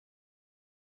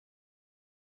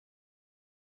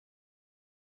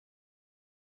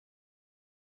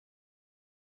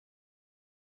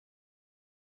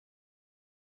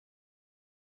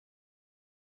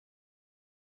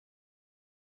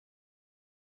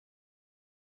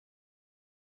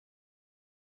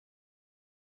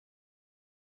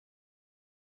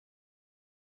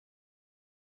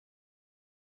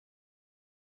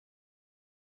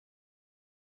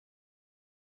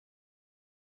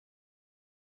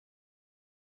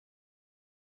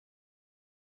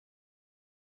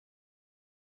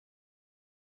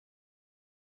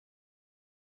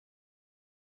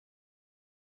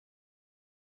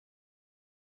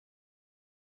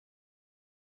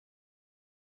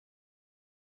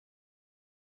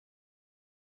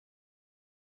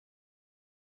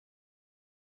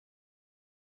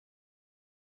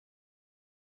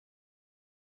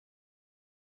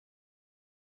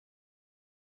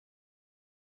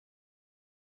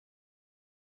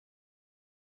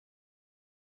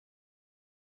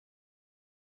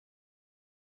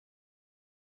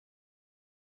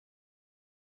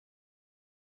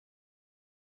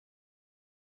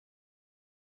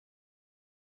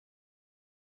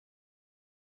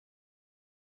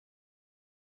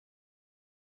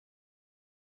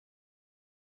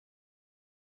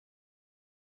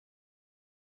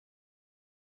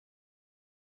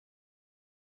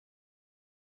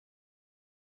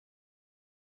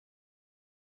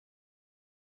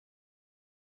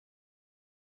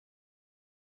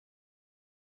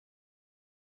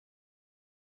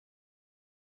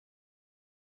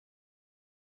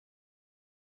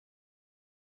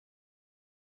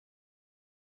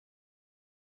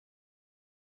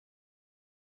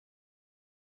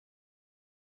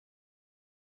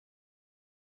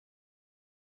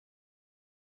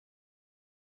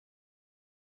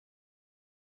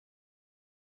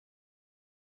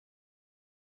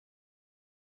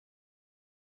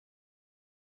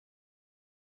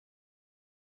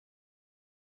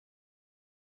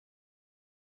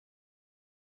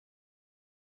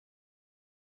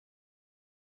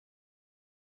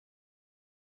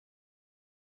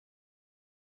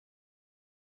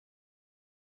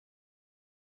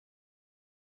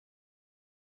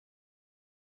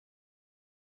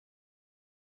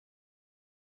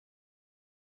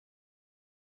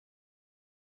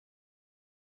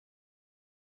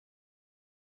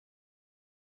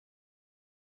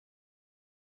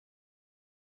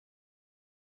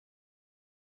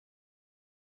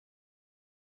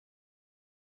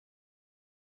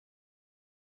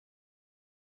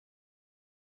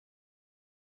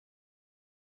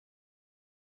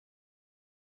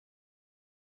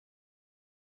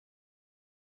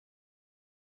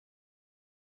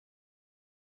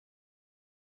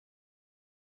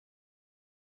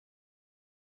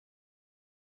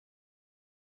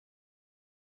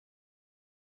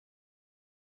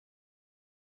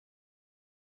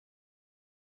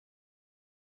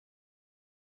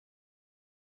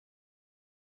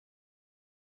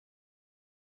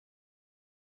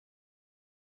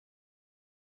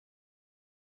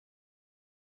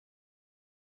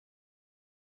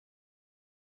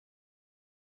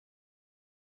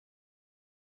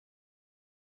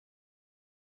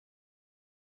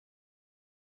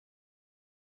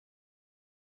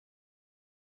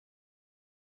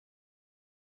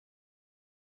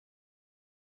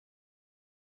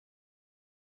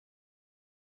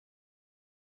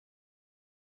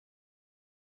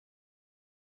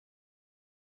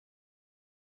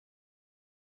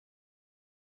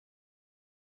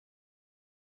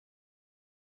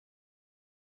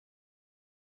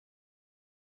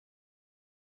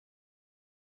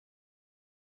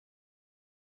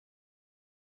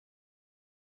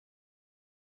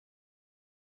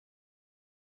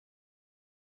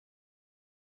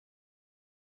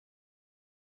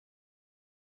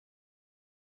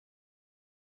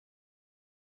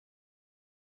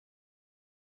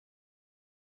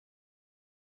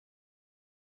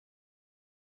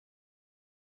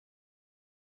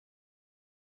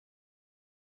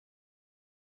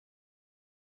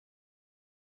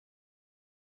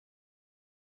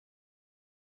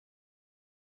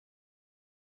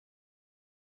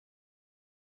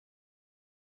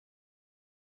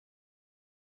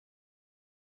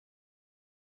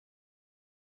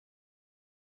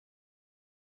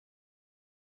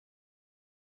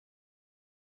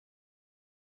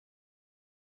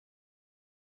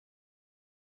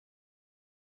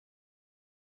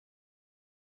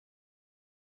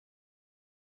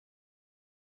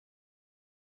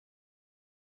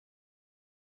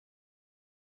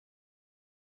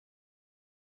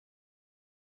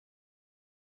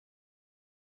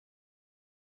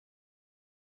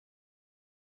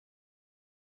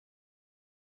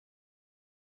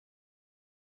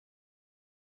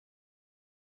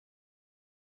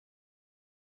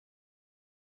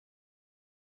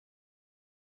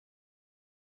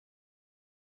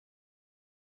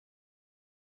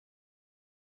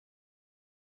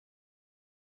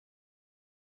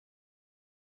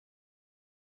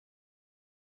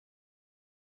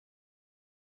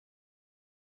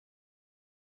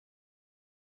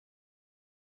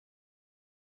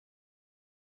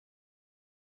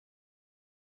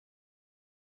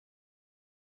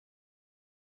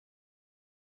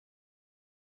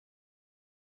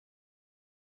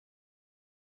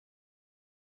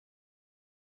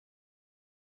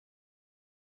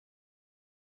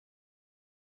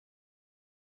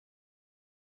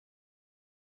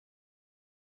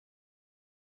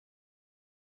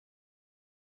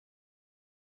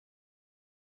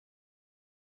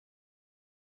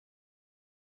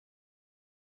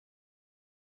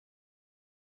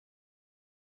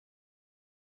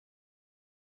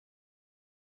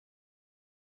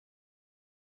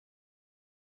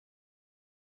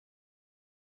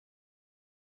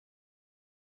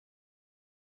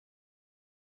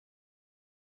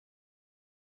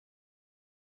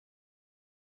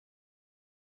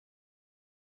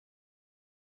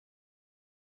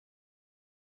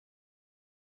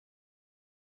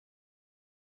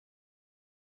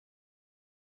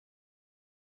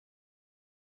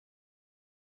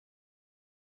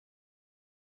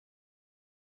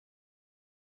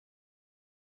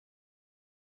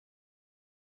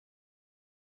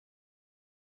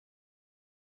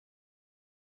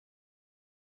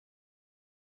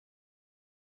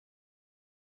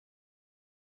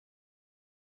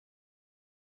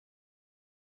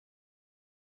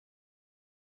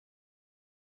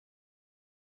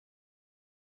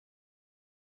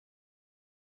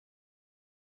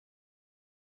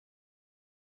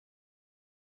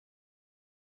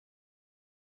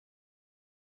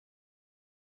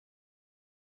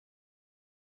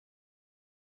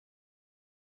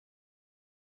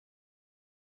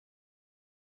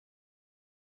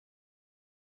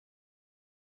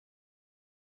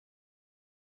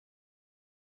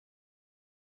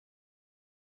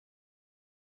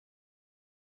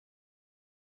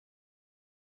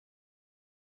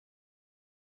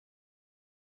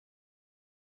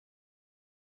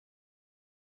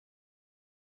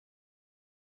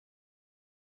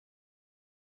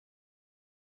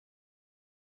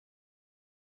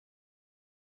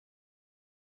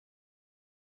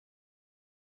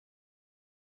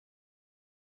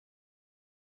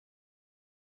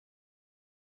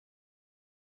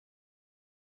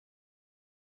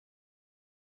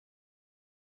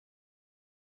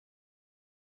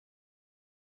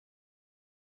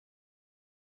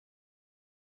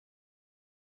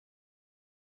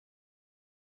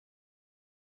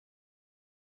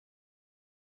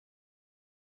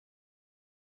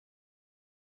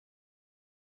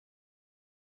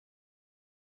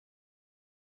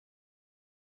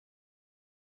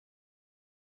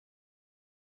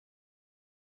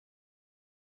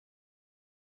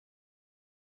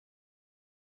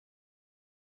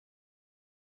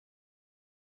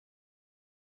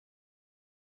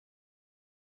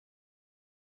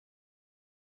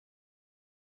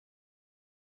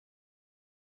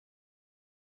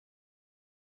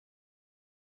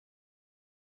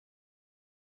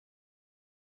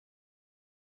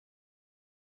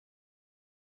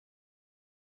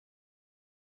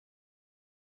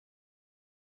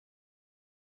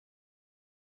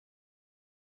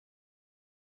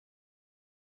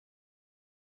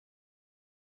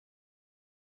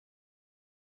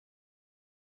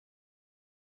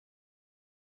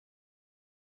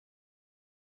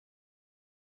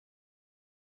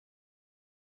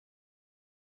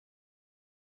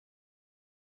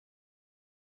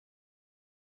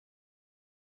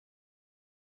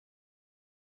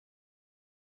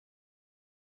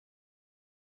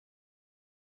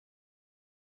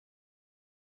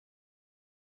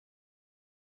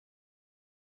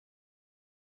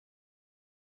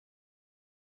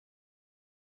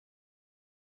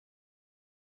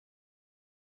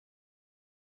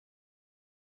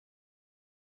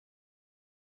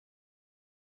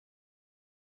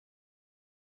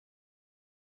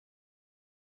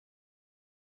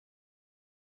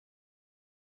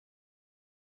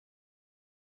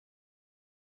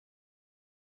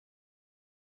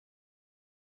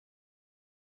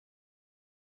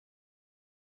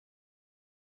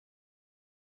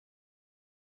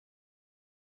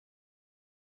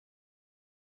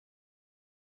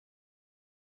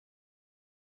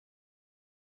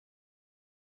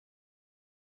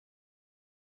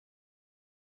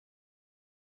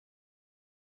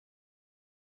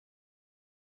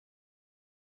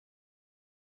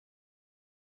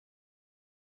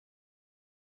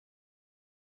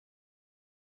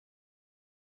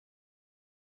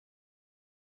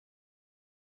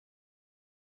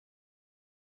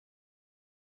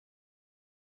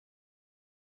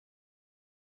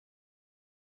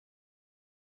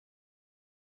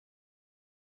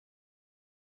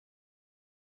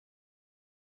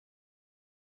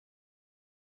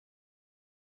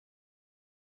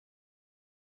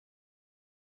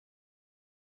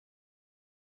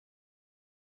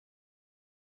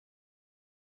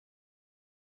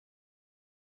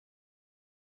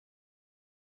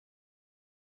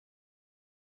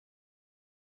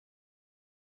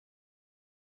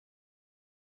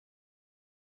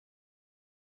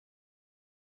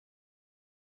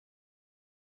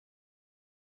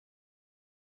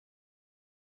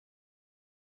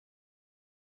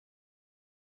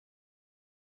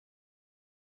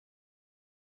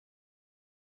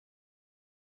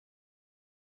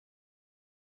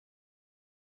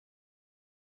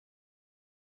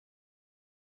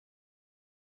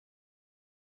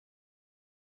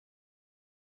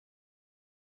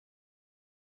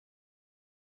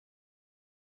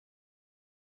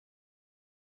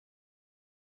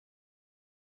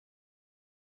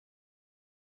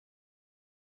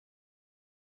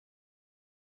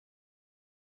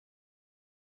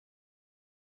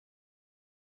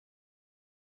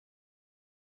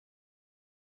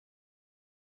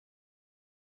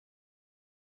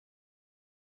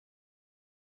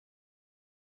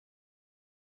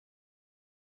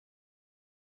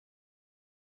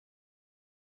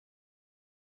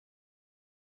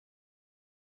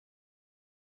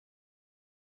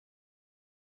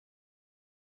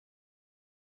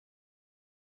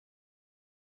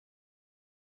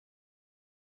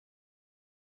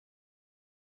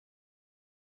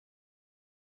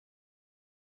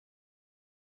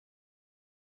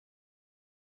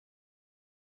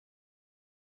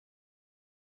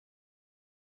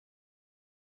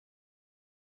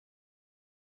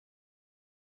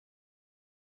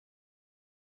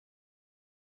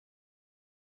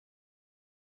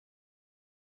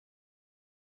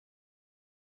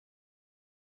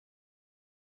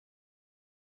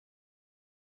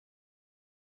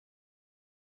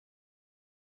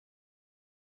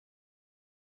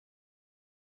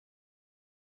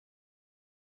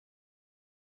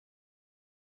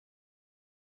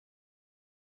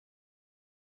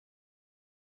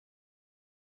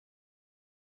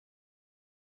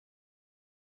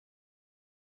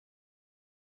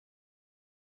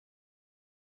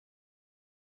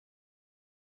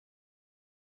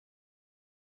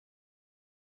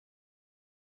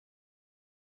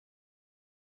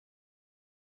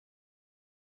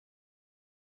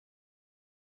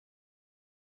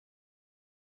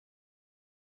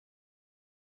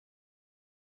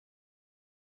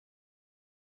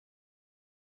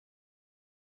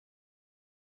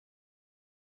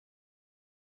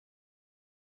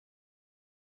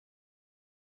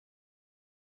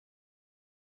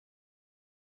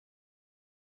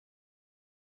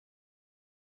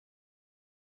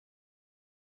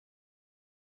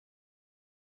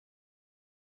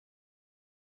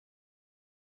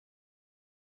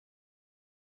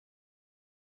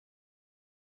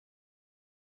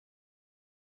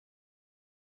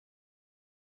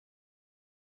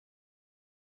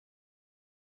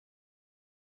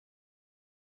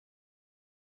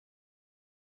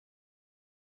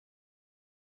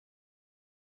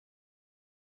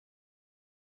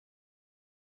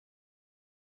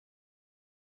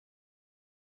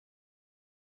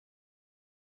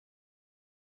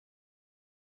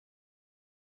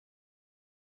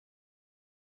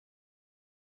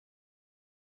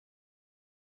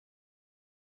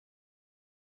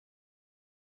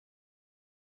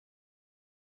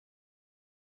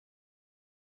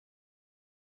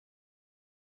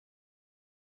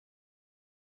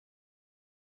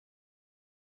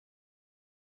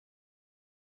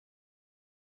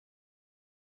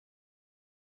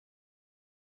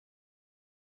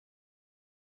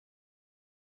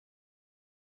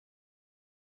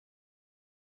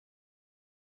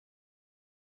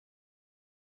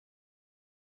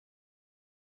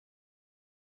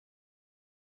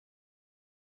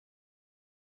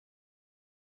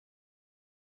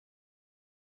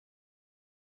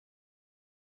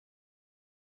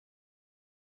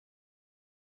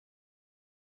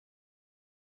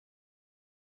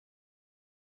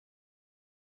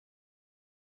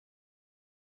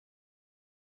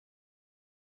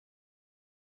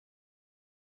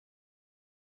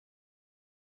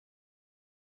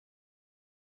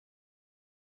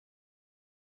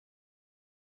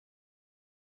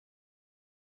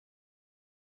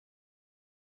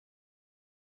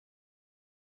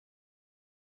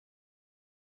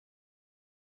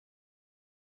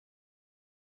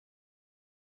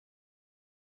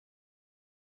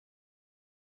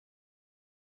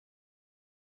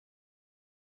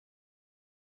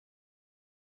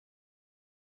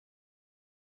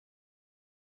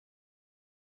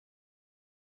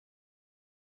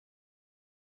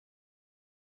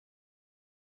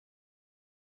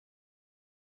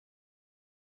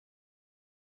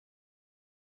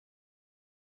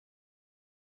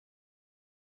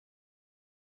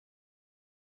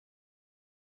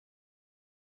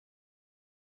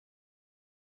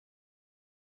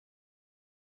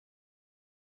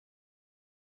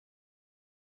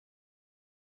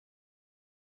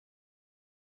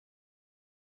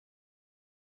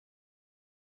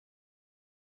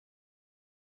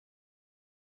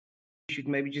should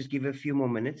maybe just give a few more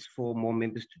minutes for more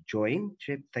members to join.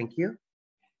 Chip, thank you.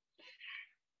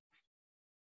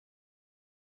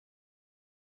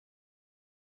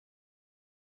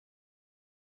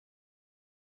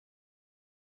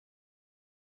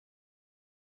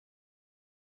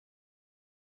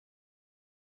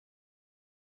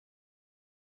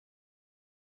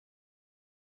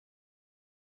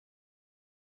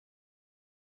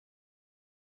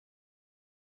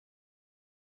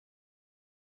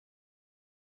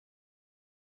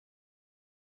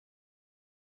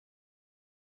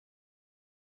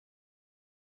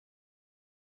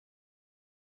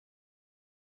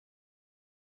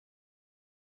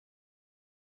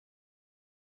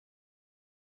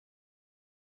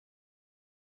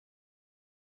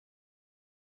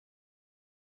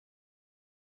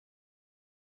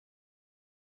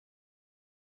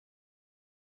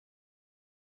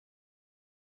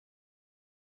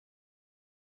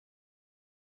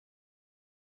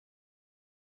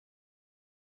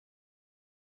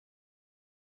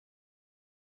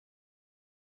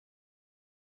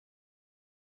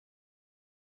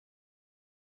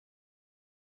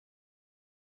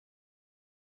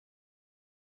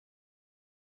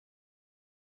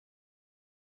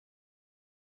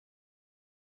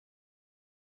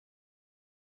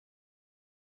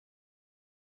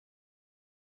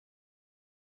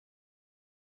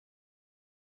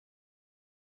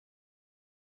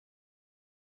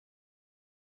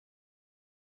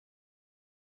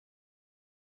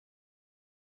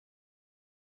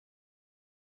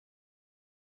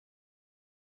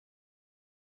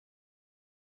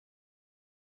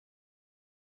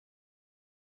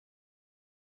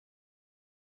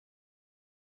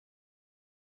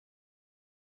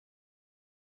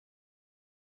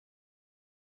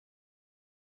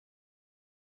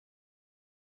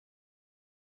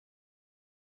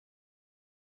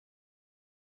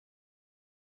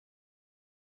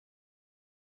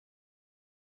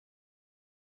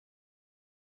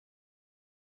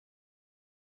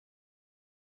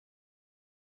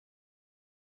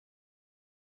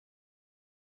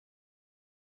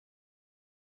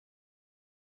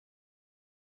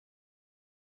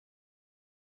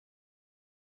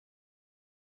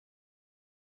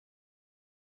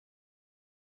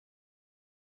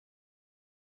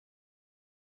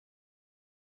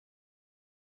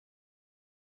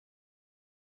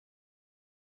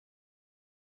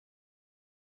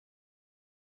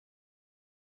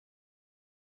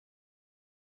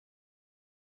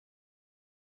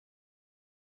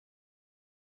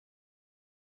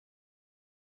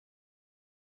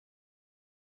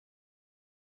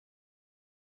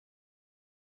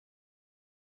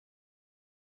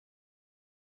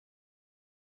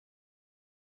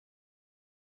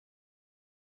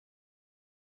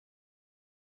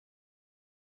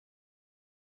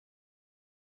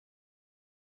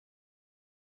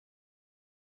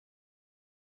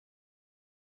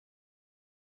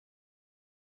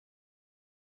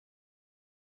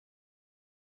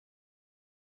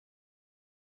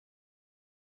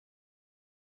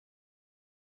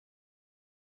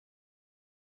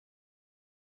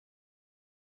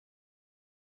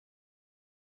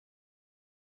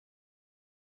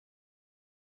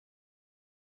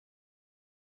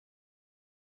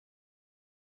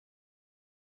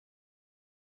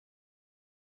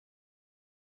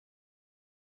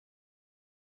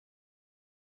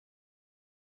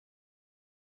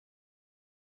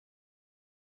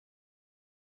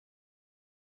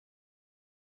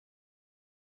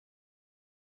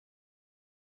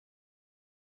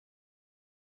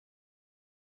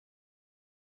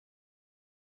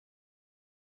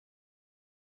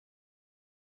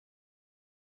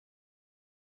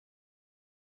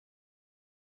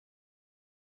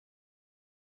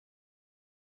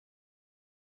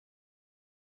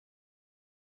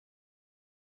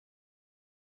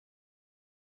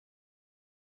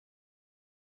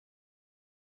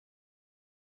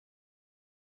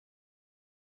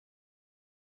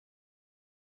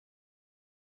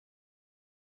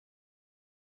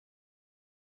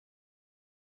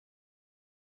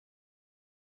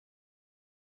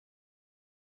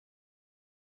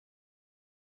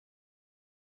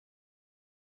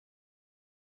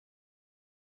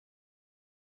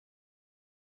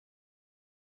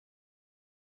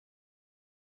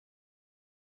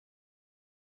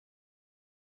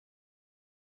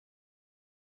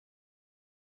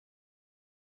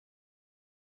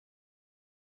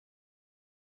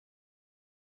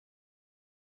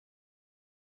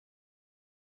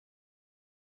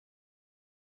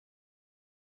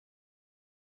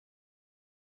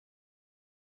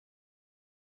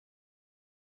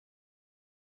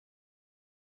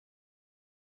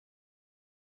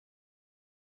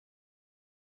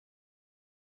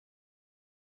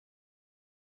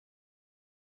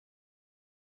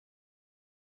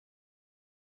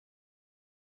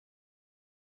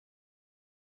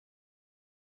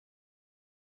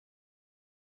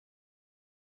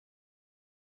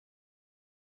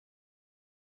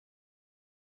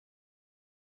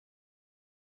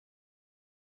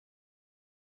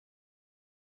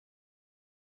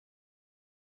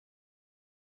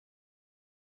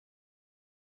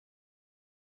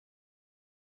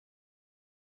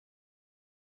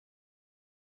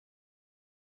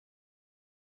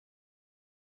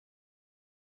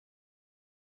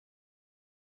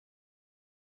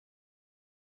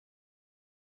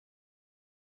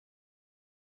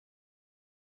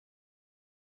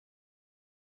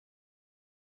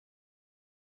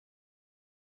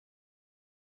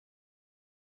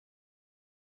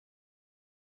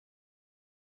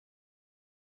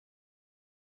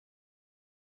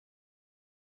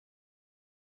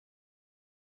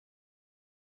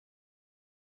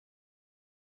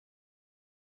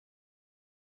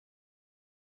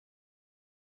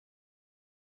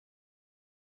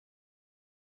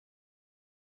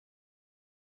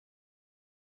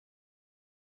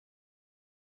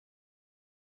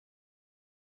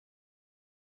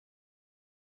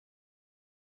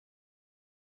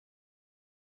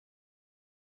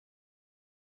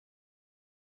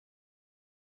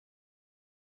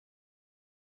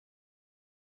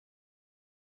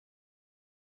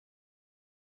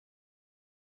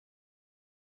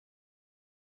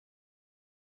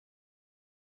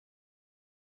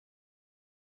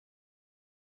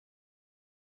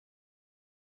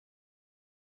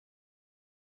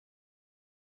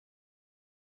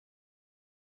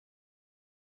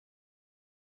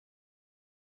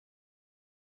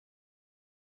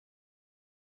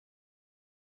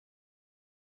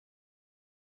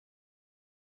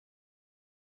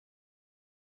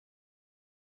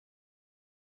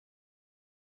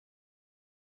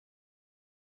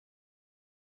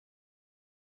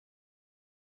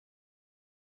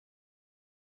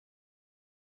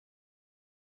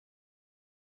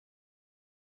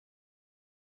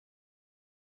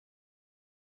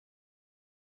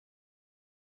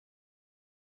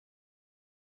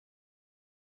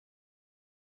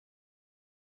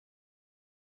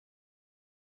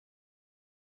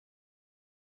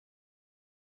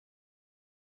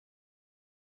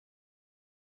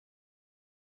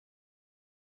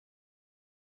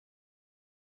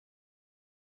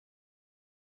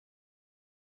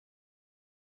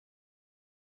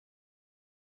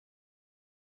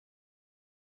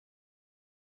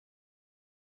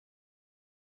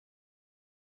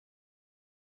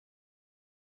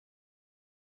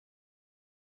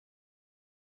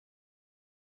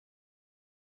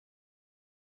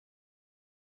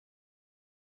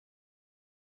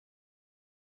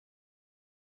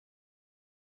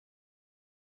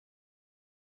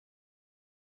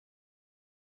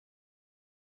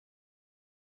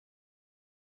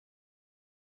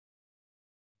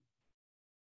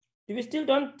 Do we still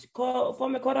don't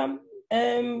form a quorum,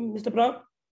 Mr. Brown?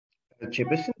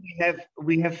 Chairperson,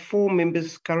 we have 4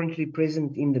 members currently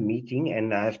present in the meeting,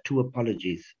 and I have 2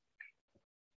 apologies.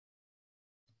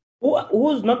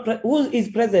 Who is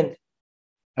present?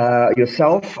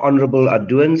 Yourself, Honorable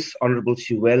Aduans, Honorable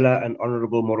Siwela, and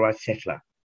Honorable Morai Setla.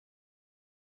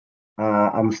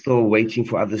 I'm still waiting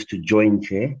for others to join,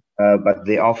 Chair, but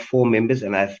there are 4 members,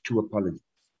 and I have 2 apologies.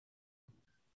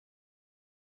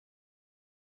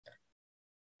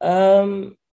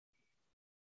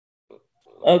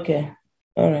 Okay,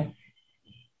 all right.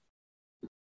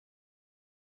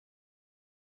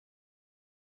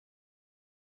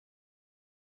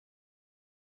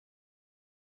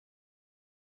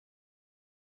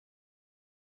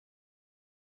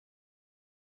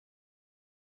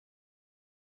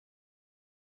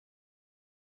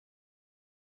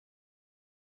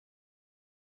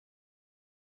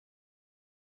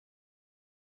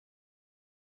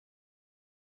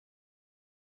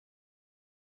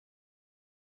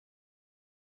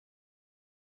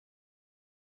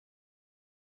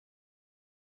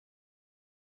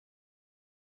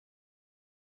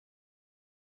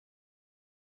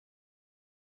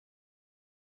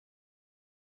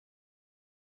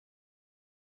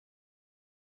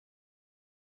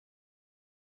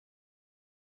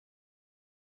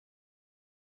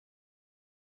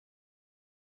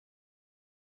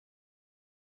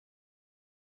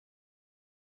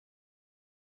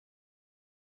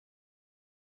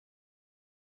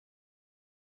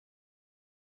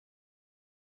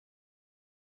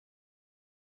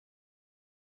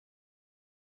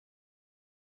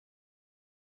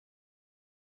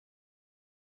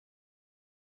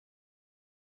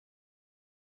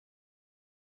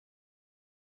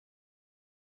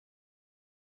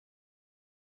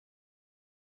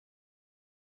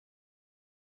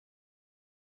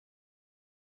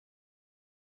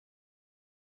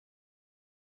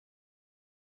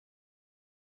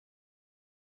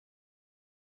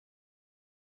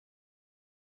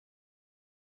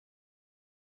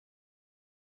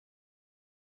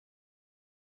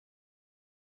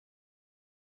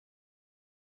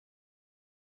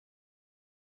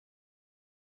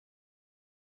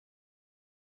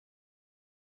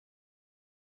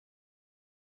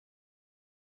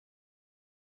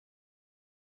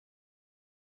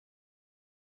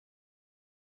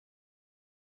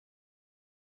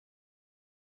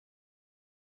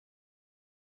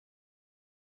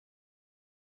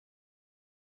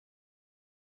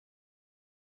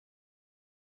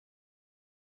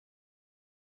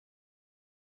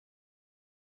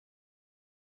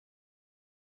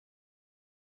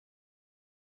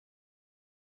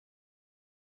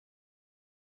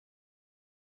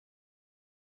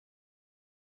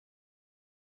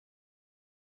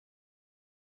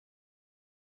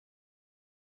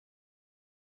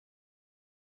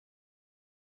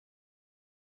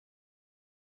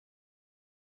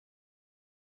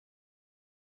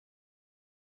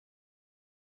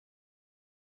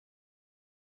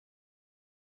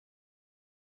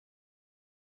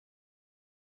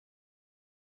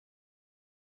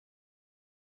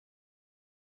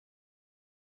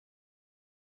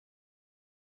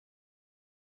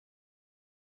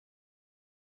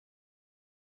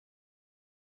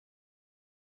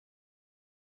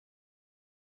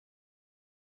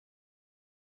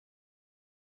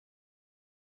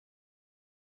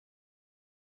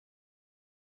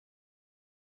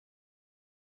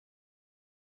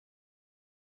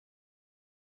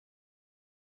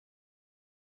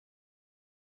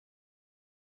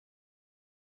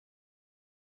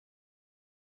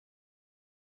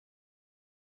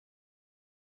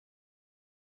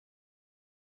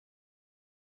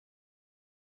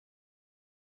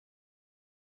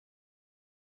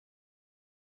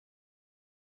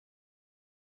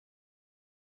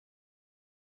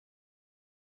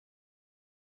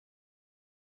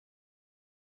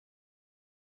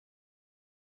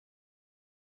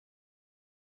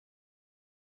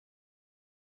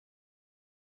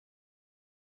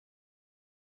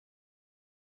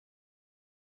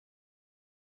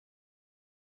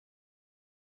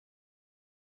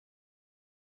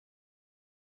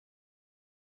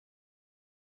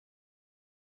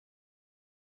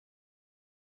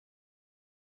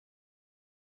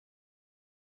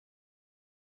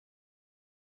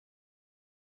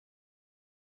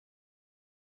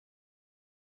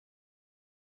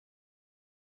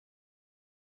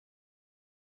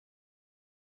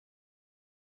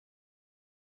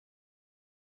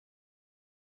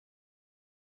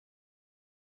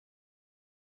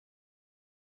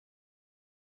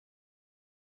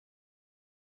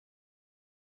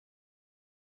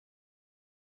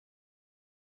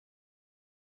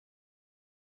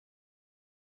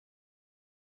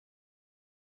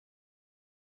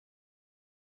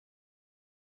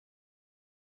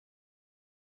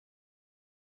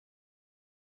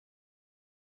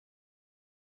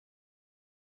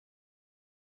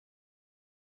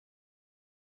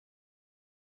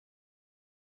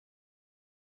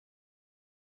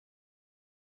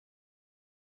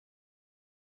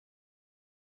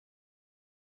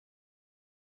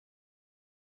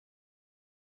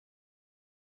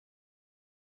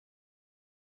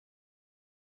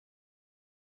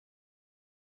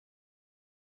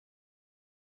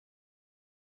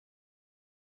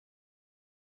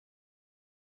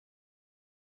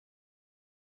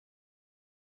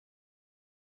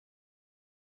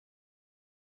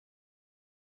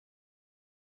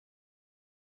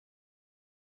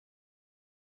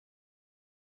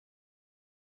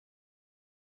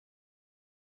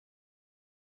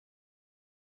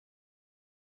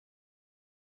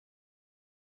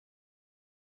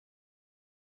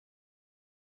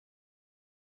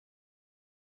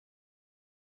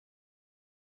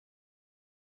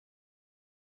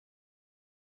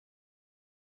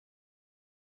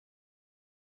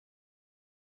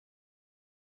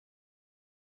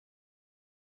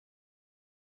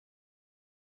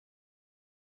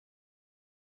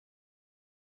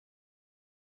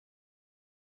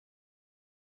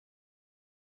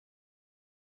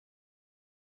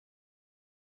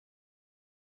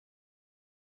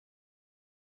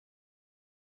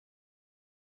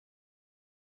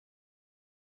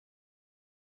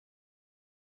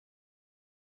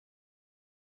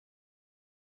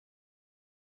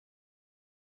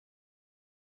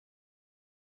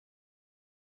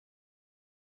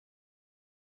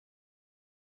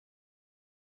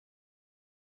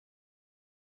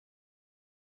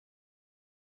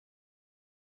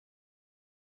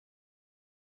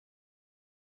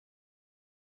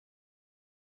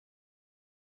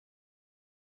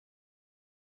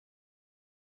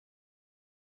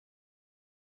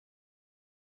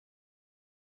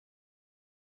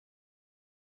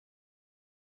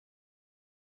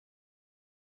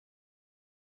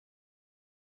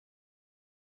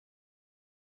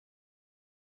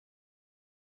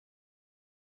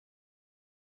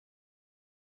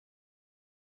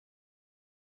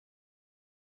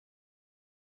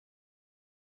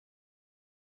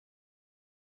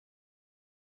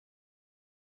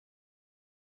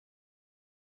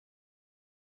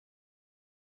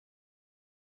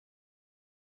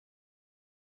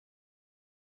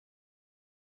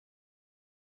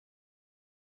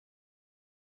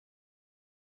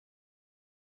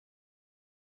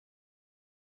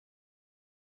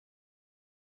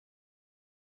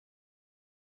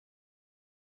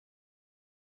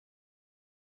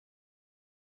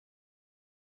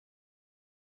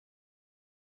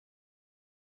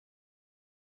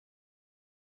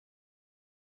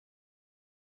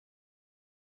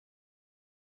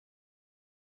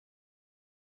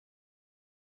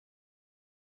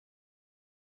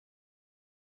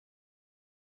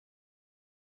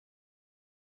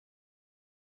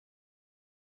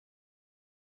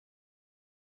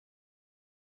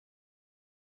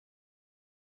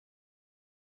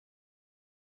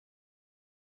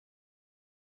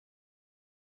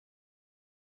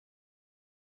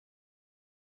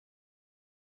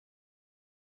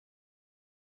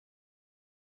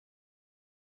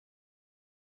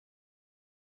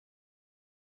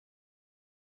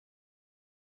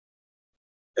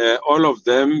 all of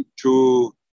them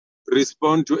to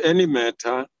respond to any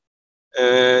matter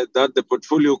that the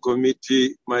portfolio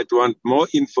committee might want more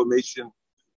information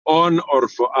on or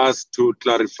for us to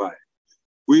clarify.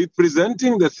 We're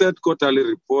presenting the third quarterly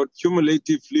report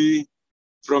cumulatively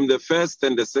from the first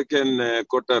and the second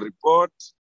quarter report.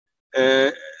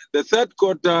 The third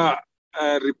quarter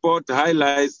report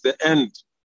highlights the end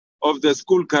of the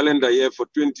school calendar year for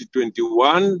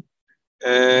 2021,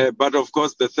 but of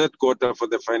course the third quarter for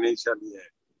the financial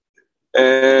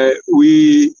year.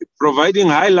 We providing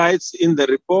highlights in the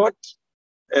report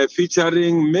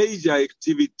featuring major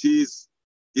activities,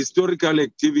 historical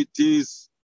activities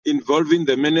involving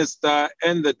the minister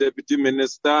and the deputy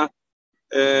minister.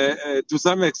 To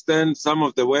some extent, some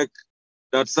of the work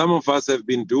that some of us have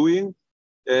been doing,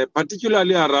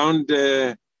 particularly around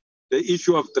the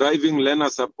issue of driving learner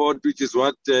support, which is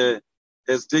what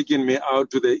has taken me out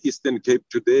to the Eastern Cape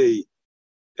today.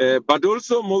 But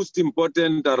also most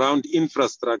important around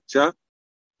infrastructure,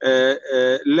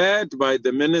 led by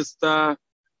the minister,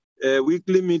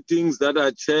 weekly meetings that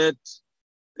are chaired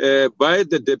by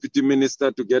the deputy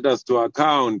minister to get us to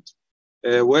account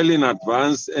well in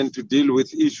advance and to deal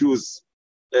with issues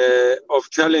of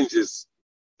challenges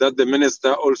that the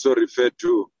minister also referred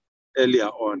to earlier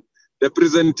on. The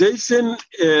presentation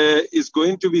is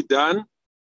going to be done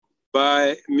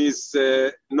by Ms.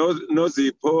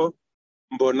 Nozipho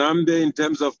Mbonambe in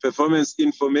terms of performance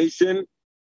information.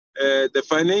 The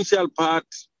financial part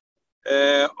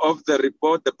of the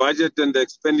report, the budget and the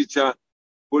expenditure,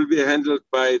 will be handled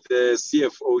by the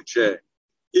CFO chair.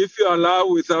 If you allow,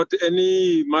 without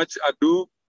any much ado,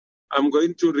 I'm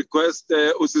going to request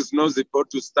Usis Nozipho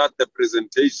to start the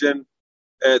presentation,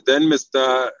 then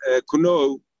Mr.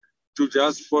 Kuno to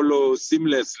just follow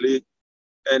seamlessly,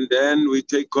 and then we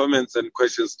take comments and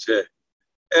questions, Chair.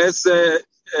 As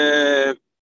the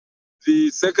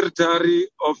Secretary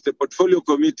of the Portfolio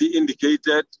Committee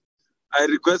indicated, I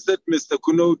requested Mr.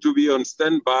 Kuno to be on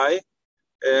standby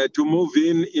to move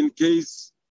in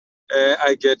case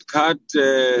I get cut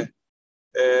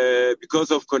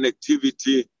because of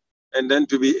connectivity, and then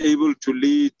to be able to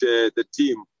lead the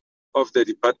team of the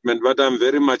department. But I'm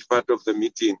very much part of the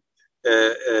meeting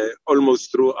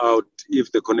almost throughout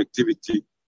if the connectivity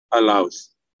allows.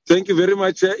 Thank you very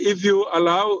much. If you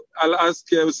allow, I'll ask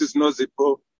Mrs.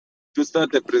 Nozipho to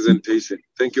start the presentation.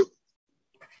 Thank you.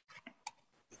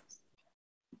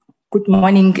 Good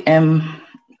morning,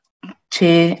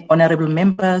 Chair, honorable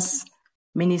members,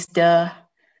 Minister,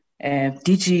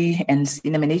 DG and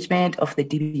senior management of the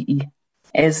DBE.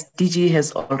 As DG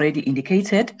has already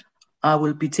indicated, I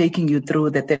will be taking you through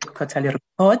the third quarterly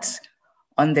report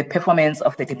on the performance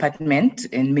of the department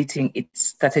in meeting its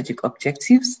strategic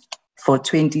objectives for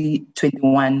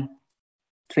 2021-22.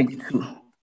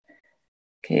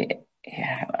 Okay,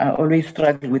 yeah, I always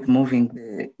struggle with moving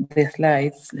the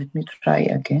slides. Let me try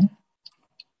again.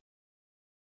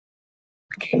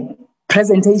 Okay.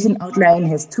 Presentation outline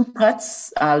has two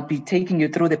parts. I'll be taking you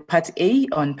through the part A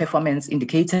on performance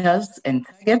indicators and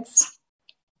targets.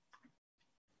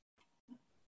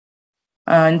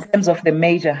 In terms of the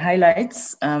major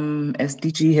highlights, as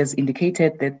DG has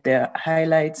indicated that there are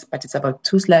highlights, but it's about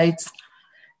 2 slides.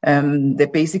 The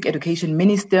Basic Education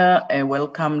Minister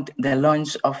welcomed the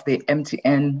launch of the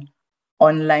MTN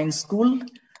online school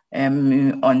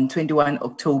on 21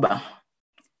 October.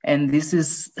 And this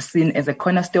is seen as a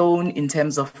cornerstone in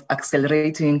terms of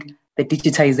accelerating the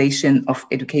digitization of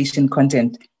education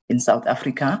content in South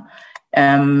Africa.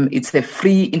 It's a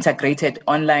free integrated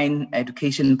online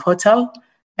education portal,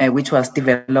 which was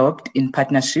developed in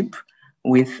partnership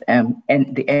with the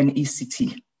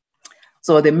NECT.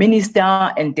 So the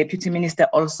Minister and Deputy Minister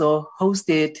also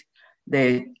hosted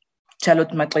the Charlotte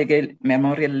Maxeke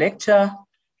Memorial Lecture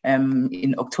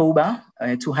in October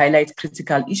to highlight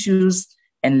critical issues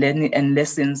and learning and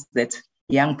lessons that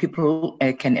young people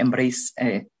can embrace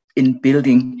in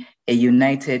building a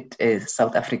united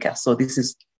South Africa. So this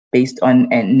is based on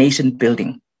nation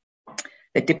building.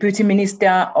 The Deputy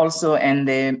Minister also and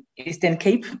the Eastern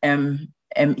Cape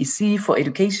MEC for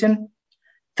Education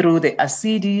through the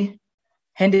ASIDI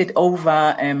handed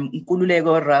over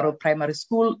Nkululeko Raro Primary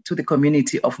School to the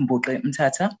community of Mboqe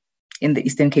Mthatha in the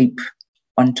Eastern Cape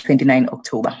on 29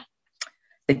 October.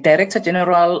 The Director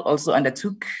General also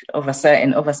undertook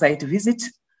an oversight visit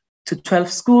to 12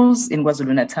 schools in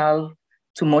KwaZulu-Natal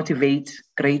to motivate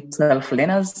grade 12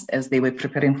 learners as they were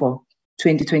preparing for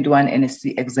 2021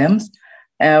 NSC exams.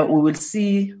 We will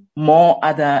see more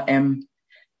other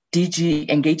DG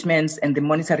engagements and the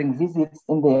monitoring visits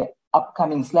in the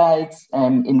upcoming slides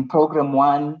in Program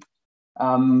 1,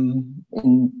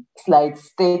 in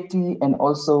slides 30 and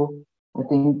also I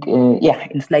think,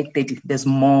 in slide 30, there's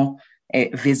more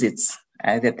visits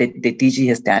that the DG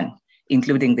has done,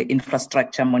 including the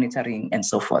infrastructure monitoring and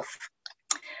so forth.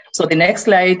 So the next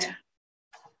slide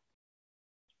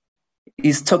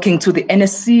is talking to the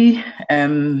NSC,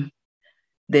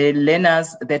 the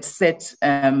learners that set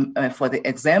for the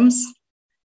exams,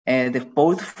 they're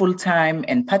both full-time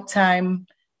and part-time,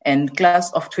 and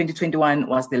class of 2021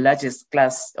 was the largest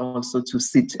class also to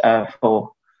sit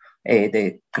for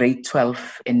the grade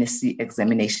 12 NSC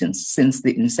examinations since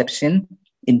the inception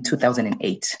in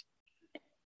 2008.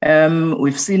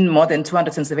 We've seen more than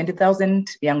 270,000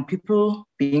 young people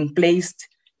being placed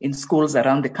in schools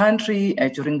around the country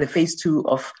during the phase 2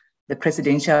 of the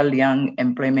Presidential Young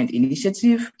Employment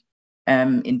Initiative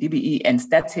in DBE, and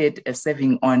started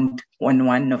serving on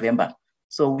 1 November.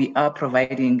 So we are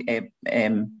providing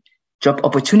job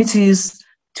opportunities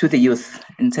to the youth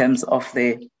in terms of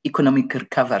the economic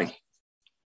recovery.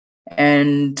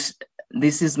 And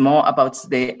this is more about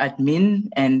the admin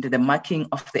and the marking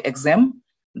of the exam,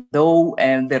 though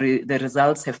the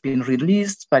results have been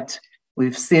released, but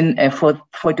we've seen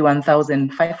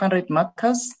 41,500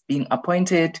 markers being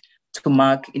appointed to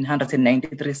mark in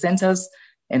 193 centers.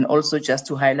 And also just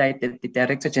to highlight that the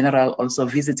Director General also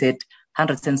visited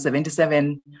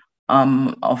 177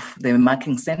 of the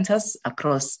marking centers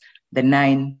across the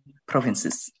 9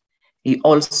 provinces. He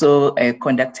also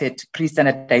conducted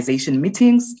pre-standardization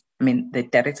meetings. The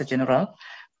Director General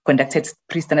conducted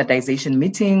pre-standardization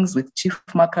meetings with chief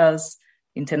markers,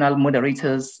 internal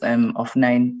moderators of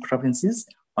 9 provinces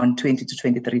on 20 to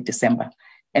 23 December.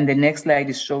 And the next slide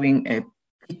is showing a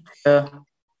picture.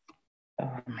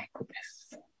 Oh my goodness.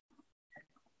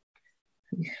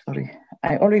 Sorry,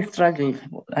 I always struggle.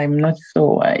 I'm not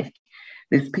sure why.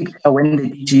 This picture when the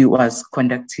DG was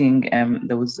conducting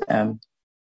those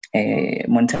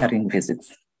monitoring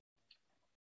visits.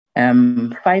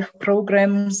 5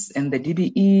 programs in the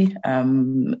DBE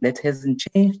that hasn't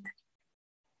changed.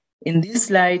 In this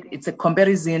slide, it's a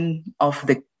comparison of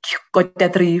the quarter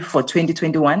 3 for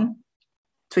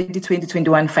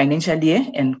 2020-21 financial year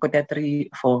and quarter 3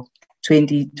 for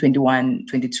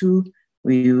 2021-22.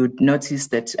 We would notice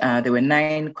that there were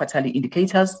 9 quarterly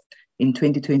indicators in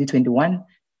 2020-21,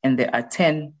 and there are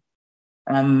 10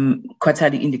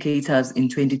 quarterly indicators in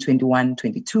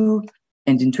 2021-22.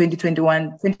 And in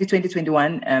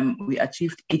 2020-21, we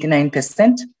achieved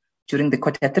 89% during the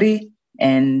quarter 3,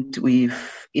 and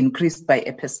we've increased by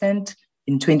 1%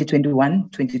 in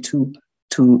 2021-22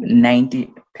 to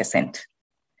 90%.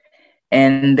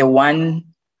 And the one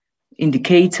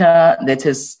indicator that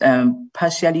is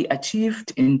partially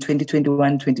achieved in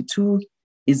 2021-22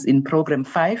 is in program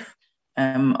 5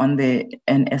 on the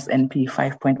NSNP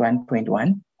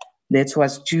 5.1.1. That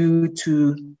was due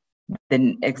to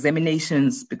the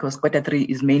examinations, because quarter 3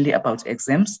 is mainly about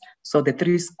exams. So the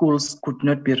 3 schools could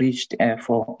not be reached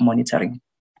for monitoring.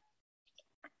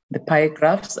 The pie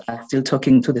graphs are still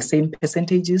talking to the same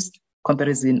percentages,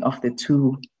 comparison of the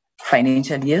 2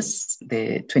 financial years,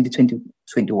 the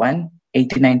 2020-21,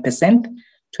 89%,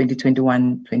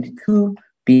 2021-22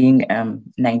 being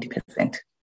 90%.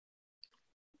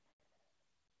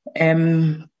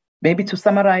 Maybe to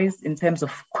summarize in terms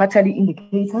of quarterly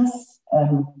indicators,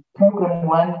 program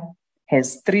 1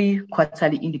 has 3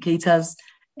 quarterly indicators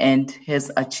and has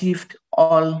achieved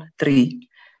all 3,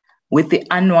 with the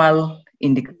annual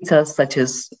indicators such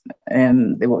as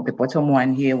the bottom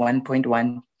one here,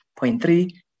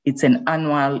 1.1.3. It's an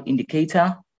annual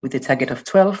indicator with a target of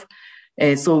 12.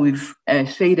 So we've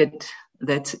shaded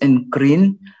that in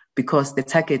green because the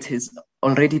target has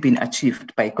already been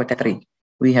achieved by quarter 3.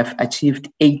 We have achieved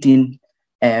 18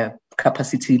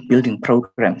 capacity building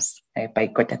programs by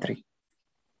quarter 3.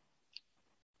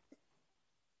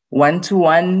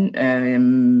 1-to-1,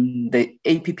 the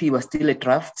APP was still a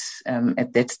draft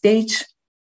at that stage.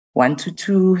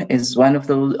 1-to-2 is one of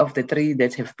the 3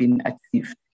 that have been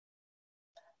achieved.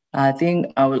 I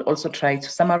think I will also try to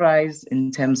summarize in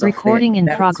terms of recording in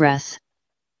progress.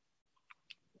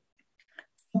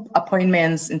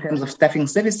 Appointments in terms of staffing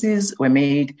services were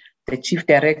made. The Chief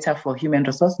Director for Human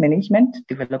Resource Management,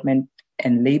 Development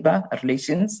and Labor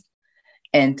Relations,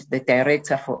 and the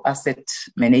Director for Asset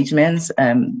Management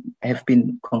have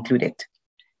been concluded.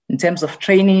 In terms of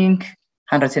training,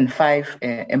 105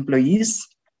 employees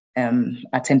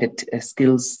attended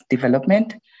skills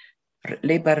development.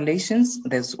 Labor relations,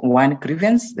 there's 1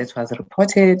 grievance that was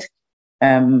reported,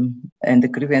 and the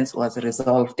grievance was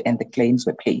resolved and the claims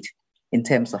were paid in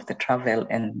terms of the travel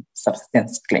and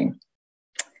subsistence claim.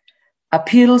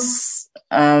 Appeals,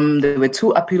 there were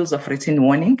 2 appeals of written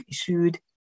warning issued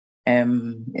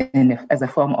as a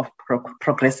form of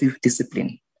progressive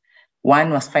discipline.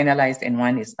 1 was finalized and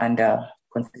 1 is under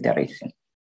consideration.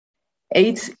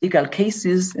 8 legal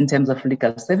cases in terms of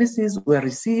legal services were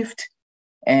received.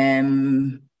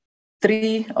 3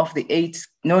 of the 8,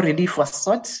 no relief was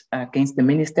sought against the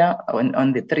minister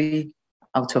on the 3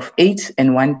 out of 8,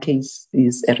 and 1 case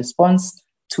is a response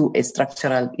to a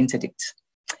structural interdict.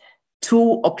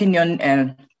 2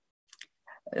 opinions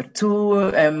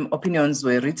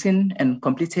were written and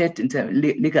completed in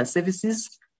legal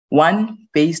services. 1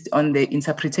 based on the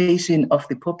interpretation of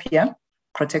the POPIA,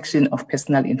 protection of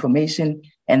personal information,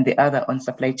 and the other on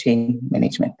supply chain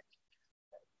management.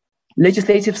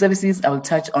 Legislative services, I will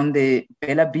touch on the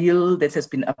Bella bill that has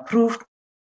been approved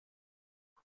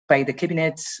by the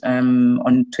Cabinet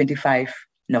on 25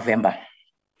 November.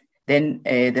 Then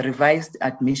the revised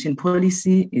admission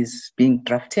policy is being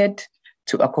drafted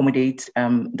to accommodate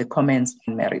the comments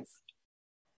and merits.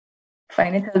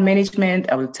 Financial management,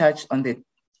 I will touch on the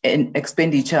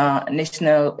expenditure,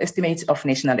 national estimates of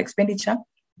national expenditure,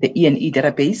 the E&E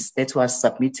database that was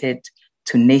submitted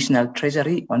to National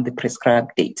Treasury on the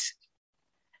prescribed date.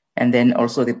 And then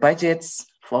also the budgets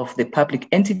of the public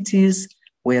entities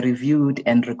were reviewed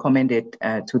and recommended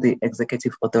to the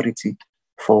Executive Authority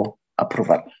for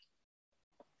approval.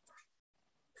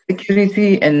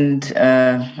 Security and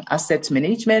asset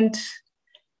management,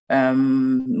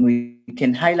 we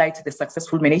can highlight the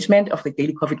successful management of the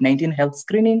daily COVID-19 health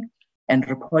screening and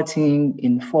reporting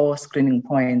in 4 screening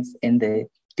points in the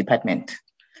department.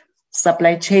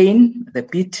 Supply chain, the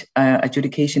bid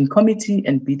adjudication committee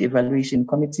and bid evaluation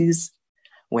committees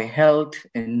were held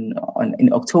in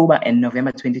October and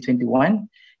November 2021,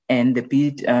 and the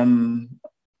bid,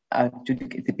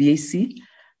 the BAC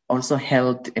also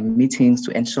held meetings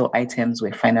to ensure items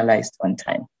were finalized on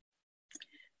time.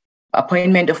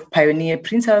 Appointment of pioneer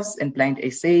printers and blind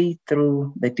essay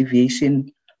through the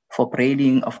deviation for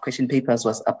brailing of question papers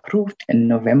was approved in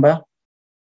November.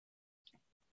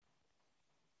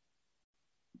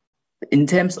 In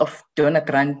terms of donor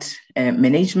grant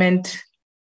management,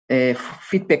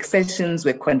 feedback sessions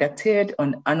were conducted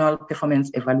on annual performance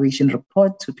evaluation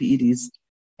report to PEDs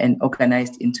and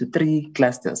organized into 3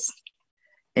 clusters.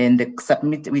 And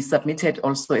we submitted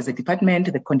also as a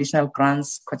department the conditional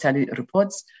grants quarterly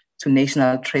reports to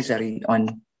National Treasury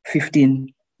on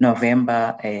 15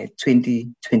 November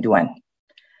 2021.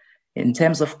 In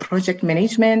terms of project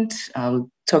management, I'll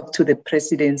talk to the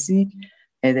presidency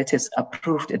that has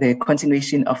approved the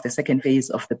continuation of the 2nd phase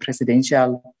of the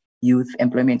Presidential Youth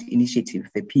Employment Initiative,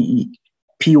 the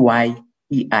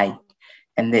PYEI.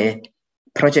 And the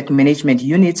project management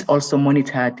unit also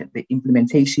monitored the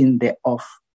implementation thereof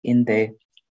in the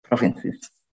provinces.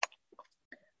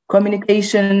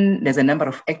 Communication, there's a number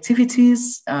of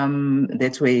activities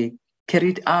that were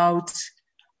carried out.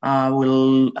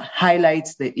 We'll highlight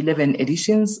the 11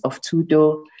 editions of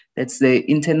TUDO. That's the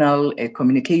internal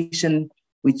communication,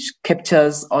 which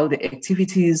captures all the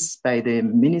activities by the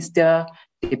minister,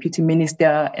 deputy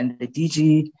minister, and the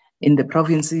DG in the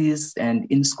provinces and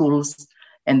in schools.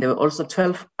 And there were also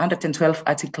 112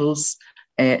 articles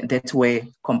that were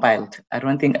compiled. I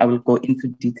don't think I will go into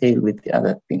detail with the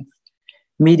other things.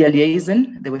 Media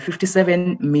liaison, there were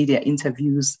 57 media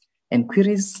interviews and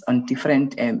queries on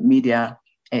different media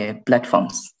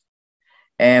platforms.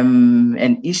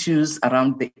 And issues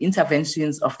around the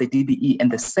interventions of the DBE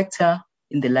and the sector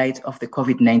in the light of the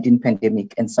COVID-19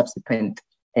 pandemic and subsequent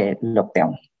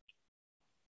lockdown.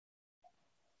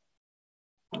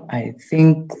 I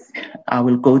think I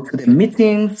will go to the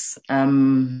meetings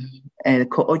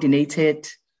coordinated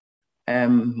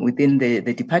within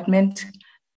the department.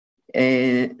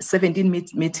 17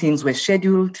 meetings were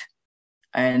scheduled,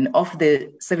 and of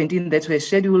the 17 that were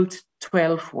scheduled,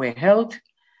 12 were held,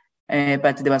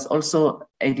 but there was also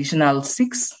additional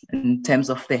 6 in terms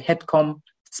of the HEDCOM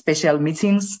special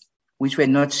meetings, which were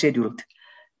not scheduled.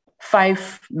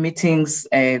 5 meetings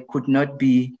could not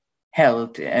be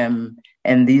held,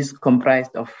 and these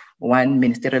comprised of 1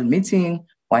 ministerial meeting,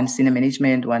 1 senior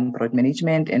management, 1 broad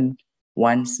management, and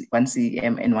 1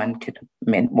 CEM and 1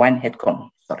 HEDCOM,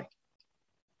 sorry.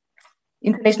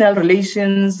 International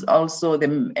relations, also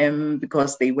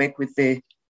because they work with the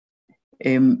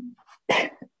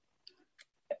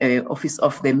Office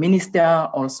of the Minister,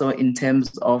 also in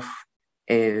terms of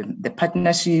the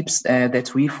partnerships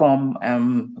that we form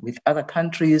with other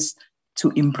countries to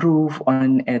improve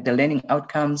on the learning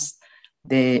outcomes.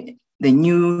 The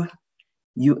new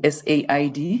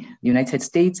USAID, United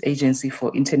States Agency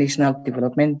for International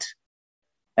Development,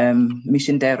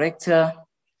 mission director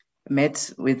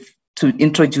met to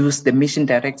introduce the mission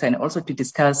director and also to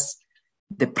discuss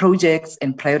the projects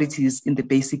and priorities in the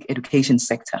basic education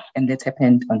sector. And that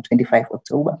happened on 25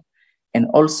 October. and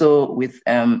also with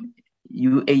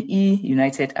UAE,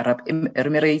 United Arab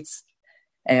Emirates,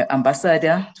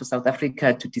 ambassador to South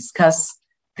Africa to discuss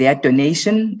their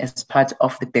donation as part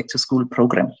of the Back to School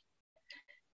program.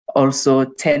 Also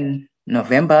 10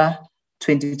 November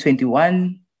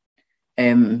 2021,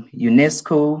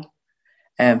 UNESCO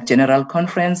General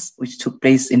Conference, which took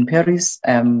place in Paris,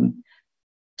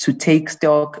 to take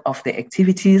stock of the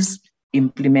activities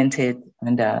implemented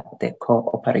under the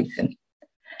cooperation.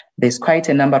 There's quite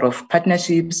a number of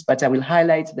partnerships, but I will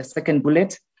highlight the second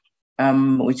bullet,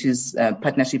 which is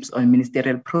partnerships on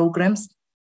ministerial programs,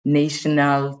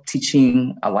 National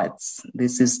Teaching Awards.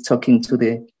 This is talking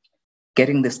to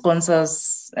getting the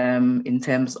sponsors in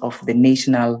terms of the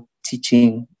National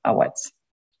Teaching Awards.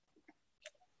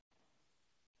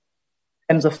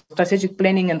 In terms of strategic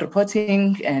planning and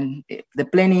reporting, and the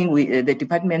planning, the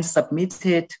department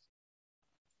submitted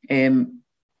at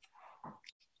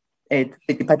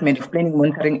the Department of Planning,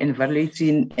 Monitoring and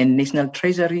Evaluation and National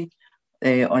Treasury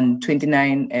on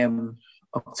 29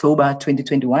 October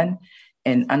 2021,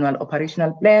 and annual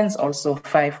operational plans, also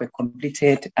 5 were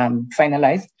completed,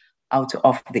 finalized out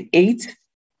of the 8. I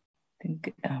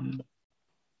think,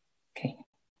 okay.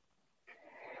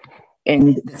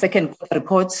 And the second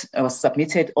report was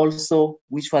submitted also,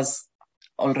 which was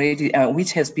already,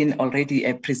 which has been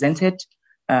already presented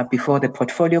before the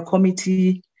portfolio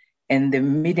committee, and the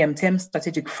medium-term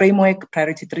strategic framework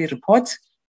priority 3 report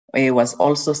was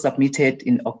also submitted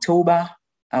in October,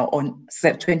 on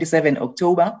 27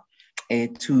 October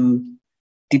to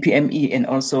DPME and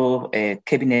also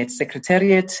Cabinet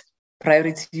Secretariat.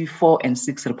 Priority 4 and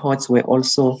 6 reports were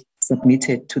also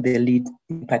submitted to the lead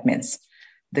departments.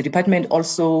 The department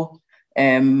also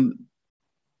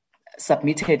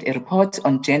submitted a report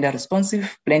on gender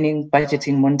responsive planning,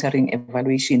 budgeting, monitoring,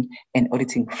 evaluation, and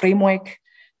auditing framework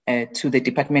to the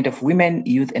Department of Women,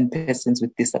 Youth, and Persons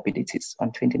with Disabilities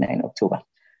on 29 October.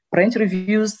 Branch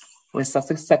reviews were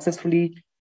successfully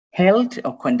held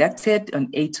or conducted on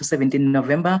 8 to 17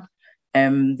 November.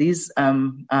 These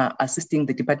are assisting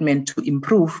the department to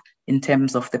improve in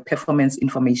terms of the performance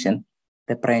information,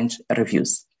 the branch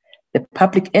reviews. The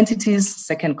public entities'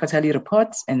 second quarterly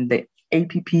reports and the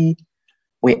APP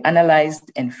were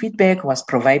analyzed, and feedback was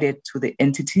provided to the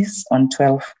entities on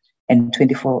 12 and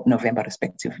 24 November,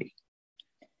 respectively.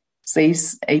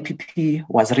 SAIS APP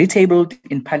was retabled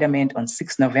in Parliament on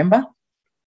 6 November.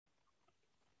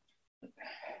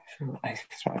 I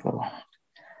struggle.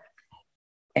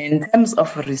 In terms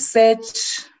of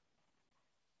research,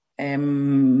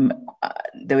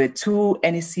 there were 2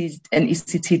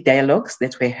 NECT dialogues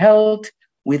that were held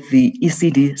with the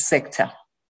ECD sector.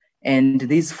 And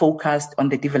these focused on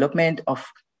the development of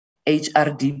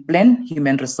HRD plan,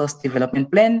 Human Resource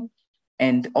Development Plan,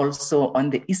 and also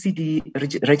on the ECD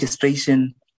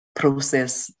registration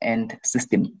process and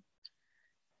system.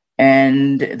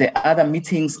 And the other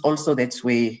meetings also that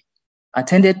we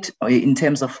attended in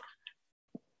terms of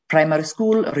primary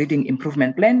school reading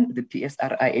improvement plan, the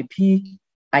PSR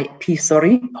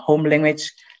home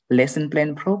language lesson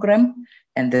plan program,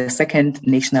 and the second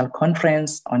national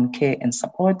conference on care and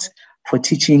support for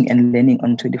teaching and learning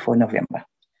on 24 November.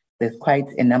 There's quite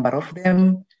a number of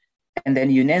them. And then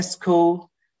UNESCO,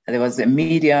 there was a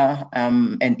media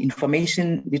and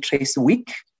information literacy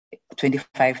week,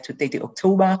 25 to 30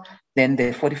 October, then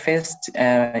the 41st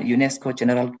UNESCO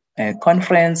General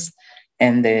Conference,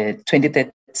 and the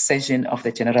 23rd session of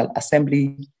the General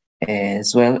Assembly,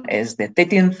 as well as the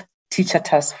 13th Teacher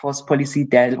Task Force Policy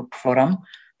Dialogue Forum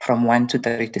from 1 to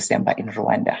 3 December in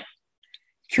Rwanda.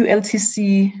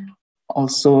 QLTC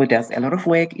also does a lot of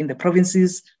work in the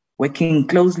provinces, working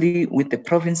closely with the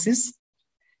provinces.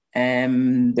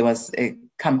 There was a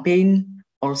campaign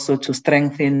also to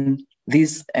strengthen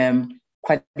these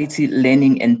quality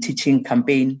learning and teaching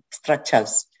campaign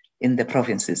structures in the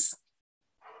provinces.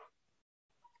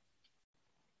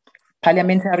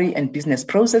 Parliamentary and business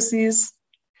processes.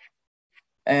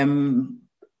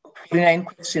 49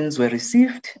 questions were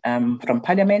received from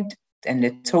Parliament, and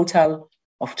a total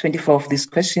of 24 of these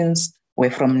questions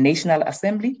were from National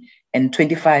Assembly and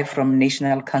 25 from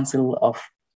National Council of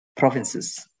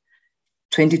Provinces.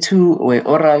 22 were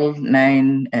oral,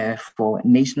 9 for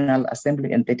National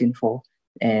Assembly, and 13 for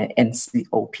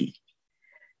NCOP.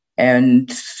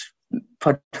 And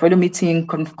portfolio meeting,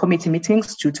 committee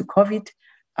meetings due to COVID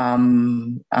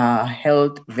are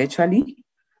held virtually.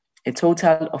 A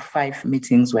total of 5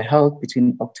 meetings were held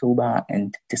between October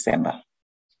and December.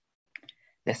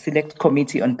 The Select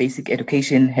Committee on Basic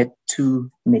Education had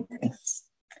 2 meetings.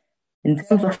 In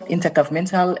terms of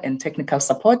intergovernmental and technical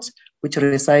support, which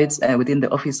resides within the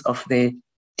office of the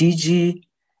DG,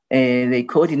 They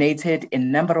coordinated a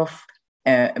number of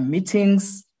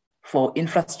meetings for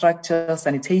infrastructure,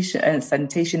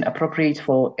 sanitation appropriate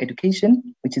for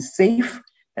education, which is SAFE,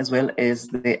 as well as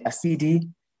the ASIDI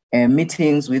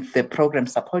meetings with the program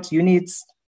support units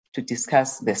to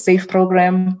discuss the SAFE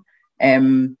program.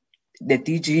 The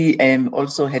DG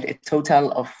also had a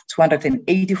total of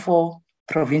 284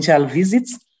 provincial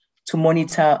visits to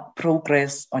monitor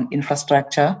progress on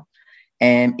infrastructure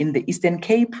in the Eastern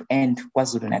Cape and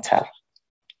KwaZulu-Natal.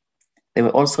 There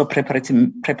were also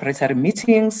preparatory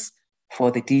meetings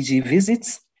for the DG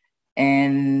visits,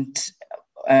 and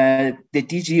the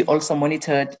DG also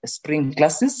monitored spring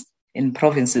classes in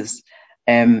provinces,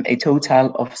 a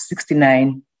total of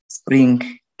 69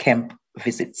 spring camp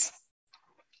visits.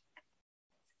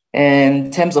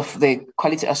 In terms of the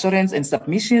quality assurance and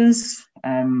submissions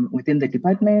within the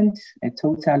department, a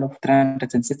total of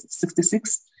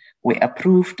 366 were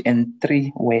approved and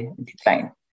 3 were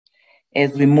declined.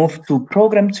 As we move to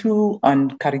Program 2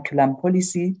 on curriculum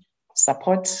policy,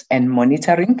 support and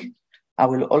monitoring, I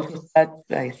will also start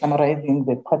by summarizing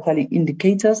the quarterly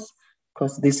indicators,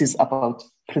 because this is about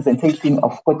presentation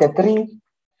of quarter 3.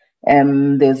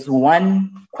 There's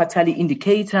one quarterly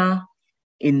indicator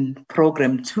in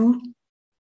Program 2,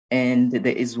 and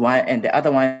there is one, and the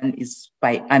other one is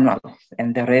biannual,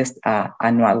 and the rest are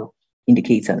annual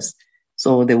indicators.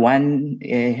 So the one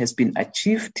has been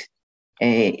achieved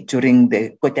during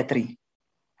the quarter 3.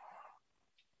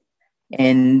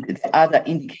 And the other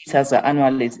indicators are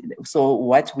annual. So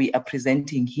what we are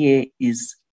presenting here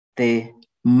is the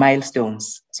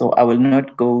milestones. So I will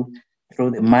not go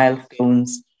through the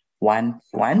milestones one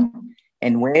to one.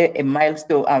 And where a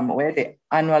milestone, where the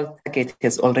annual target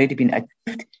has already been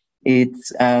achieved,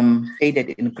 it's shaded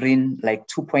in green, like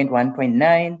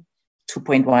 2.1.9,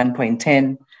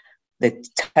 2.1.10. The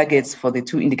targets for the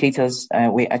 2 indicators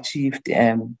were achieved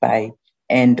by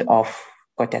end of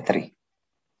quarter 3,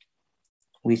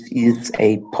 which is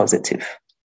a positive.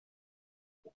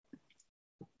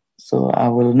 So I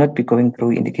will not be going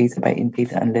through indicator by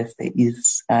indicator unless there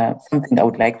is something I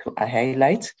would like to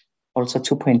highlight. Also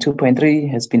 2.2.3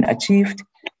 has been achieved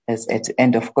as at the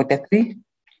end of quarter 3.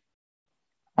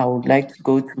 I would like to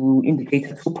go to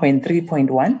indicator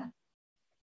 2.3.1,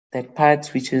 that part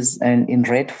which is in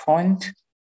red font.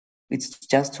 It's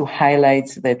just to highlight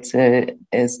that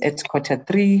as at quarter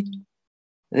 3,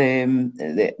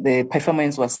 the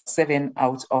performance was 7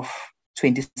 out of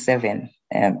 27,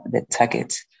 the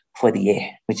target for the year,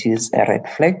 which is a red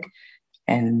flag,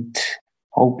 and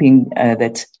hoping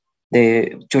that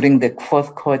during the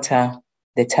 4th quarter,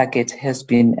 the target has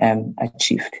been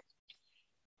achieved.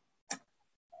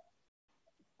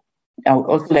 I would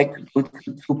also like to go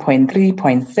to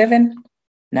 2.3.7,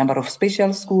 number of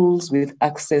special schools with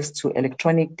access to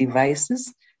electronic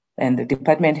devices. And the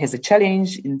department has a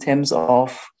challenge in terms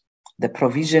of the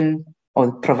provision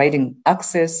or providing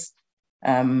access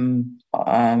to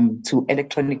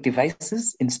electronic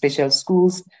devices in special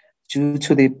schools due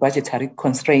to the budgetary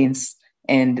constraints.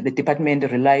 And the department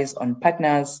relies on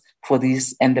partners for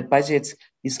this, and the budget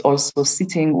is also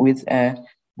sitting with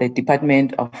the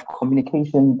Department of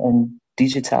Communication and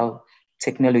Digital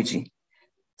Technology.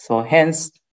 So hence,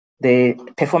 the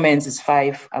performance is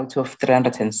 5 out of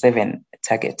 307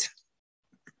 target.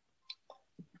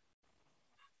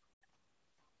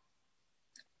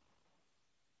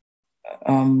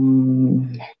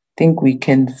 I think we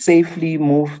can safely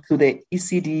move to the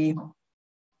ECD.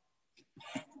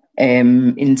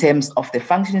 In terms of the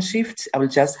function shift, I will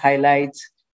just highlight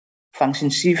function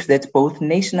shift that both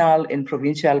national and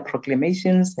provincial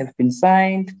proclamations have been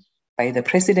signed by the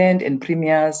president and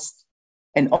premiers,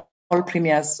 and all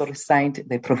premiers signed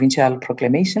the provincial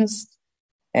proclamations.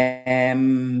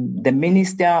 The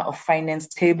Minister of Finance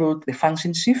tabled the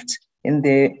function shift in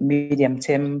the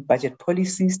medium-term budget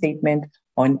policy statement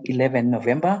on 11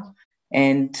 November.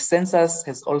 And census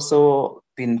has also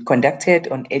been conducted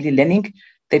on early learning.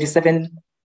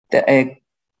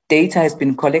 Data has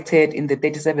been collected in the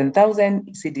 37,000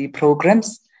 ECD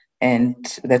programs, and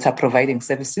that are providing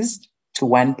services to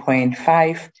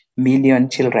 1.5 million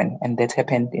children. And that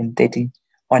happened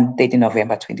on 30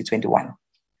 November 2021.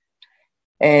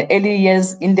 Early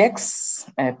years index,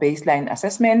 baseline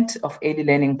assessment of early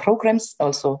learning programs.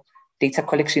 Also, data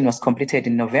collection was completed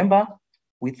in November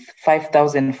with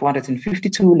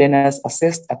 5,452 learners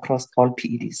assessed across all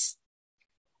PEDs.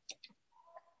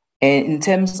 In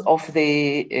terms of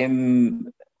the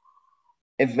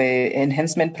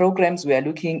enhancement programs, we are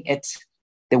looking at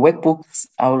the workbooks.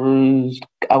 I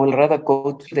will rather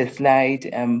go to the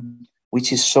slide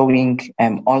which is showing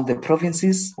all the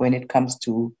provinces when it comes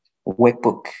to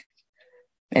workbook.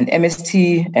 And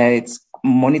MST, its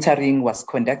monitoring was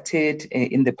conducted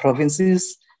in the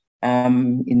provinces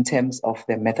in terms of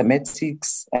the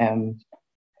mathematics and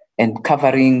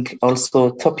covering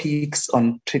also topics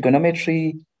on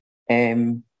trigonometry,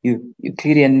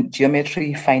 Euclidean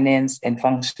geometry, finance and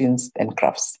functions and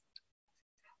graphs.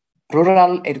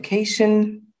 Rural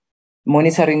education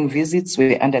monitoring visits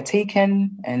were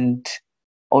undertaken, and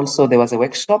also there was a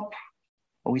workshop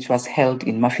which was held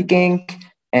in Mafikeng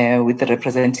with the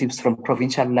representatives from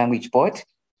Provincial Language Board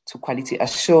to quality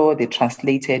assure the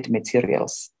translated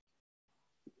materials.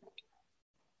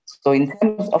 So in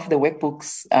terms of the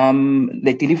workbooks,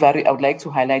 the delivery, I would like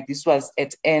to highlight this was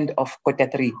at end of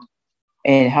Q3.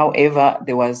 However,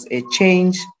 there was a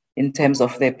change in terms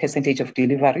of the percentage of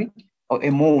delivery, or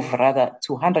a move rather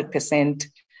to 100%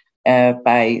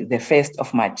 by the 1st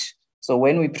of March. So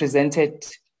when we presented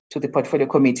to the portfolio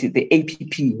committee, the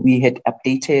APP, we had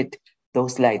updated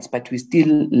those slides, but we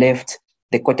still left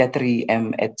the Q3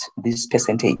 at this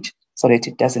percentage so that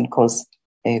it doesn't cause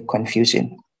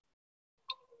confusion.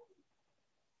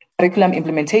 Curriculum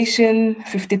implementation,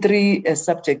 53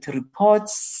 subject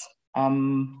reports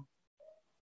on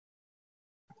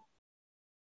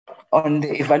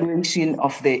the evaluation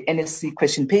of the NSC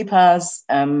question papers,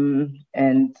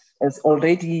 and as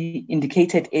already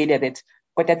indicated earlier that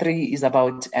Q3 is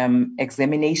about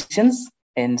examinations,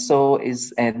 and so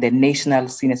is the National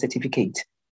Senior Certificate.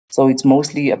 So it's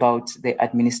mostly about the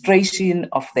administration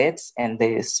of that and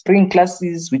the spring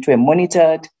classes which were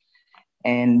monitored,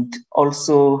 and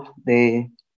also the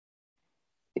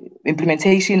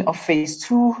implementation of phase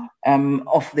 2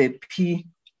 of the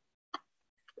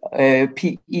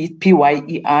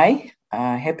PYEI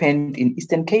happened in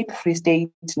Eastern Cape, Free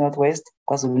State, Northwest,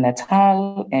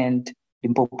 KwaZulu-Natal, and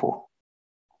Limpopo.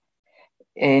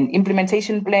 An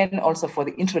implementation plan also for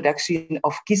the introduction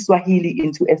of Kiswahili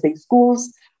into SA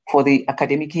schools for the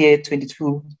academic year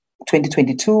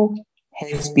 2022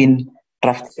 has been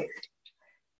drafted.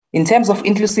 In terms of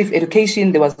inclusive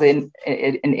education, there was an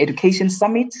education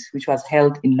summit which was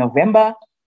held in November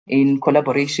in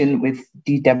collaboration with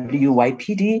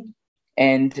DWYPD,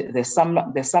 and the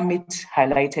summit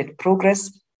highlighted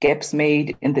progress, gaps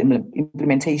made in the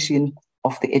implementation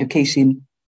of the Education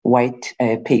White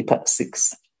Paper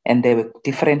 6. And there were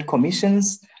different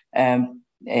commissions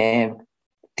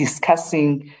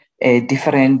discussing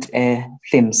different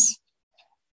themes.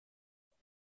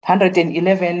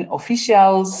 111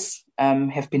 officials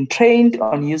have been trained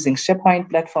on using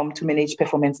SharePoint platform to manage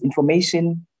performance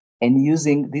information and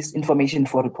using this information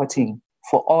for reporting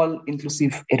for all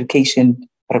inclusive education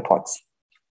reports.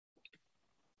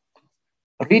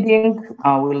 Reading,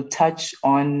 I will touch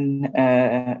on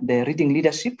the reading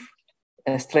leadership,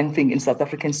 strengthening in South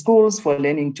African schools for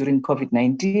learning during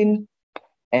COVID-19,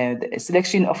 the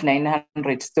selection of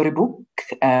 900 storybook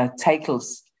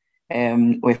titles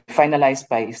were finalized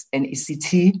by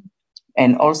NECT.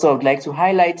 And also I would like to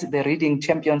highlight the Reading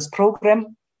Champions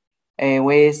Program,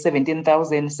 where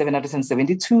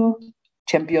 17,772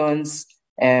 champions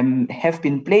have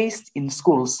been placed in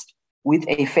schools with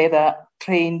a further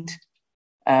trained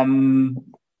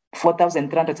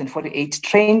 4,348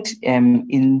 trained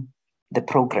in the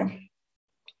program.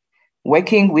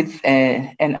 Working with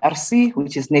NRC,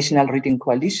 which is National Reading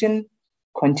Coalition,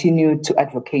 continue to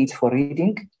advocate for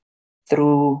reading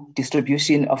through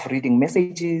distribution of reading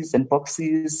messages and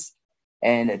boxes,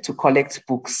 and to collect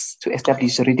books to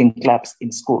establish reading clubs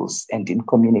in schools and in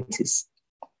communities.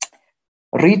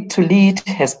 Read to Lead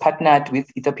has partnered with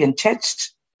Ethiopian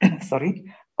Church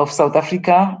of South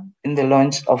Africa in the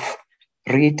launch of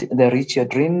Read the Reach Your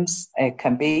Dreams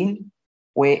campaign,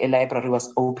 where a library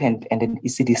was opened and an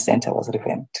ECD center was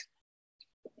revamped.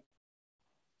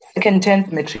 Second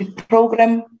Chance Matric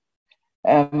Program,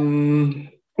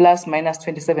 plus minus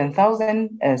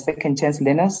 27,000 second chance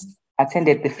learners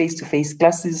attended the face-to-face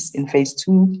classes in phase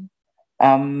 2,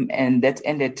 and that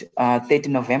ended 30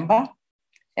 November.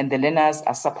 And the learners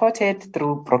are supported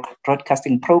through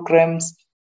broadcasting programs,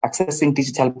 accessing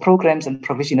digital programs, and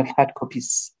provision of hard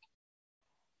copies.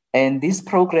 And this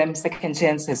program, Second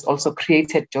Chance, has also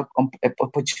created job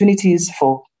opportunities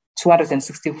for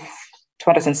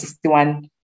 261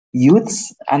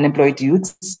 youths, unemployed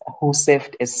youths, who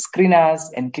served as screeners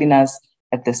and cleaners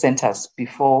at the centers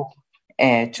before,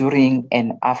 during,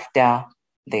 and after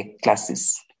the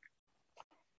classes.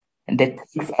 And that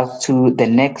takes us to the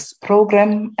next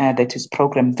program, that is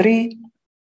Program 3.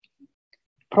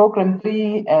 Program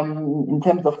 3, in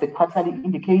terms of the quarterly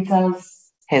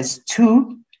indicators, has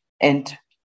 2, and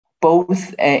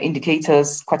both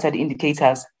quarterly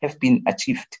indicators have been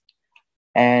achieved.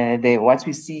 What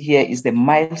we see here is the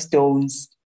milestones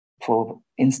for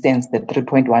instance, the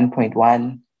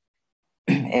 3.1.1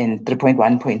 and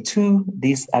 3.1.2,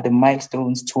 these are the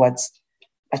milestones towards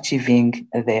achieving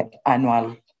the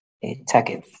annual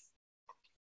targets.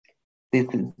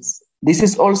 This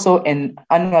is also an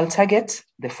annual target,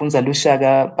 the Funza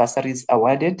Lushaka bursaries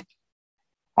awarded.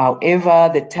 However,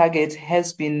 the target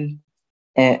has been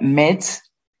met,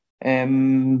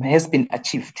 has been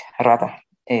achieved rather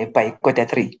by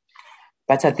Q3.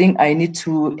 But I think I need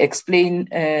to explain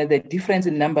the difference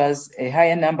in numbers, a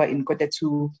higher number in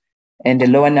Q2 and a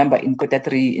lower number in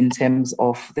Q3 in terms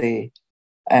of the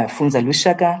Funza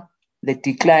Lushaka. The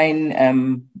decline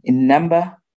in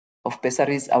number of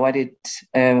bursaries awarded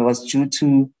was due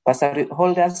to bursary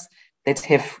holders that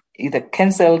have either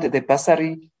cancelled the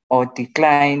bursary or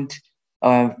declined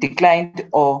or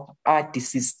are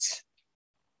deceased.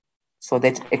 So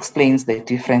that explains the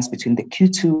difference between the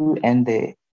Q2 and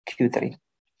the Q3.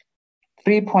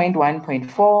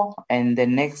 3.1.4 and the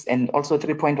next, and also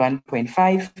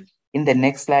 3.1.5 in the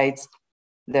next slides.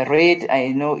 The red, I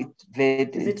know it.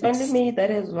 Is it only me that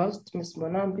has lost Ms.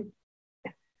 Monambi?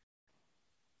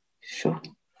 Sure.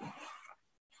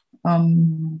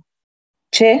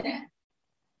 Chair.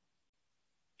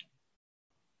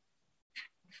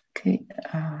 Okay.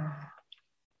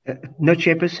 No,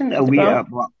 Chairperson.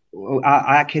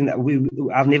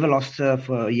 I've never lost her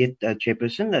for yet,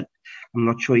 Chairperson. I'm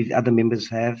not sure if other members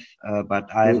have, but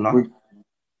I have not.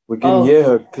 We can hear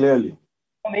her clearly.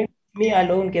 Me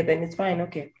alone, okay, then it's fine.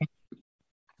 Okay.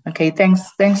 Okay,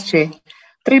 thanks, Chair.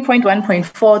 3.1.4,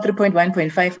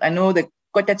 3.1.5. I know the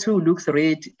Q2 looks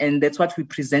red, and that's what we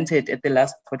presented at the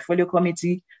last portfolio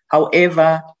committee.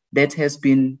 However, that has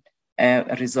been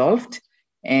resolved,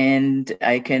 and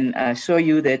I can assure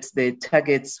you that the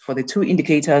targets for the two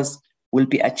indicators will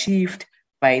be achieved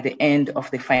by the end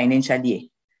of the financial year.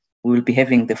 We will be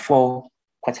having the 4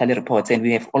 quarterly reports, and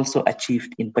we have also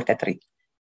achieved in Q3.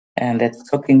 And that's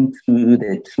talking to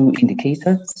the two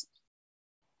indicators.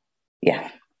 Yeah.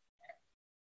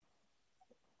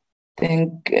 I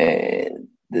think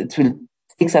it will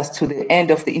take us to the end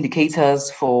of the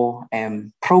indicators for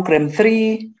Program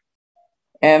 3.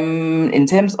 In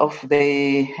terms of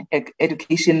the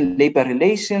education labor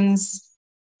relations,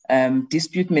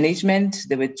 dispute management,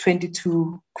 there were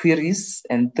 22 queries,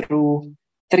 and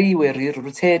 3 were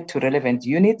rerouted to relevant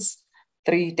units,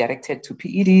 3 directed to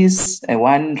PEDs,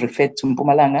 1 referred to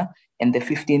Mpumalanga, and the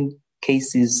 15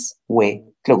 cases were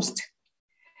closed.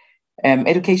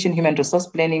 Education, human resource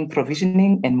planning,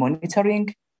 provisioning, and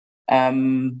monitoring.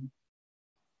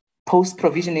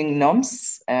 Post-provisioning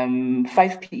norms, 5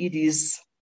 PEDs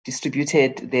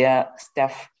distributed their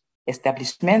staff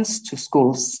establishments to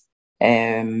schools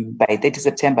by 30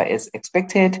 September as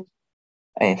expected.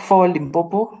 4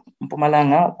 Limpopo,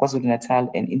 Mpumalanga, KwaZulu-Natal,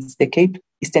 and Eastern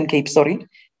Cape,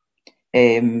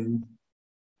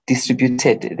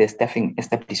 distributed the staffing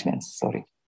establishments,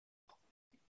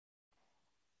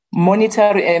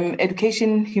 Monitor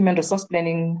education, human resource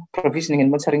planning, provisioning,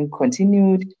 and monitoring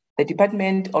continued. The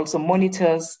department also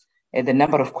monitors the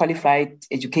number of qualified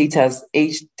educators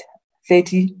aged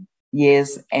 30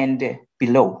 years and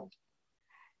below.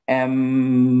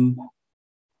 30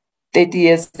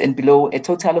 years and below, a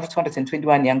total of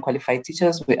 221 young qualified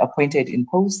teachers were appointed in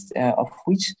posts, of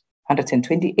which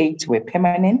 128 were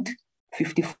permanent,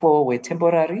 54 were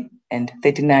temporary, and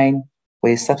 39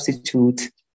 were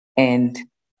substitute and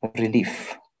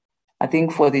relief. I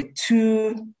think for the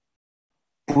 2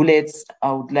 bullets,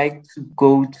 I would like to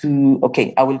go to,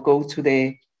 I will go to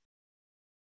the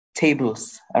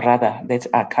tables rather that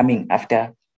are coming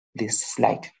after this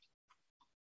slide.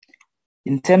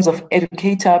 In terms of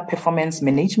educator performance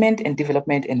management and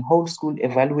development and whole school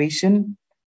evaluation,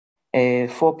 4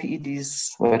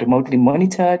 PEDs were remotely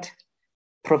monitored.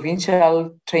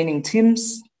 Provincial training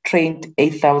teams trained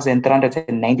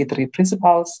 8,393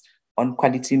 principals on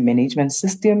quality management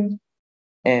system.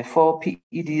 4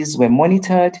 PEDs were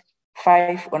monitored.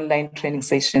 5 online training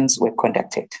sessions were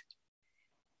conducted.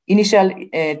 Initial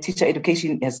teacher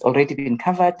education has already been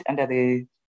covered under the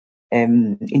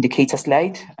indicator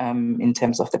slide in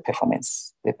terms of the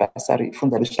performance, the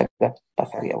Funza Lushaka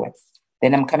bursary awards.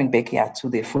 Then I'm coming back here to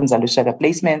the Funza Lushaka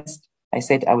placements. I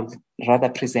said I would rather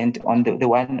present on the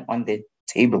one on the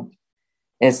table.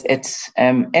 As at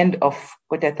end of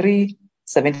Q3,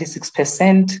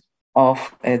 76%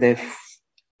 of the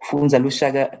Funza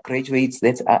Lushaka graduates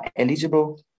that are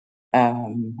eligible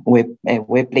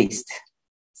were placed,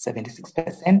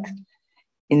 76%.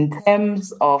 In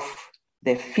terms of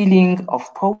the filling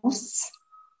of posts,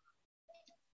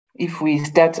 if we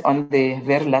start on the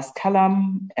very last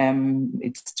column,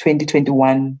 it's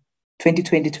 2020-21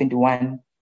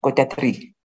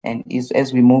 Q3. And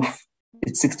as we move,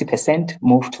 it's 60%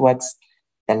 move towards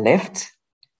the left.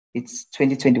 It's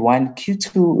 2021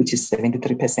 Q2, which is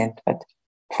 73%. But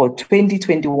for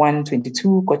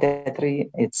 2021-22 Q3,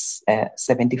 it's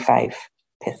 75%.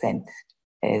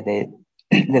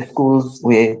 The schools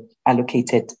where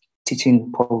allocated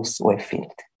teaching posts were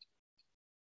filled.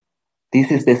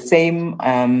 This is the same,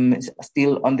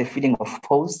 still on the filling of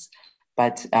posts,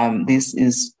 but this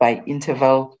is by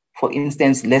interval. For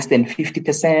instance, less than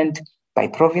 50% by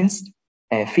province,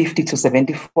 50 to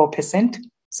 74%,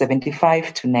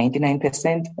 75 to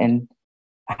 99%, and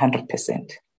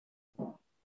 100%.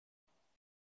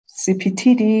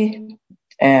 CPTD,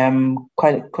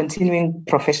 continuing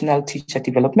professional teacher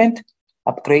development,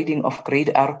 upgrading of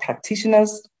grade R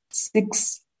practitioners,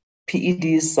 6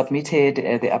 PEDs submitted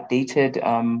the updated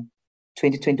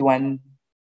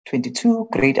 2021-22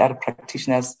 grade R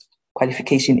practitioners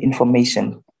qualification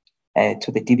information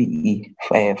to the DBE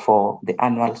for the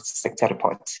annual sector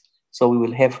report. So we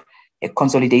will have a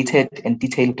consolidated and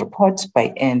detailed report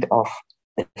by end of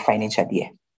the financial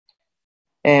year.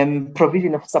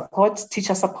 Provision of support,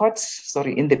 teacher support,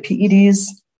 in the PEDs,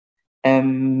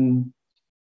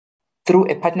 through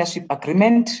a partnership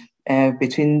agreement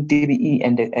between DBE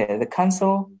and the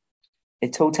council. A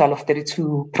total of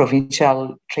 32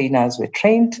 provincial trainers were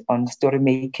trained on story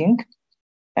making,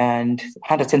 and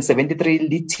 173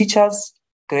 lead teachers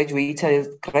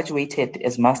graduated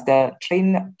as master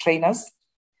trainers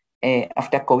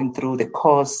after going through the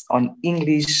course on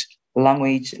English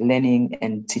language learning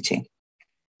and teaching,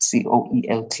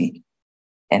 COELT.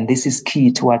 And this is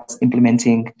key towards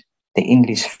implementing the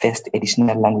English first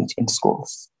additional language in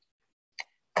schools.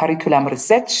 Curriculum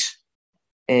research,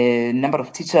 a number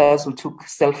of teachers who took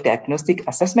self-diagnostic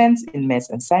assessments in maths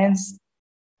and science,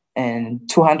 and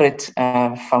 200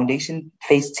 foundation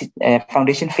phase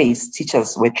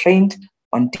teachers were trained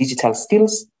on digital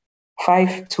skills.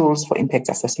 5 tools for impact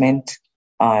assessment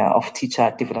of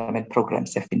teacher development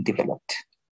programs have been developed.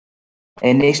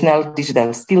 A national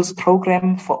digital skills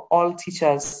program for all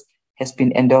teachers has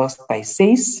been endorsed by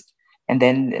SACE. And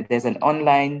then there's an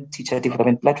online teacher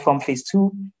development platform, phase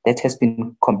 2, that has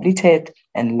been completed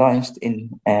and launched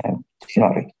in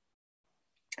January.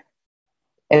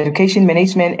 Education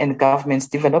management and governance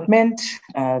development,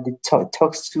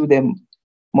 talks to the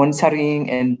monitoring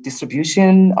and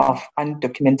distribution of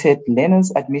undocumented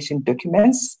learners' admission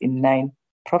documents in 9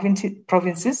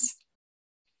 provinces.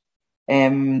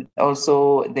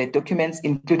 Also, the documents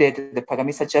included the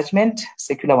Pagamisa Judgment,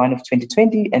 Circular 1 of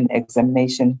 2020, and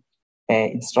examination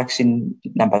instruction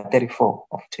number 34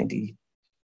 of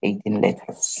 2018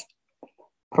 letters.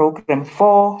 Program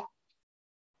 4.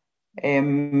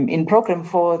 In Program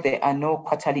 4, there are no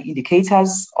quarterly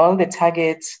indicators. All the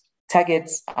targets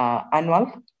are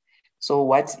annual. So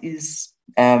what is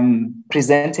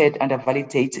presented under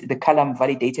the column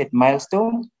validated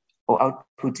milestone or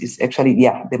output is actually,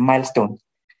 the milestone.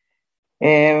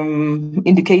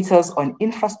 Indicators on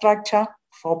infrastructure,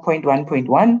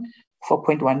 4.1.1,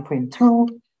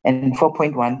 4.1.2, and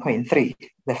 4.1.3.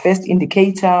 The first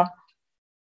indicator,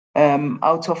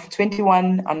 out of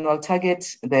 21 annual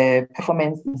targets, the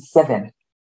performance is 7.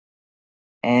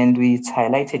 And it's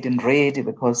highlighted in red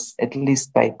because at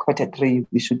least by Q3,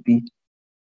 we should be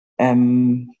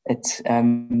at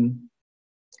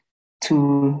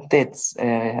 2/3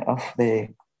 of the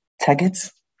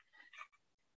targets.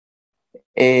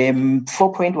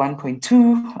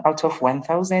 4.1.2 out of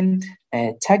 1,000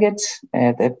 targets,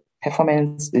 the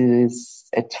performance is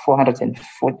at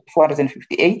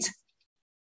 458.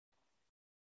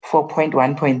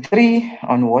 4.1.3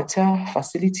 on water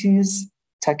facilities,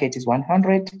 target is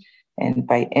 100, and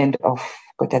by end of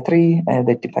Q3,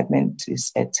 the department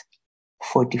is at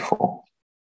 44.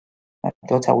 I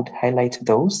thought I would highlight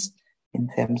those in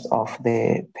terms of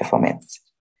the performance.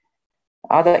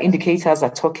 Other indicators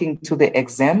are talking to the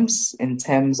exams in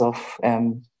terms of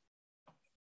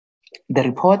the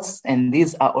reports, and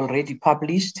these are already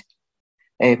published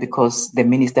because the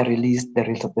minister released the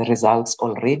results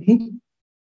already.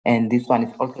 And this one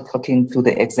is also talking to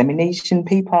the examination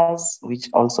papers, which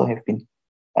also have been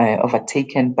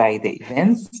overtaken by the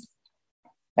events.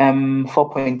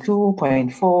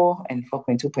 4.2.4 and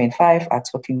 4.2.5 are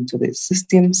talking to the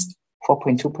systems,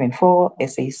 4.2.4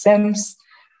 SASEMs,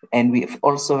 and we've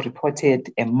also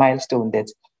reported a milestone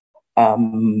that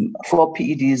 4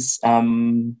 PEDs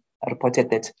reported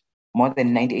that more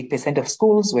than 98% of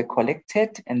schools were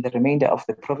collected, and the remainder of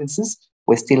the provinces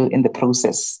were still in the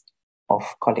process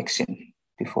of collection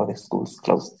before the schools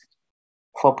closed.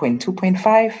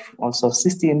 4.2.5, also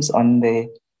systems on the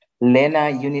learner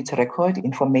unit record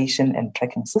information and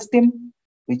tracking system.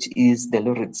 which is the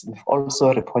Lourdes. We've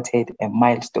also reported a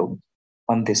milestone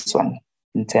on this one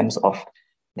in terms of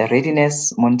the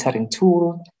readiness monitoring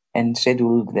tool and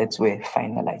schedule that were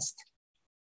finalized.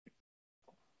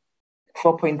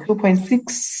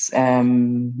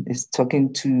 4.2.6 is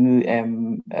talking to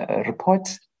a report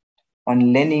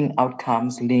on learning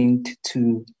outcomes linked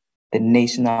to the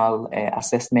national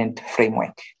assessment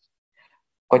framework.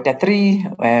 Quarter 3,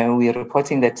 we're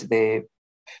reporting that the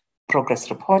progress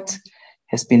report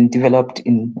has been developed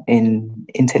in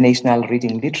international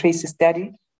reading literacy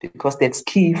study, because that's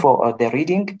key for the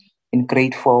reading in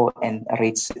grade 4 and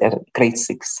grade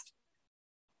 6.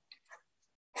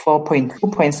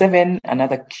 4.2.7,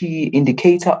 another key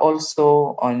indicator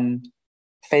also on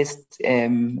first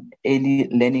early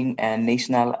learning and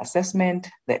national assessment,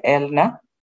 the ELNA.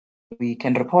 We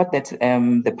can report that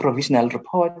the provisional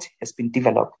report has been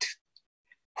developed.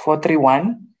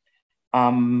 431,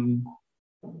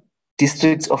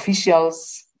 district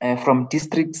officials from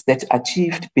districts that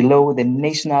achieved below the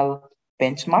national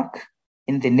benchmark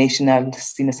in the national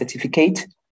senior certificate,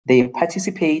 they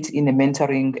participate in a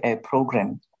mentoring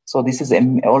program. So this is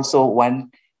also one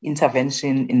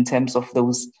intervention in terms of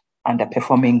those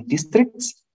underperforming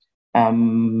districts.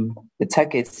 The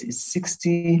target is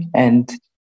 60, and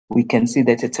we can see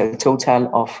that it's a total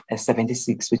of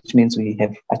 76, which means we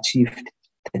have achieved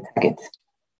the target.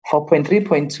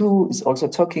 4.3.2 is also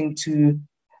talking to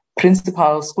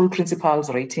school principals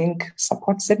rating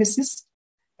support services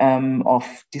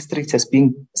of districts as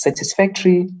being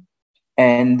satisfactory.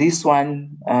 And this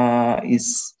one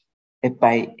is a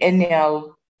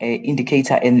biennial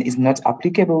indicator and is not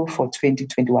applicable for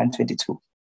 2021-22.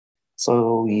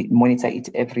 So we monitor it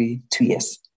every 2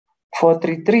 years.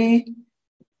 433,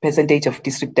 percentage of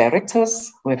district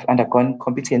directors who have undergone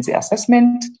competency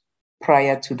assessment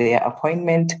prior to their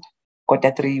appointment.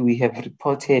 Quarter 3, we have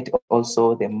reported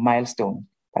also the milestone,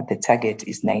 but the target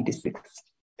is 96%.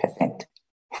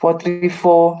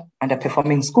 434,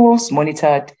 underperforming schools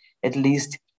monitored at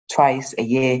least twice a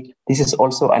year. This is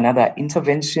also another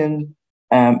intervention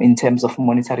in terms of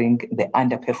monitoring the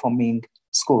underperforming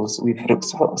schools.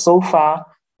 So far,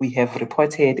 we have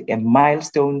reported a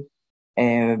milestone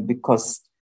because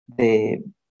the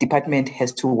department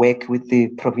has to work with the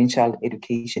provincial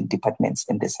education departments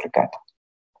in this regard.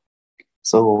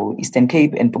 So Eastern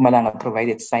Cape and Mpumalanga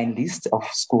provided signed list of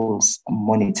schools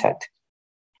monitored.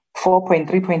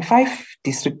 4.3.5,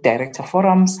 district director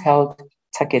forums held,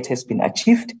 target has been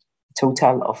achieved.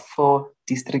 Total of 4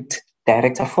 district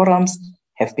director forums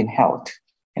have been held.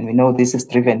 And we know this is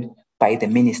driven by the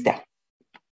minister.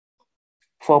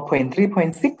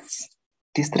 4.3.6,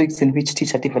 districts in which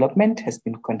teacher development has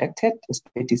been conducted as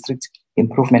per district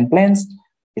improvement plans.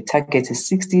 The target is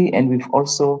 60, and we've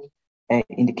also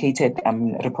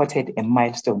reported a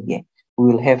milestone here. We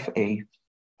will have a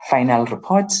final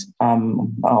report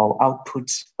or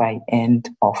output by end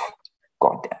of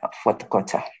fourth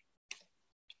quarter.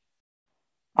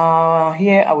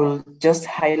 Here I will just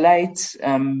highlight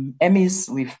EMIS.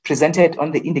 We've presented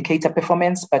on the indicator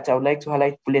performance, but I would like to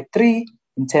highlight bullet 3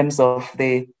 in terms of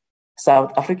the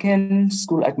South African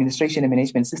School Administration and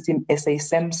Management System,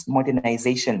 SASEM's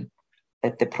modernization.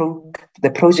 That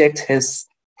the project has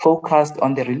focused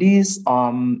on the release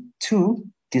to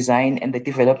design and the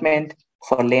development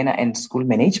for learner and school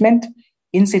management,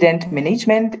 incident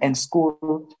management, and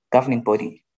school governing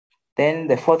body. Then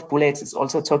the 4th bullet is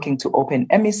also talking to open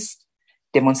EMIS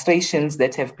demonstrations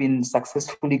that have been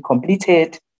successfully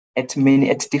completed at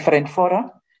different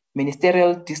fora,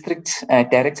 ministerial district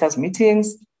directors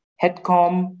meetings,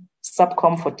 HEDCOM,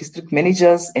 SUBCOM for district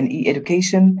managers and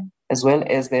e-education, as well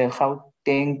as the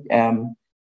Gauteng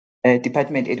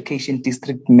Department Education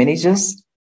district managers,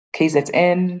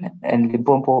 KZN and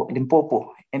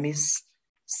Limpopo EMIS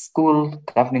School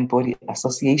Governing Body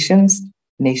Associations,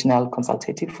 National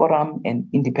Consultative Forum, and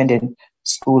Independent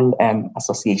School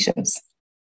Associations.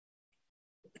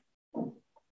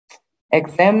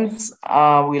 Exams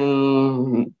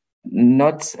will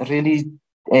not really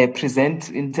present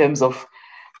in terms of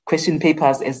question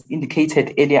papers as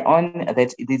indicated earlier on,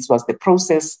 that this was the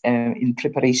process in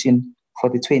preparation for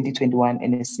the 2021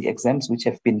 NSC exams, which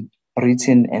have been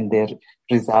written and their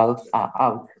results are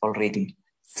out already.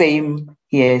 Same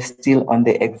here, still on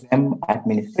the exam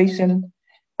administration.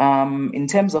 In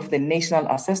terms of the national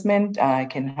assessment, I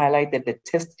can highlight that the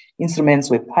test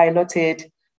instruments were piloted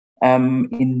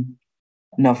in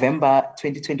November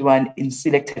 2021 in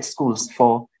selected schools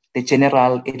for the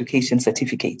General Education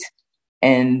Certificate.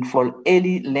 And for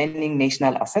early learning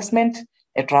national assessment,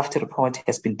 a draft report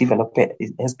has been developed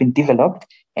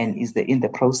and is in the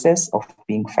process of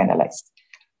being finalized.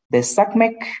 The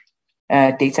SACMEC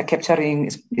Data capturing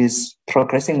is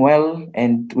progressing well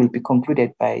and will be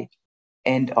concluded by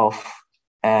end of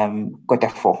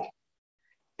Q4.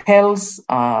 PELS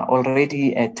are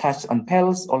already touched on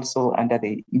PELS, also under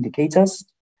the indicators.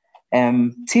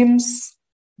 TIMS,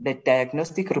 the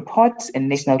diagnostic report and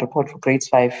national report for grades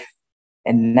 5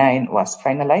 and 9 was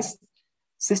finalized.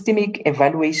 Systemic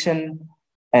evaluation,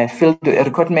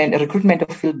 recruitment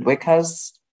of field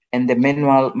workers, and the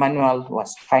manual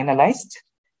was finalized.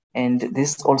 And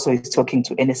this also is talking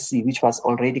to NSC, which was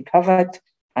already covered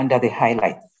under the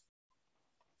highlights.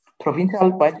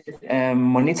 Provincial budget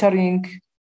monitoring,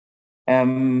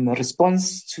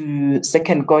 response to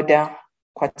second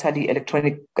quarterly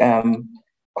electronic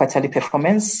quarterly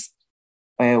performance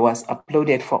was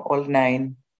uploaded for all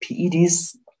 9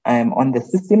 PEDs on the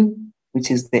system,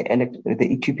 which is the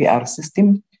EQPR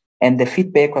system. And the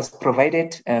feedback was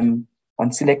provided on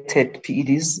selected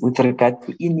PEDs with regard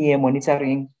to in-year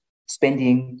monitoring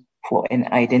spending for an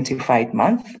identified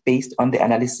month based on the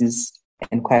analysis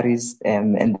inquiries,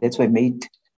 and that were made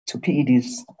to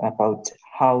PEDs about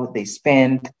how they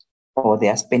spend or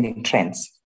their spending trends.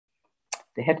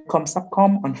 The HEADCOM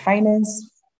subcom on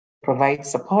finance provides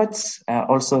support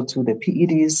also to the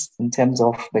PEDs in terms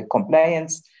of the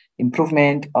compliance,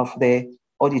 improvement of the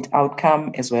audit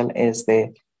outcome, as well as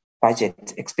the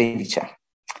budget expenditure.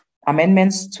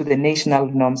 Amendments to the national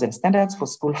norms and standards for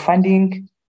school funding,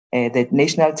 the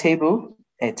national table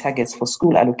targets for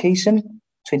school allocation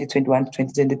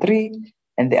 2021-2023,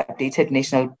 and the updated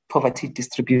national poverty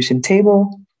distribution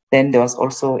table. Then there was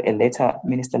also a letter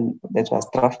that was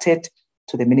drafted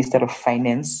to the Minister of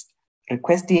Finance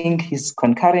requesting his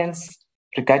concurrence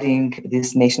regarding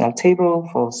this national table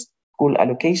for school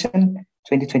allocation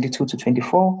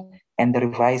 2022-24 and the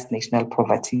revised national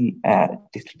poverty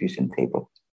distribution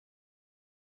table.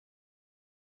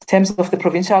 In terms of the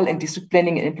provincial and district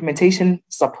planning and implementation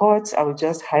support, I will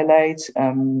just highlight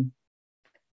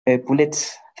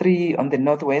bullet 3 on the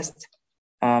Northwest,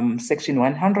 section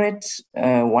 100,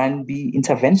 1B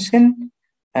intervention,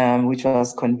 which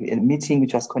was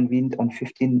which was convened on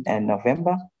 15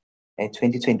 November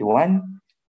 2021,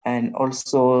 and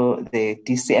also the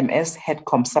DCMS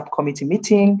HEADCOM subcommittee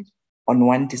meeting on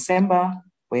 1 December,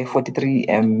 where 43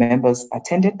 members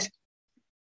attended.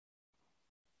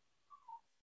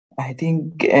 I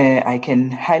think I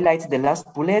can highlight the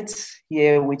last bullet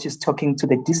here, which is talking to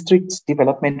the district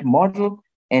development model,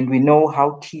 and we know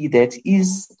how key that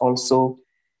is. Also,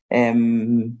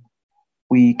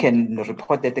 we can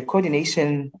report that the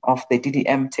coordination of the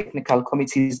DDM technical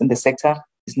committees in the sector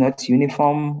is not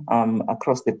uniform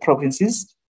across the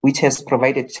provinces, which has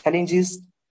provided challenges.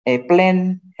 A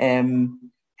plan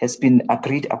has been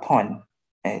agreed upon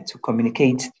to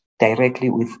communicate directly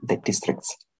with the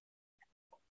districts.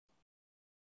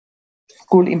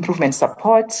 School improvement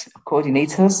support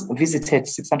coordinators visited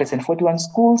 641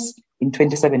 schools in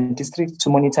 27 districts to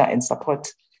monitor and support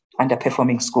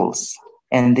underperforming schools.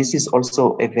 And this is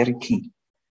also a very key.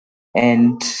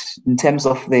 And in terms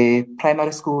of the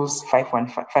primary schools,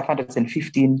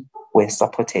 515 were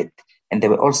supported. And there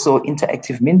were also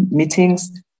interactive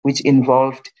meetings, which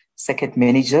involved circuit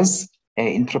managers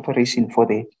in preparation for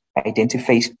the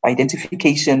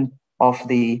identification of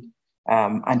the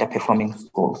underperforming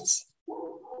schools.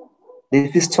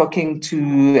 This is talking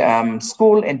to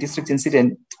school and district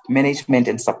incident management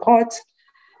and support.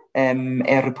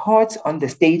 A report on the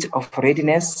state of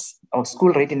readiness or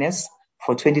school readiness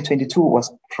for 2022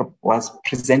 was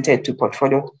presented to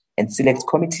portfolio and select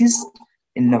committees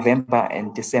in November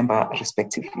and December,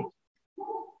 respectively.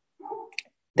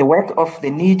 The work of the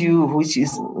NEDU, which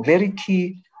is very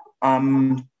key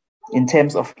in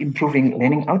terms of improving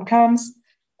learning outcomes.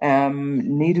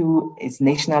 NEDU is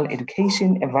National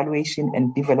Education Evaluation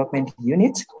and Development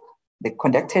Unit. They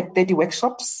conducted 30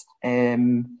 workshops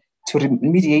to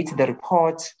remediate the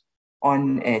report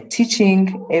on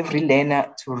teaching every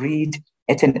learner to read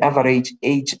at an average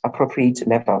age-appropriate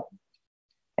level,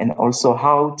 and also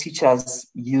how teachers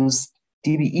use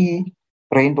DBE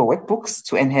Rainbow workbooks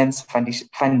to enhance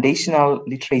foundational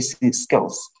literacy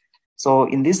skills. So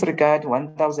in this regard,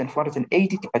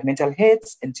 1,480 departmental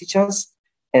heads and teachers,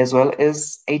 as well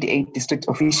as 88 district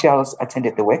officials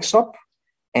attended the workshop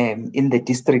in the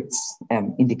districts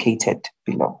indicated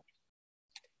below.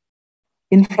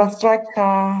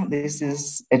 Infrastructure, this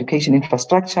is education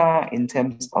infrastructure in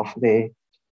terms of the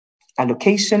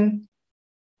allocation,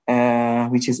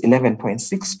 which is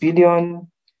 11.6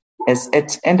 billion. As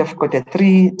at end of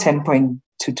Q3,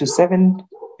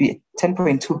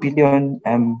 10.2 billion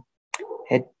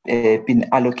had been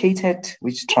allocated,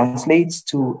 which translates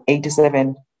to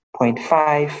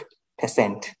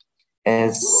 87.5%.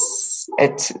 As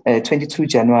at 22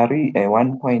 January,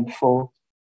 1.4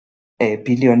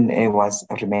 billion was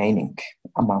remaining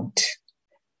amount.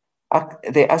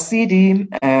 The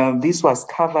ASIDI, this was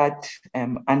covered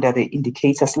under the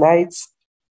indicator slides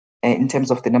in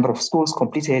terms of the number of schools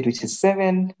completed, which is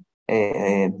 7,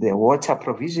 the water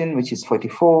provision, which is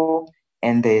 44,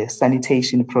 and the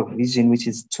sanitation provision, which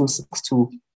is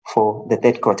 262 for the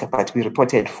third quarter, but we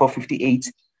reported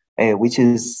 458, which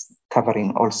is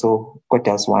covering also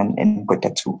quarters 1 and quarter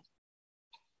 2.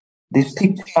 This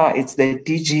picture, it's the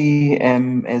DG,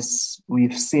 as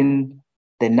we've seen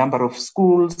the number of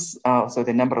schools, so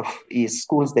the number of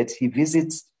schools that he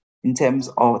visits in terms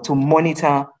of to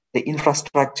monitor the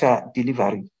infrastructure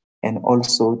delivery and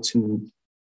also to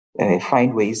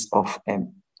find ways of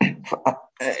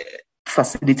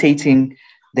facilitating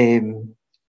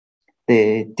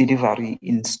the delivery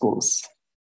in schools.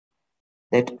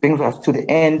 That brings us to the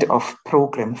end of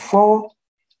Program 4.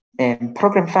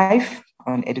 Program 5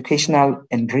 on educational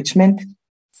enrichment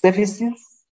services.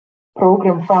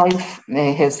 Program 5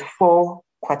 has 4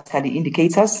 quarterly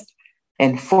indicators,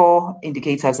 and 4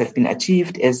 indicators have been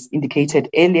achieved as indicated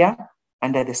earlier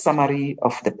under the summary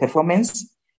of the performance,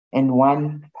 and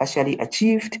 1 partially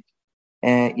achieved,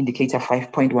 indicator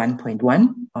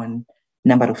 5.1.1 on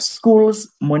number of schools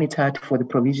monitored for the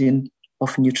provision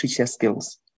of nutritious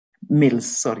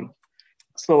meals.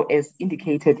 So as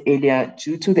indicated earlier,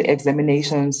 due to the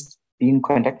examinations being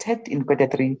conducted in quarter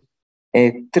 3,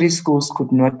 3 schools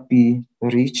could not be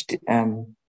reached.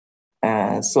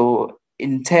 So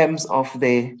in terms of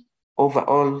the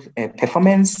overall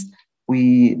performance,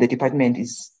 the department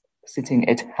is sitting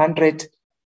at 100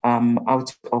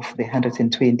 out of the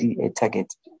 120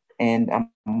 target. And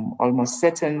I'm almost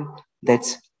certain that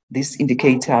this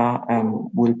indicator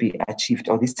will be achieved,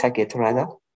 or this target rather,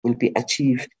 will be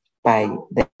achieved by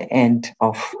the end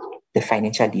of the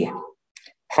financial year.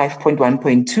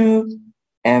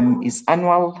 5.1.2 is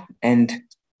annual, and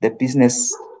the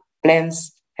business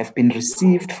plans have been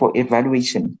received for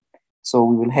evaluation. So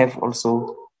we will have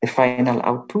also the final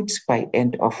output by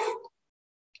end of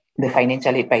the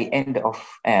financial year, by end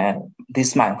of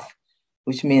this month,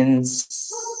 which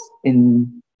means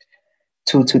in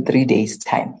 2 to 3 days'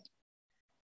 time.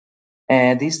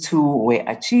 These 2 were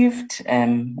achieved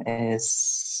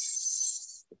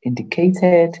as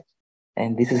indicated,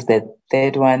 and this is the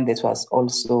third one that was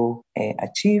also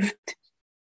achieved.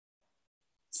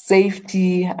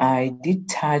 Safety, I did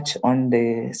touch on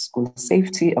the school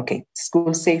safety. Okay,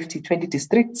 school safety, 20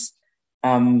 districts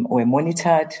were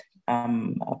monitored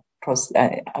across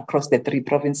the 3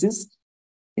 provinces.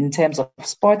 In terms of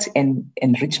sport and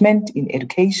enrichment in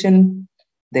education,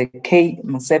 the K.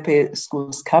 Msepe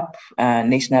Schools Cup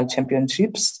National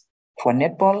Championships for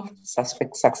netball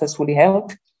successfully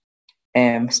held.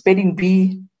 Spelling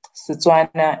Bee,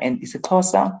 Setswana, and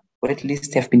isiXhosa wet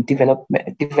list have been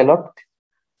developed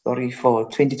for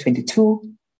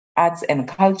 2022. Arts and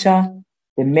culture,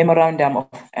 the memorandum of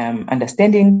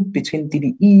understanding between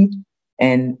DBE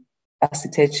and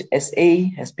ASITECH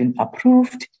SA has been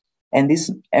approved, and this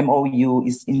MOU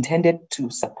is intended to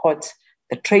support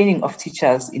the training of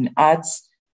teachers in arts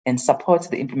and support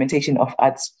the implementation of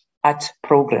art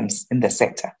programs in the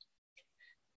sector.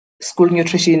 School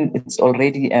nutrition, it's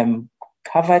already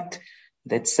covered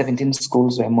that 17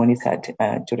 schools were monitored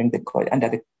during the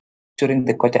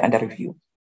quarter under review.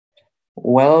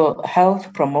 Well,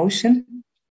 health promotion,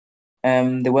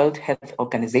 the World Health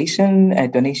Organization, a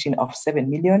donation of 7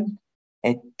 million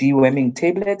deworming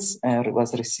tablets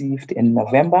was received in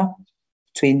November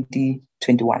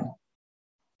 2021.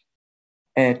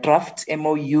 A draft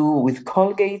MOU with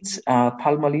Colgate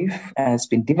Palmolive has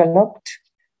been developed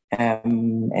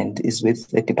and is with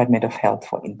the Department of Health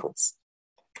for inputs.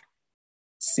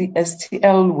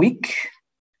 CSTL Week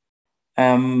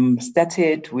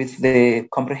started with the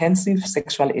Comprehensive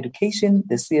Sexual Education,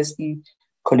 the CSE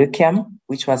Colloquium,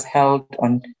 which was held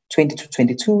on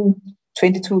 22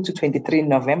 to 23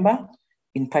 November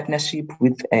in partnership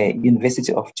with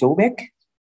University of Joburg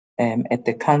at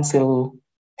the Council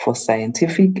for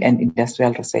Scientific and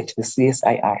Industrial Research, the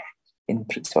CSIR in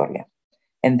Pretoria.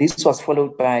 And this was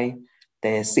followed by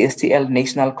the CSTL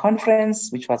National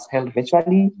Conference, which was held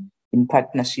virtually in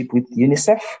partnership with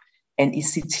UNICEF and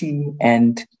ECT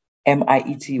and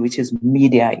MIET, which is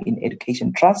Media in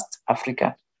Education Trust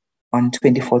Africa, on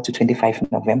 24 to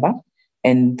 25 November,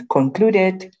 and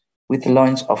concluded with the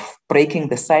launch of Breaking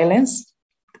the Silence,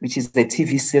 which is the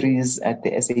TV series at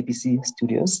the SABC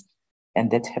studios,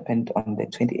 and that happened on the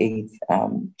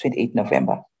 28th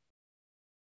November.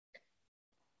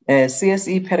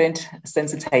 CSE parent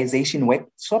sensitization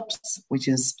workshops, which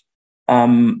is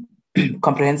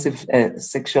comprehensive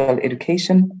sexual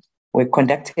education were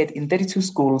conducted in 32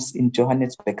 schools in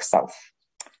Johannesburg South.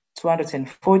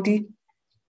 240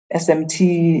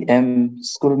 SMT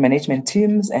school management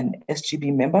teams and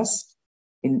SGB members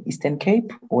in Eastern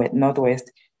Cape,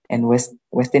 Northwest and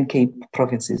Western Cape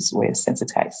provinces were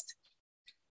sensitized.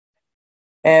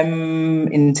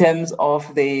 In terms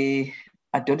of the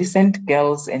adolescent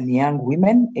girls and young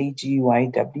women,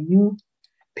 AGYW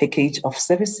package of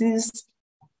services,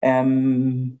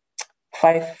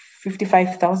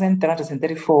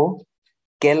 55,334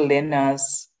 girl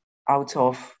learners out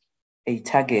of a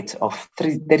target of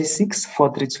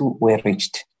 36,432 were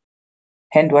reached.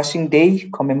 Hand washing day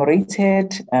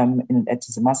commemorated at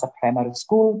Zimasa Primary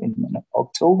School in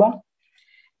October.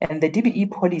 And the DBE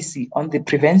policy on the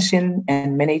prevention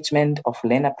and management of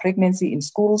learner pregnancy in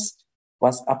schools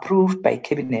was approved by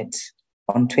Cabinet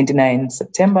on 29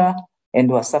 September and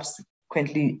was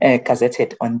subsequently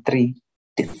gazetted on 3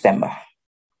 December.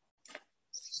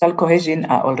 Social cohesion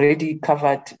are already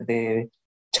covered the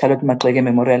Charlotte McLean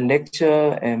Memorial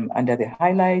Lecture under the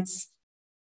highlights.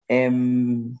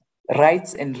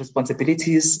 Rights and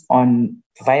responsibilities on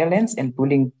violence and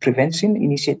bullying prevention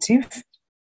initiative.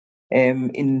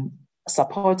 In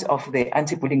support of the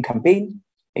anti-bullying campaign,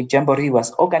 a jamboree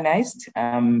was organized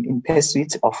in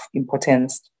pursuit of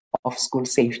importance of school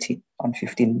safety on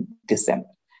 15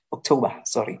 October.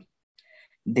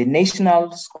 The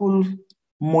National School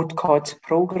Moot Court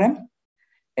Program,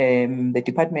 the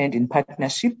department in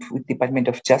partnership with Department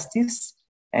of Justice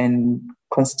and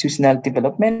Constitutional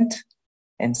Development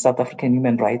and South African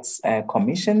Human Rights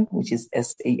Commission, which is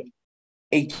SAHRC,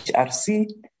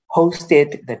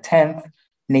 hosted the 10th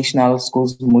National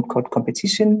Schools Moot Court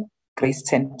Competition, grades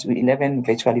 10 to 11,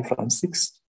 virtually from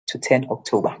 6 to 10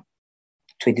 October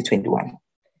 2021.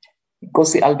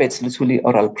 Nkosi Albert Luthuli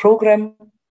Oral Program.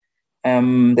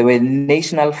 There were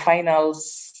national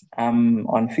finals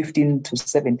on 15 to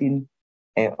 17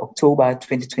 October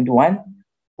 2021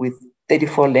 with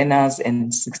 34 learners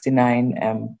and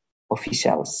 69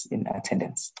 officials in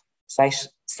attendance.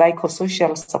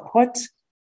 Psychosocial support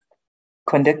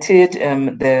conducted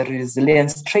the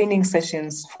resilience training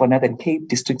sessions for Northern Cape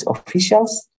district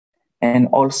officials and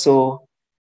also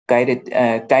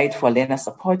guide for learner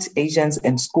support agents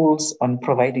and schools on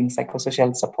providing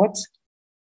psychosocial support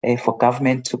for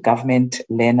government to government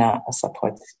learner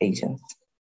support agents.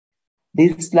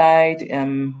 This slide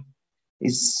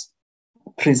is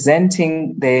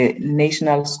presenting the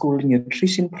National School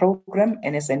Nutrition Program,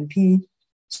 NSNP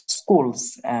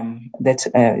schools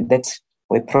that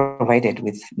were provided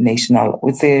with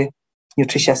the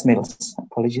nutritious meals,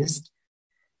 apologies.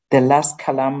 The last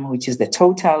column, which is the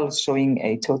total, showing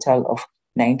a total of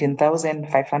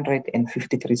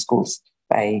 19,553 schools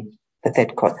by the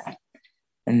third quarter.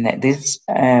 And this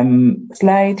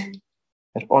slide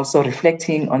also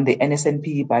reflecting on the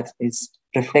NSNP, but is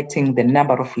reflecting the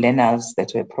number of learners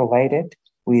that were provided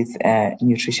with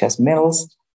nutritious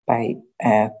meals by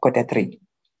quarter three.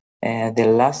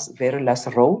 The very last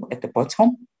row at the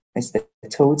bottom is the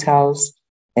totals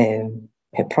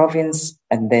per province,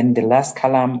 and then the last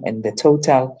column and the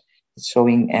total is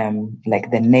showing like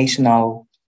the national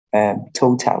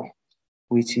total,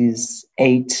 which is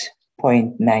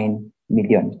 8.9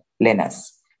 million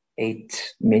learners,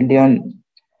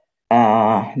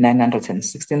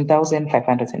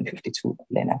 8,916,552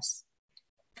 learners.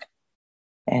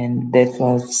 And that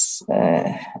was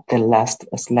the last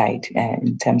slide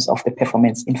in terms of the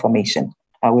performance information.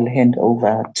 I will hand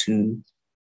over to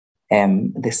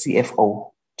the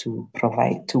CFO to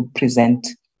present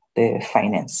the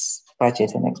finance,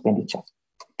 budget and expenditure.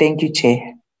 Thank you,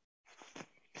 Chair.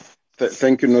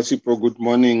 Thank you, Nosipho. Good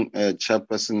morning,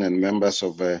 Chairperson and members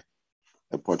of the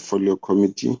Portfolio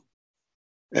Committee,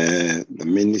 the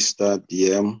Minister,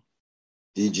 DM,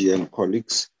 DG and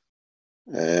colleagues.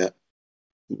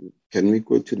 Can we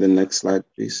go to the next slide,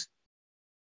 please?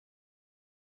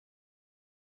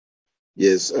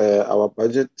 Yes, our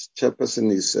budget,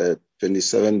 Chairperson, is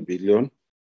 27 billion,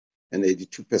 and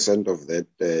 82% of that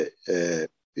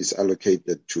is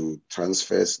allocated to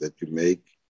transfers that we make,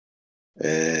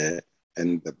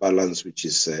 and the balance, which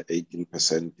is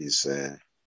 18%, is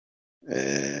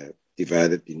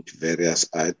divided into various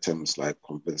items like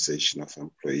compensation of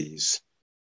employees,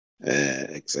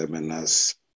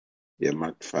 examiners,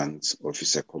 earmarked funds,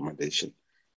 office accommodation.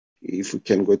 If we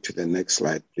can go to the next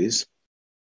slide, please.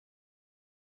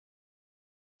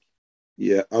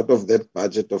 Yeah, out of that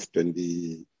budget of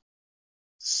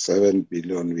 27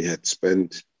 billion, we had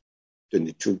spent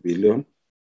 22 billion,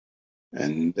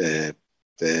 and the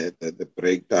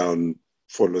breakdown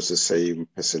follows the same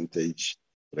percentage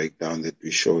breakdown that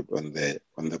we showed on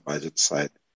the budget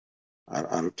side.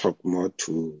 I'll talk more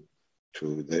to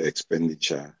the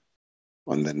expenditure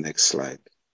on the next slide.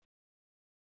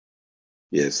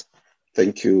 Yes,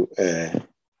 thank you.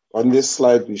 On this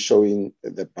slide, we're showing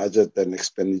the budget and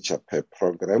expenditure per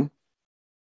program.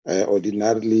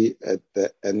 Ordinarily, at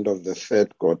the end of the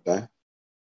third quarter,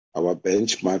 our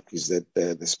benchmark is that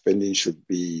the spending should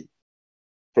be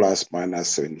plus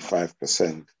minus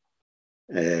 75%.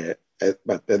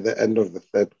 But at the end of the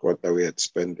third quarter, we had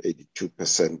spent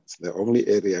 82%. The only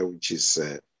area which is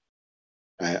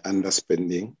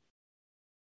underspending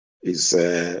is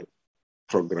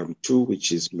Program 2,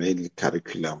 which is mainly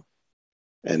curriculum.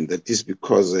 And that is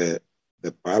because the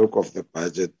bulk of the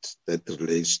budget that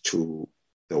relates to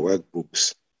the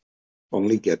workbooks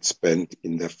only gets spent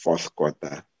in the fourth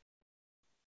quarter.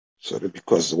 Sorry,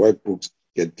 because workbooks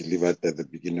get delivered at the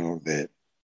beginning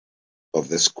of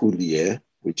the school year,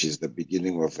 which is the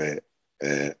beginning of the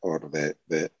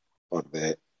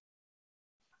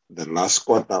last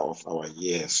quarter of our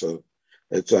year. So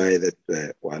that's why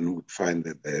that one would find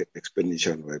that the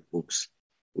expenditure on workbooks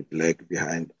would lag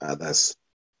behind others.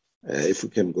 If we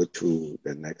can go to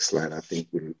the next slide, I think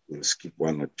we'll skip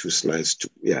one or two slides.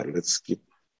 Let's skip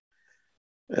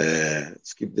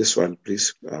this one,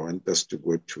 please. I want us to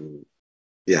go to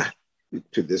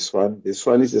this one. This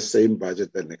one is the same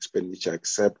budget and expenditure,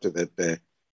 except that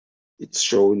it's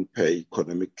shown per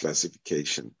economic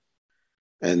classification.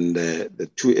 And the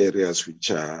two areas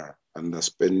which are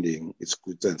underspending is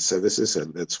goods and services,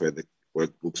 and that's where the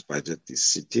workbooks budget is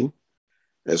sitting,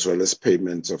 as well as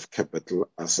payments of capital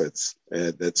assets.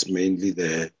 That's mainly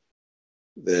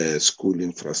the school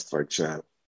infrastructure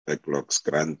backlogs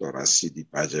grant or RCD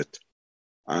budget.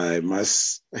 I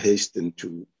must hasten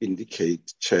to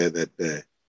indicate, Chair, that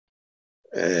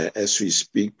as we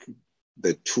speak,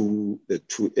 the two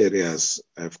areas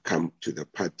have come to the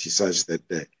party such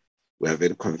that we are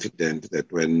very confident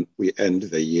that when we end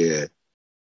the year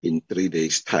in 3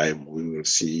 days' time, we will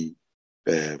see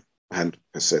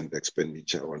 100%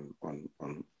 expenditure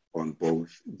on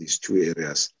both these two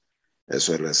areas, as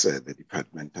well as the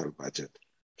departmental budget.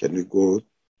 Can we go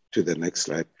to the next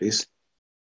slide, please?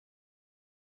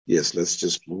 Yes, let's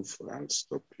just move. I'll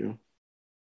stop you.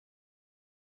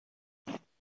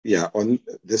 Yeah, on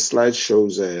this slide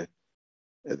shows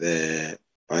the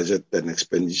budget and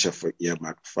expenditure for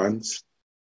earmarked funds,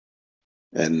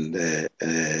 and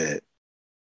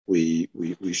we're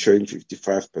showing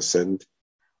 55%.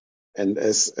 And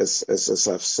as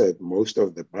I've said, most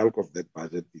of the bulk of that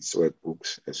budget is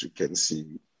workbooks. As you can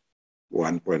see,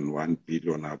 1.1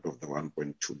 billion out of the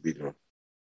 1.2 billion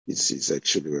is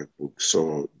actually workbooks.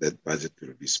 So that budget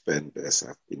will be spent as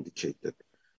I've indicated.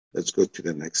 Let's go to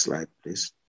the next slide,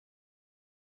 please.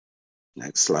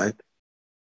 Next slide.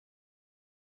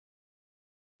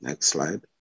 Next slide.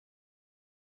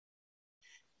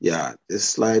 Yeah, this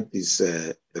slide is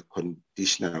the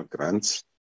conditional grants.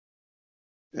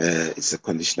 It's a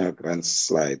conditional grants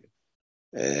slide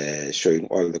showing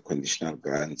all the conditional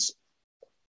grants.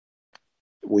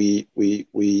 We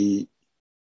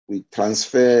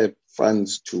transfer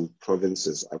funds to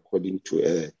provinces according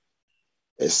to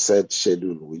a set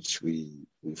schedule which we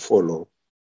follow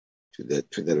to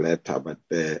the letter. But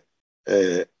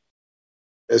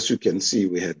as you can see,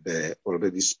 we had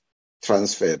already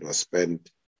transferred or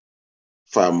spent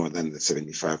far more than the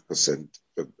 75%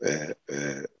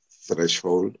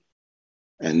 threshold,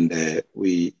 and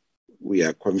we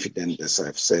are confident, as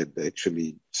I've said.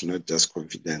 Actually, it's not just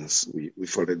confidence.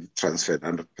 We've already transferred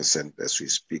 100% as we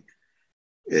speak,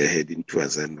 heading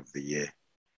towards the end of the year.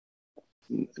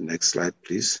 Next slide,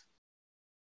 please.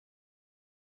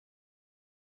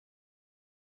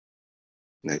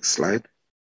 Next slide.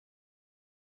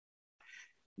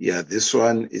 Yeah, this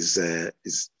one is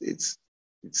it's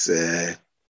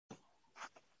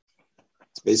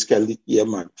basically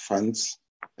earmarked funds,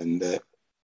 and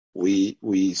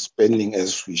we spending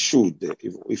as we should.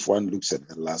 If one looks at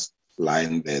the last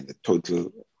line there, the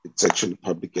total, it's actually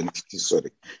public entities,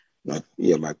 sorry, not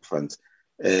earmarked funds.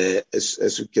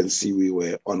 As you can see, we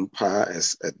were on par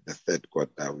as at the third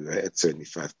quarter. We were at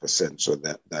 75%, so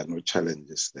there are no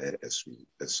challenges there as we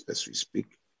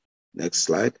speak. Next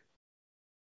slide.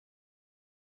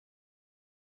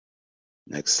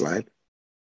 Next slide.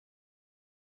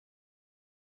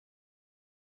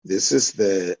 This is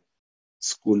the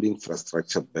school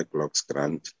infrastructure backlogs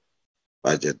grant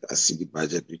budget, a city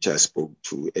budget, which I spoke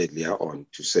to earlier on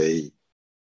to say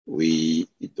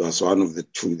it was one of the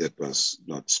two that was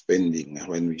not spending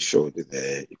when we showed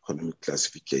the economic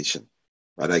classification.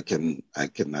 But I can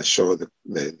assure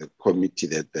the committee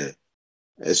that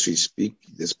As we speak,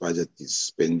 this budget is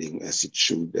spending as it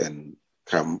should, and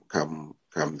come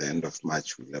the end of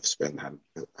March, we'll have spent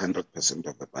 100%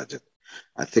 of the budget.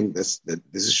 I think this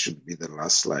should be the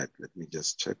last slide. Let me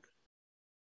just check.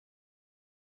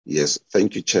 Yes,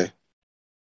 thank you, Chair.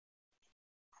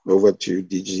 Over to you,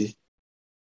 DG.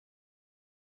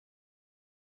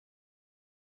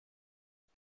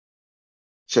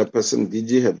 Chairperson,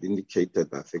 DG had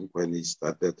indicated, I think, when he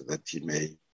started that he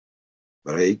may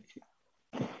break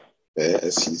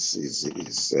as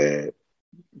he's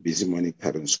busy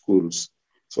monitoring schools.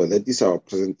 So that is our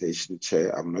presentation,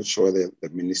 Chair. I'm not sure that the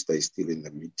minister is still in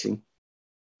the meeting.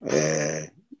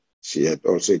 She had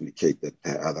also indicated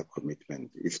her other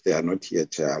commitment. If they are not here,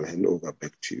 Chair, I'll hand over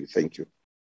back to you. Thank you.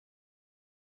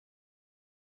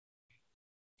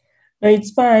 No,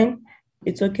 it's fine.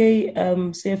 It's okay.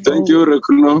 CFO. Thank you,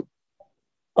 Rekuno.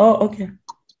 Oh, okay.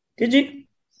 Did you?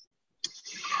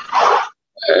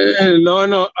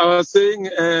 No. I was saying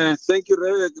thank you,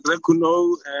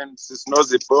 Rekuno and Sis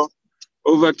Nozipo.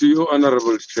 Over to you,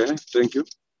 Honorable Chair. Thank you.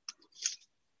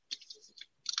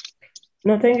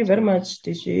 No, thank you very much,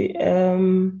 DG.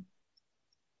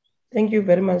 Thank you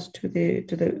very much to the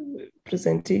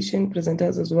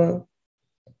presenters as well.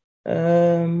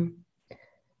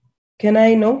 Can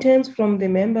I note hands from the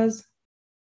members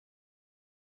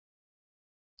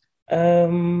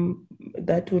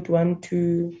that would want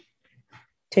to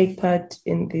take part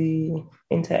in the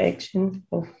interaction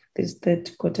of this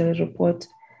third quarterly report?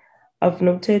 I've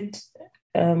noted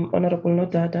Honorable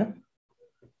Nodada.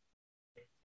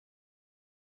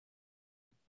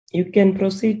 You can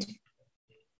proceed.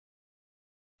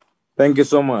 Thank you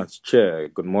so much, Chair.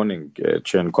 Good morning,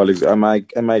 Chair and colleagues. Am I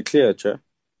clear, Chair?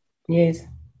 Yes.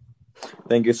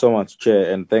 Thank you so much,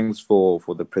 Chair, and thanks for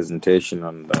the presentation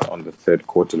on the third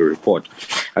quarterly report.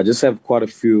 I just have quite a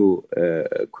few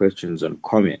questions and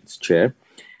comments, Chair.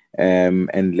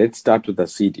 And let's start with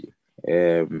ASIDI.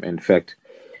 In fact,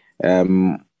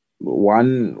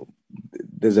 one,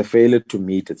 there's a failure to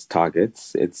meet its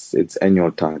targets, its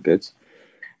annual targets.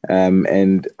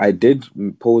 And I did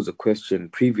pose a question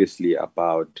previously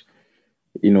about,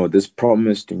 this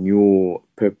promised new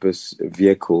purpose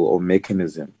vehicle or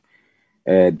mechanism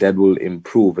that will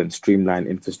improve and streamline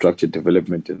infrastructure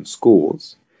development in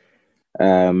schools.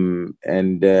 And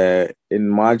in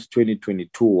March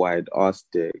 2022, I had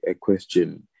asked a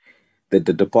question that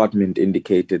the department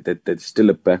indicated that there's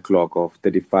still a backlog of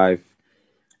 35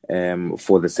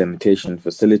 for the sanitation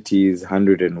facilities,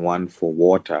 101 for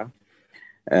water,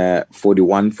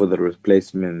 41 for the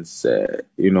replacements,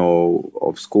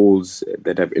 of schools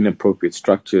that have inappropriate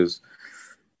structures.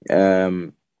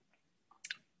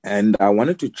 And I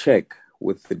wanted to check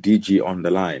with the DG on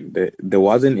the line. There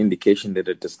was an indication that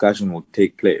a discussion would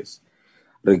take place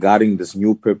regarding this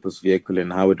new purpose vehicle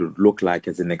and how it would look like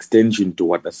as an extension to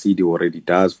what ASIDI already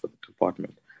does for the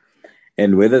department,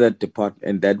 and whether that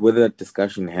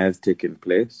discussion has taken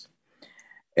place.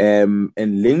 And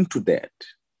linked to that,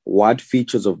 what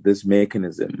features of this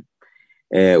mechanism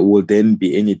will then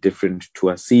be any different to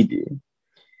ASIDI?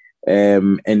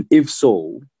 And if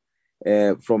so,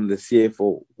 from the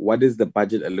CFO, what is the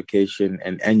budget allocation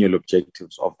and annual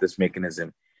objectives of this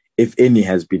mechanism, if any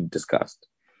has been discussed?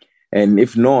 And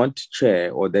if not,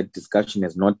 Chair, or that discussion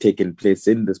has not taken place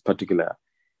in this particular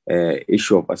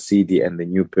issue of ASIDI and the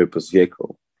new purpose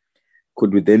vehicle,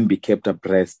 could we then be kept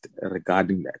abreast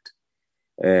regarding that,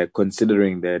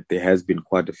 considering that there has been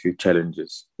quite a few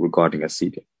challenges regarding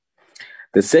ASIDI?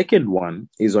 The second one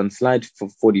is on slide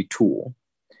 42,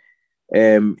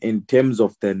 in terms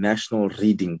of the National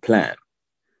Reading Plan.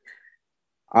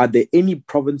 Are there any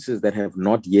provinces that have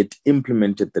not yet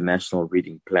implemented the National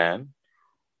Reading Plan,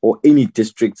 or any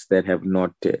districts that have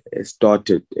not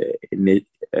started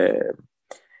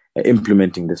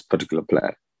implementing this particular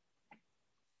plan?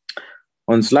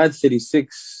 On slide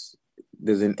 36,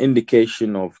 there's an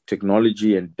indication of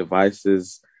technology and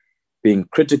devices being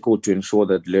critical to ensure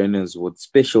that learners with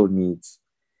special needs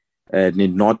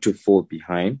need not to fall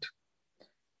behind.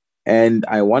 And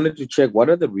I wanted to check, what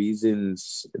are the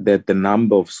reasons that the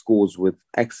number of schools with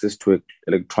access to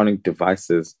electronic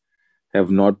devices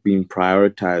have not been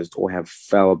prioritized or have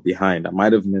fell behind? I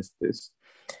might have missed this.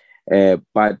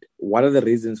 But what are the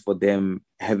reasons for them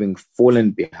having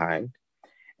fallen behind?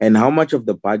 And how much of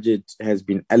the budget has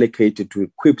been allocated to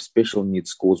equip special needs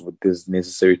schools with these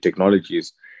necessary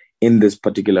technologies in this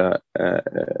particular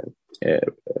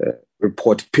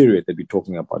report period that we're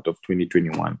talking about of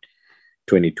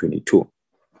 2021-2022?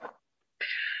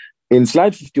 In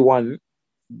slide 51,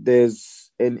 there's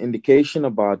an indication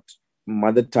about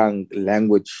mother tongue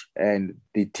language and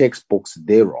the textbooks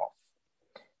thereof.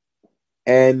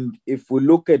 And if we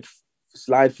look at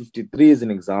slide 53 as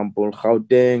an example,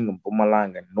 Gauteng,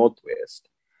 Mpumalanga, and Northwest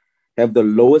have the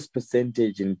lowest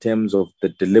percentage in terms of the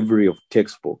delivery of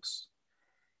textbooks.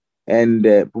 And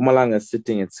Mpumalanga is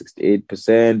sitting at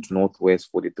 68%, Northwest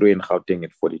 43%, and Gauteng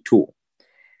at 42%.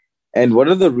 And what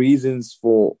are the reasons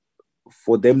for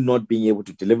them not being able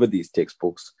to deliver these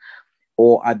textbooks?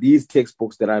 Or are these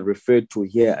textbooks that I referred to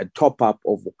here a top-up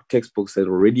of textbooks that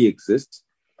already exist?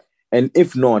 And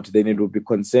if not, then it would be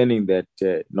concerning that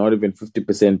not even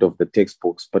 50% of the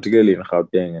textbooks, particularly in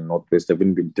Gauteng and Northwest,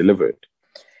 haven't been delivered.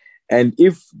 And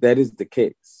if that is the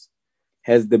case,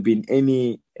 has there been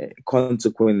any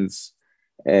consequence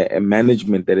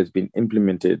management that has been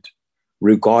implemented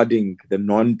regarding the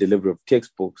non-delivery of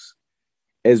textbooks,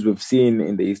 as we've seen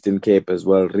in the Eastern Cape as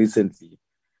well recently,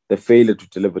 the failure to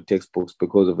deliver textbooks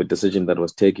because of a decision that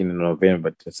was taken in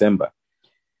November, December,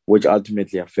 which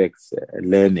ultimately affects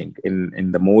learning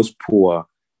in the most poor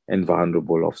and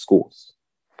vulnerable of schools.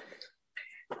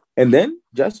 And then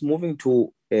just moving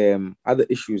to other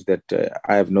issues that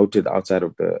I have noted outside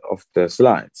of the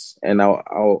slides. And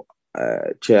I'll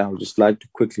Chair, I would just like to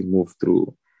quickly move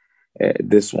through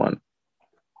this one.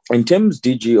 In terms,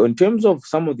 DG, in terms of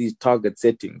some of these target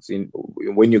settings,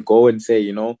 when you go and say,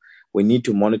 you know, we need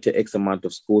to monitor X amount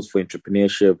of schools for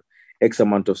entrepreneurship, X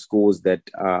amount of schools that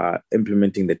are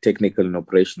implementing the technical and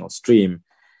operational stream,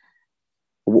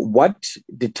 what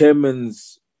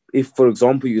determines if, for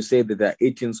example, you say that there are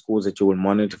 18 schools that you will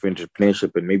monitor for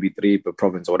entrepreneurship and maybe 3 per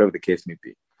province or whatever the case may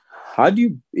be? How do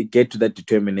you get to that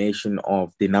determination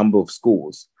of the number of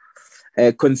schools?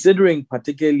 Considering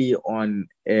particularly on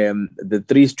the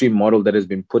 3-stream model that has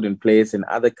been put in place and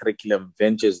other curriculum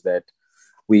ventures that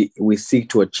we seek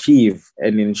to achieve,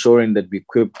 and ensuring that we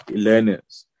equip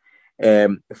learners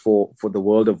for the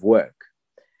world of work,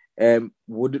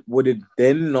 would it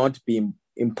then not be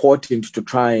important to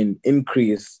try and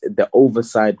increase the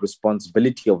oversight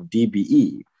responsibility of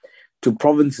DBE to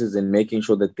provinces in making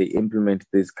sure that they implement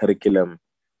these curriculum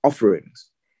offerings,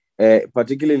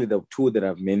 particularly the 2 that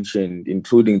I've mentioned,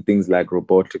 including things like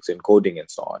robotics and coding and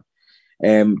so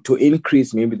on, to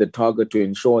increase maybe the target to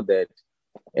ensure that,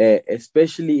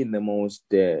 especially in the most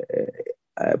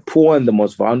poor and the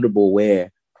most vulnerable,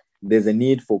 where there's a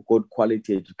need for good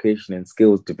quality education and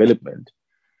skills development,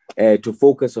 to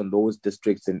focus on those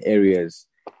districts and areas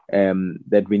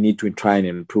that we need to try and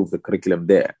improve the curriculum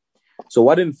there. So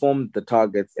what informed the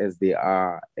targets as they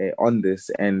are on this?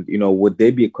 And, you know, would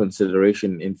there be a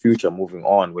consideration in future moving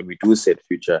on when we do set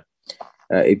future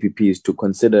APPs to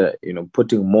consider, you know,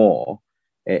 putting more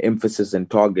emphasis and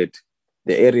target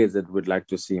the areas that we'd like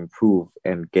to see improve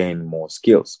and gain more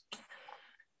skills?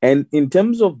 And in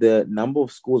terms of the number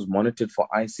of schools monitored for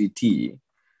ICT,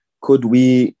 could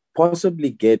we possibly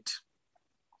get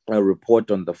a report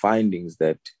on the findings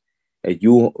that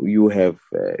you have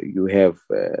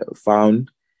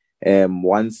found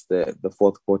once the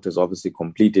 4th quarter is obviously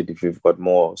completed, if you've got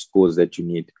more schools that you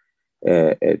need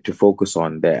to focus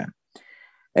on there?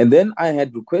 And then I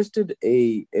had requested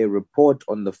a report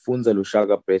on the Funza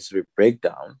Lushaka bursary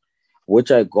breakdown,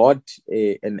 which I got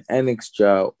an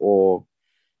annexure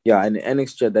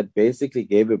that basically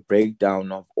gave a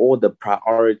breakdown of all the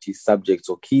priority subjects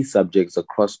or key subjects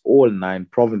across all 9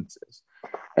 provinces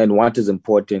and what is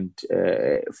important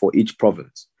for each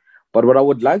province. But what I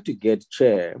would like to get,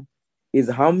 Chair, is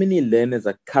how many learners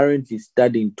are currently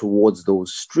studying towards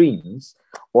those streams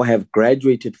or have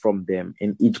graduated from them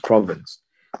in each province.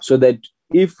 So that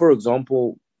if, for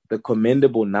example, the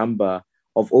commendable number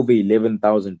of over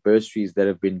 11,000 bursaries that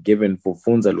have been given for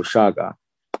Funza Lushaka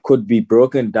could be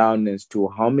broken down as to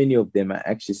how many of them are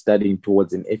actually studying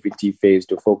towards an FET phase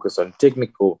to focus on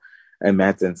technical and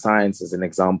maths and science, as an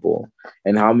example,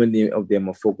 and how many of them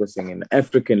are focusing in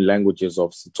African languages of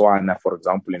Setswana, for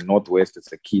example, in Northwest,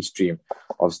 it's a key stream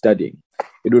of studying.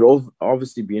 It would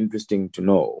obviously be interesting to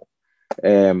know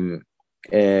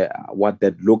what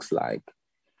that looks like.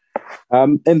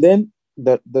 And then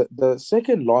the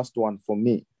second last one for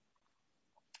me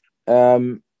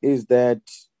is that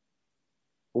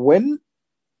when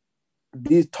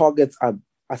these targets are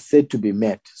said to be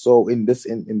met, so in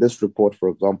this report, for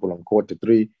example, on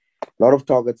Q3, a lot of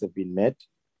targets have been met.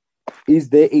 Is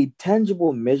there a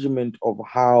tangible measurement of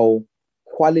how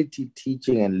quality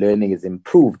teaching and learning is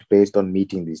improved based on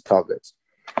meeting these targets?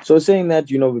 So saying that,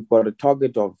 you know, we've got a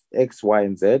target of X, Y,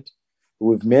 and Z,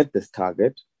 we've met this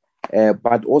target,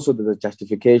 but also there's a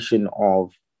justification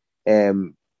of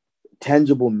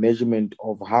tangible measurement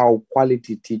of how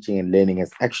quality teaching and learning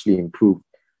has actually improved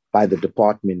by the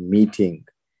department meeting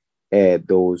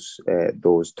those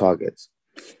targets.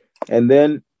 And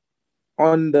then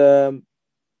on the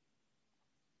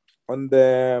on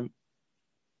the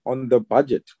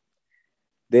budget,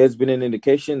 there's been an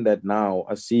indication that now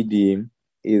a CD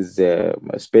is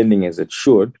spending as it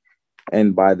should,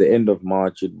 and by the end of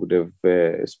March, it would have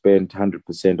spent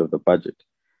 100% of the budget.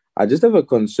 I just have a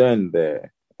concern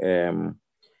there. I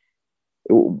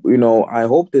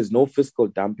hope there's no fiscal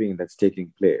dumping that's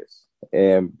taking place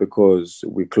because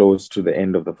we're close to the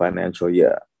end of the financial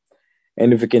year.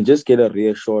 And if we can just get a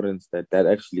reassurance that that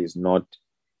actually is not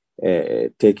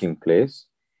taking place,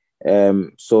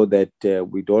 so that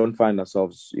we don't find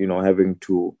ourselves, having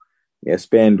to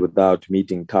spend without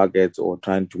meeting targets or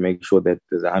trying to make sure that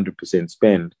there's 100%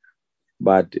 spend,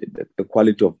 but the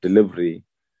quality of delivery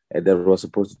that was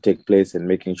supposed to take place and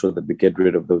making sure that we get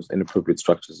rid of those inappropriate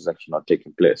structures is actually not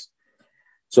taking place.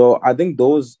 So I think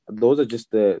those are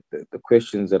just the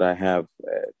questions that I have,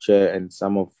 Chair, and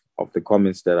some of the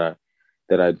comments that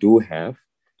I do have.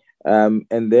 And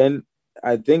then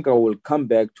I think I will come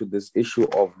back to this issue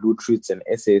of Lutritz and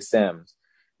SASMs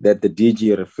that the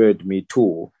DG referred me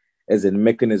to as a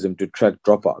mechanism to track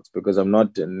dropouts, because I'm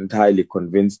not entirely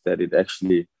convinced that it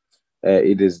actually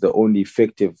it is the only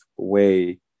effective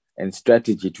way and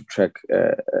strategy to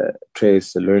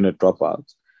trace learner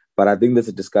dropouts. But I think that's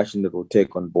a discussion that we'll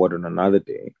take on board on another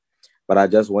day. But I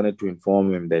just wanted to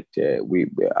inform him that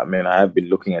I have been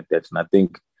looking at that, and I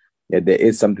think there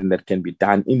is something that can be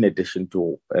done in addition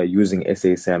to using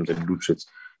SASMs and Lutritz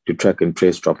to track and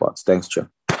trace dropouts. Thanks, Chair.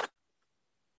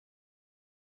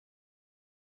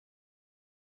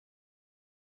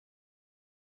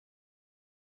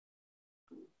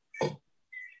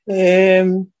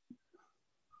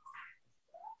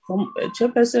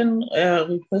 Chairperson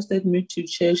requested me to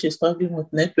chair. She's struggling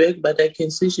with network, but I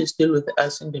can see she's still with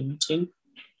us in the meeting.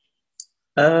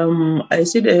 I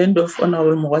see the hand of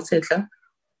Honorable Moratsetla.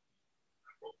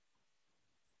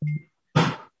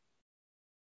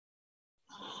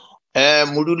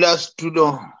 Mudula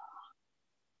Studio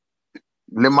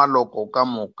Lemaloko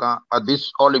Kamoka at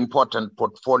this all-important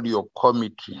portfolio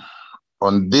committee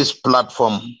on this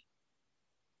platform.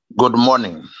 Good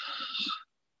morning.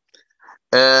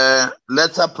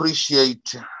 Let's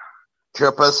appreciate,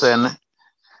 Chairperson,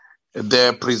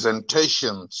 the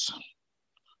presentations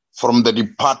from the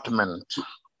department,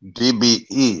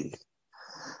 DBE,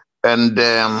 and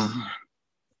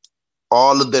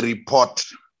all the report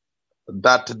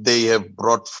that they have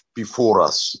brought before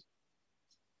us.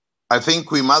 I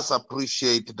think we must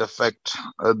appreciate the fact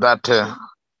that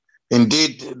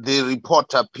indeed the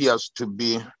report appears to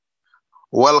be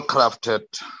well crafted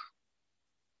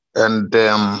and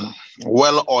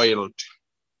well oiled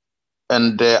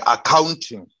and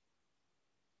accounting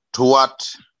to what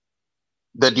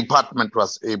the department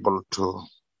was able to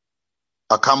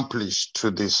accomplish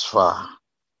to this far.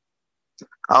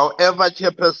 However,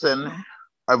 Chairperson,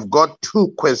 I've got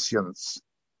two questions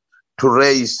to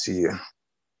raise here.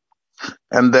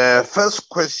 And the first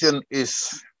question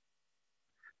is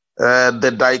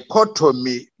the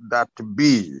dichotomy that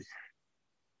be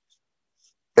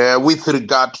with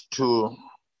regard to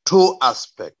two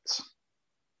aspects.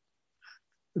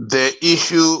 The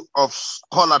issue of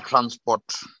scholar transport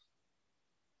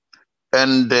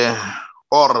and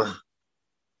or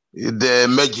the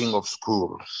merging of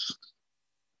schools.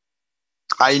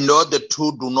 I know the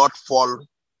two do not fall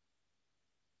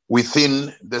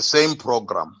within the same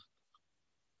program,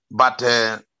 but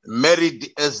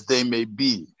married as they may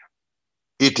be,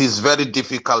 it is very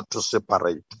difficult to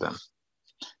separate them.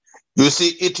 You see,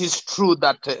 it is true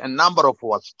that a number of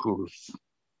our schools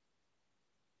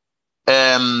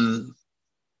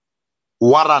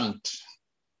warrant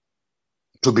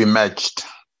to be merged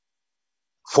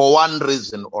for one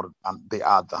reason or the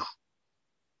other.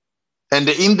 And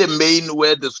in the main,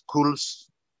 where the schools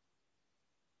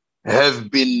have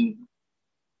been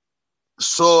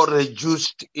so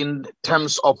reduced in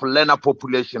terms of learner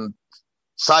population,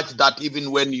 such that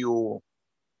even when you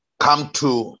come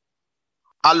to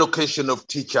allocation of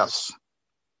teachers,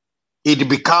 it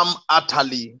becomes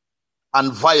utterly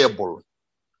unviable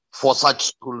for such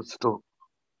schools to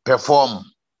perform,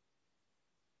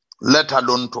 let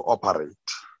alone to operate.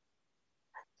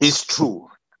 It's true.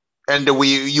 And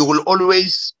you will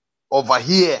always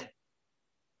overhear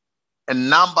a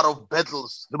number of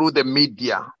battles through the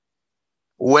media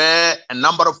where a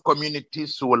number of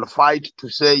communities will fight to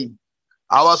say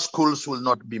our schools will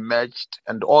not be merged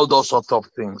and all those sorts of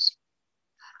things.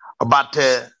 But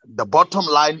the bottom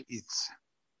line is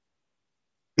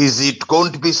it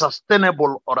going to be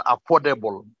sustainable or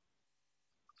affordable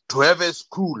to have a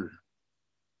school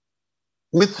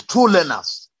with two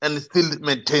learners and still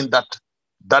maintain that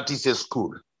is a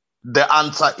school? The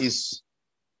answer is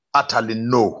utterly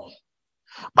no.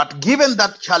 But given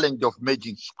that challenge of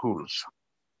merging schools,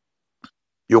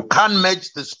 you can't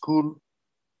merge the school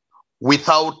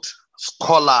without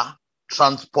scholar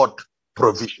transport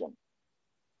provision.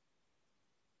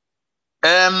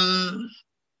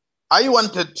 I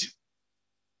wanted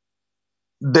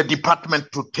the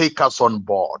department to take us on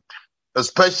board,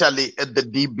 especially at the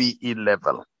DBE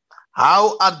level.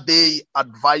 How are they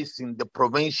advising the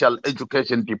provincial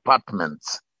education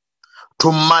departments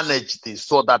to manage this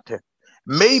so that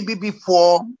maybe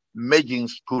before merging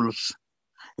schools,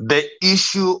 the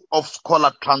issue of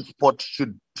scholar transport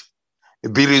should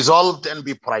be resolved and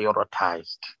be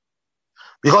prioritized?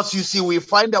 Because you see, we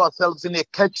find ourselves in a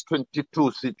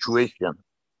catch-22 situation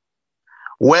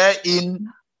wherein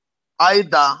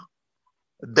either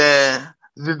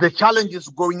the challenges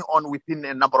going on within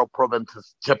a number of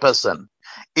provinces, Chairperson,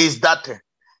 is that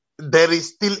there is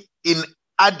still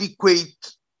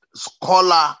inadequate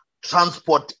scholar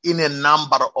transport in a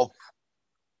number of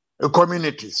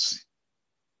communities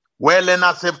where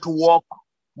learners have to walk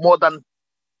more than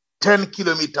 10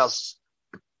 kilometers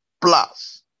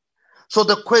plus. So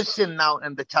the question now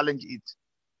and the challenge is,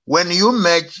 when you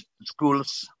merge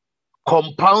schools,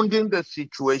 compounding the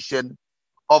situation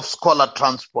of scholar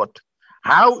transport,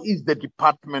 how is the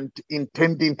department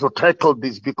intending to tackle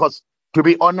this? Because, to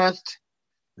be honest,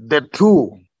 the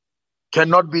two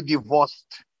cannot be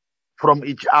divorced from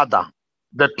each other.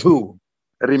 The two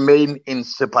remain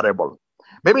inseparable.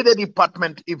 Maybe the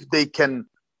department, if they can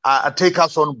take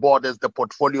us on board as the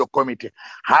portfolio committee,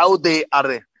 how they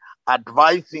are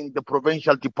advising the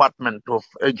provincial departments of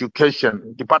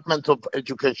education,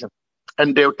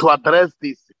 and to address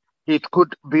this, it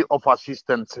could be of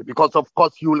assistance, because of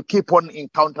course you will keep on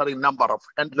encountering a number of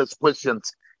endless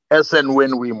questions as and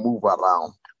when we move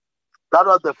around. That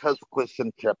was the first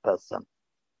question, Chairperson.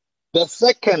 The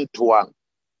second one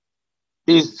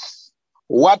is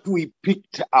what we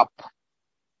picked up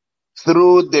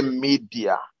through the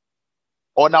media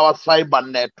on our cyber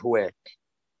network,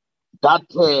 that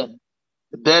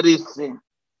there is an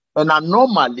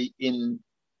anomaly in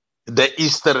the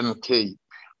Eastern Cape.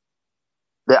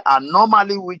 The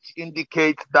anomaly which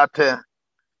indicates that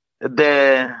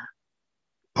the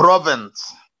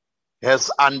province has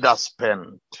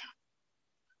underspent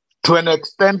to an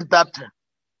extent that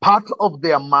part of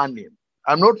their money,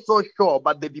 I'm not so sure,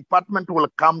 but the department will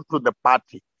come to the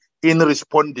party in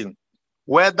responding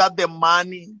whether the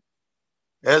money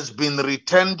has been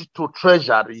returned to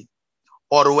Treasury,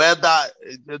 or whether,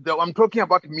 I'm talking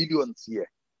about millions here,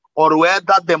 or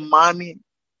whether the money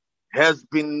has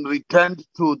been returned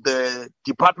to the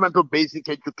Department of Basic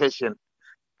Education.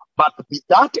 But be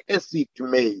that as it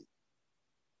may,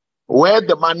 where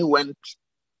the money went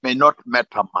may not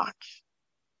matter much.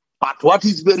 But what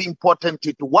is very important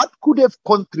is what could have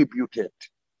contributed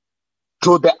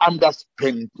to the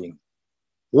underspending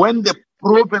when the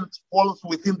province falls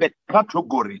within the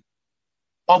category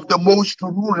of the most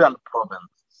rural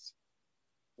provinces,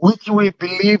 which we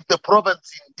believe the province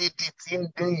indeed is.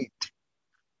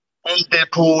 And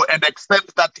to an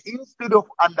extent that instead of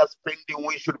underspending,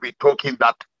 we should be talking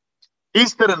that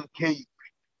Eastern Cape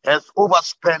has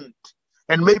overspent,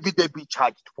 and maybe they be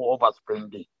charged for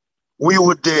overspending. We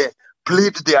would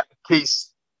plead their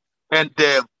case and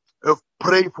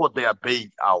pray for their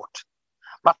bailout.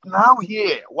 But now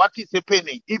here, what is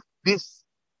happening, if this,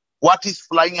 what is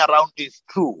flying around is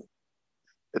true,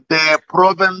 the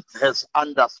province has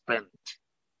underspent,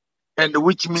 and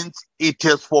which means it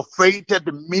has forfeited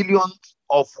millions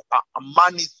of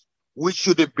money which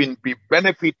should have been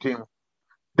benefiting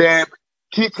the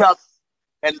teachers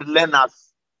and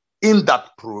learners in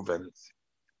that province.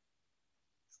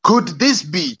 Could this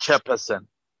be, Chairperson,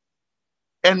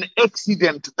 an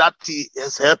accident that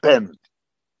has happened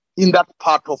in that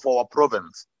part of our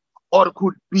province? Or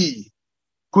could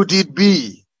it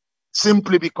be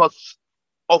simply because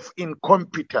of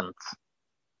incompetence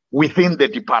within the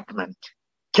department?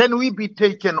 Can we be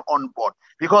taken on board?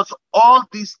 Because all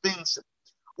these things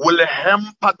will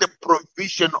hamper the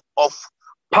provision of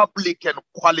public and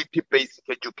quality basic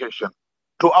education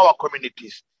to our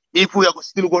communities. If we are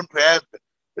still going to have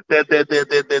the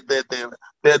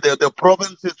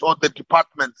provinces or the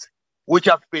departments which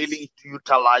are failing to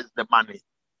utilize the money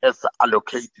as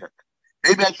allocated.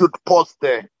 Maybe I should pause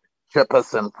there,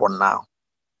 Chairperson, for now.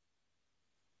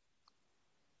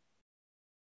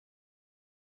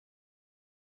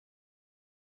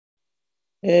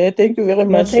 Thank you very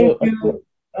much. Thank you.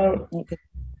 Okay.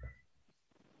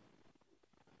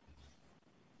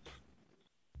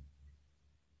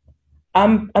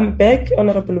 I'm back,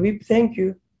 Honorable Whip. Thank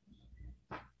you.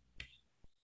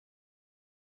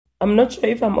 I'm not sure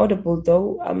if I'm audible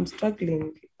though. I'm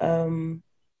struggling. The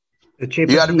You are chairperson,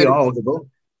 you very, are audible.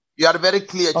 you are very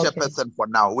clear, Okay. Chairperson, for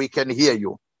now. We can hear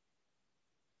you.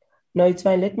 No, it's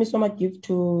fine. Let me so much give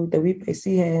to the whip. I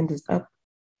see her hand is up.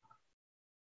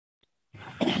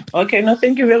 Okay, no,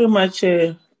 thank you very much,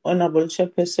 Honorable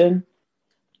Chairperson.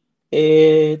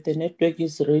 The network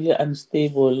is really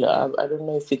unstable. I don't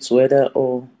know if it's weather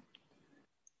or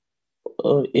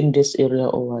in this area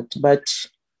or what. But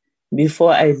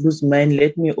before I lose mine,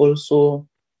 let me also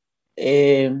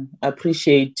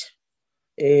appreciate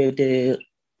the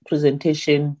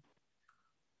presentation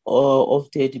of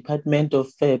the Department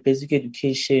of Basic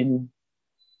Education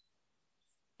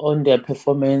on their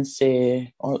performance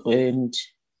and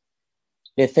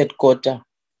the third quarter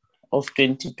of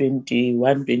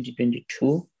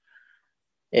 2021-2022.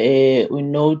 We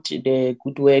note the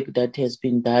good work that has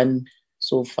been done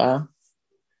so far.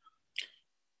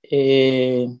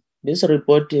 This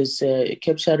report is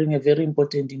capturing a very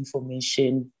important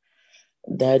information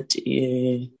that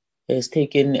has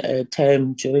taken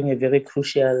time during a very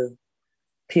crucial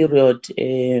period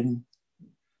in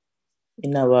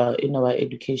our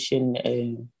education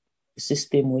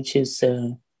system, which is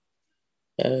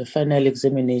final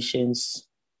examinations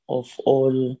of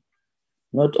all,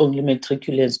 not only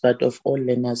matriculants, but of all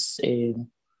learners in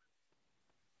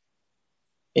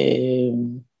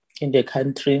the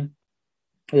country.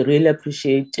 We really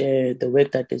appreciate the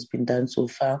work that has been done so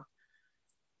far.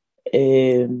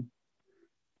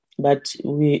 But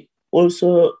we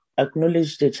also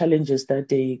acknowledge the challenges that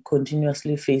they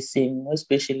continuously facing,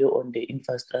 especially on the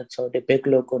infrastructure, the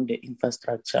backlog on the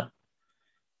infrastructure,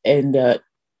 and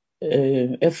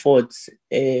efforts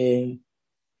that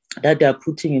they are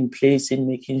putting in place in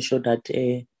making sure that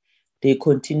they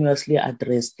continuously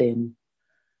address them.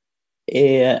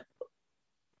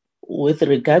 With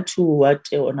regard to what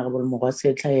Honorable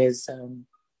Mogasetla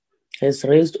has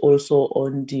raised also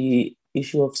on the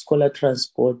issue of scholar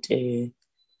transport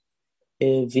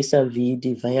vis-a-vis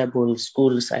the viable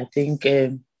schools, I think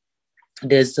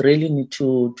there's really need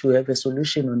to have a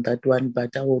solution on that one,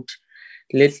 but I would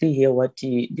gladly hear what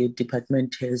the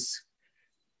department has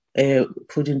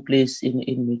put in place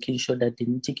in making sure that they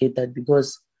mitigate that,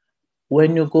 because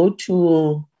when you go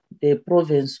to the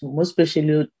province, most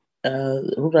especially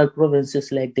rural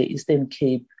provinces like the Eastern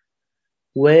Cape,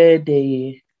 where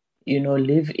they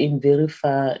live in very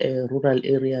far rural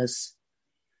areas,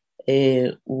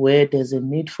 where there's a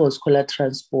need for scholar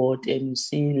transport, and you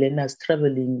see learners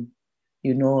traveling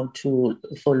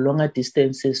for longer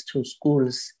distances to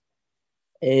schools,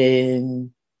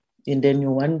 and then you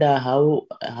wonder how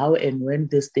and when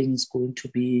this thing is going to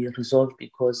be resolved,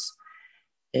 because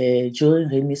during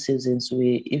rainy seasons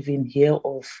we even hear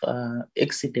of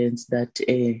accidents that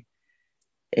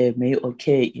may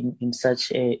occur in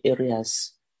such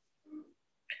areas.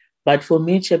 But for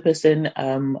me, Chairperson,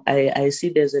 I see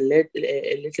there's a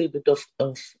little bit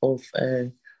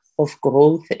of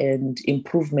growth and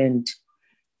improvement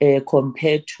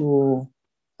compared to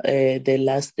the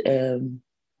last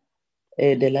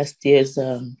year's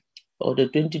or the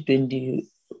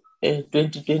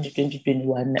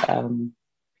 2020-2021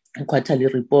 quarterly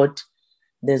report.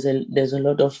 There's a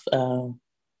lot of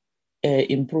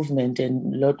improvement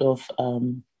and a lot of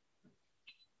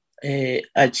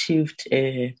achieved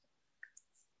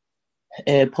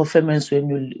performance when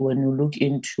you look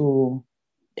into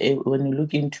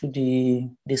the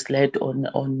slide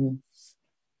on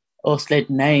or slide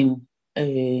 9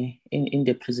 in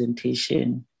the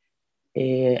presentation.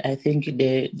 I think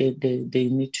they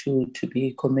need to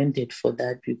be commended for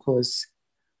that, because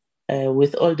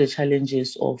with all the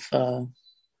challenges of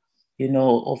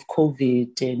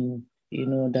COVID and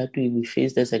that we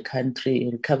faced as a country,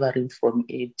 recovering from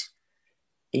it,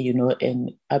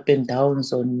 and up and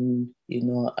downs on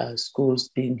schools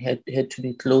being had to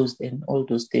be closed and all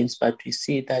those things, but we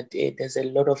see that there's a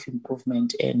lot of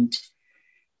improvement and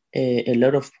a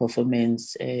lot of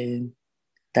performance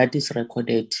that is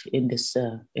recorded in this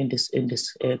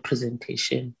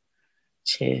presentation,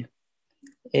 Chair.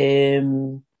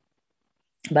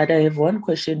 But I have one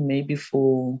question maybe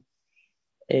for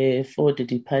the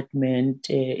department,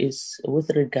 is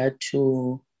with regard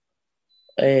to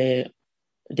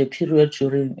the period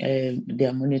during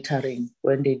their monitoring,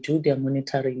 when they do their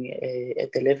monitoring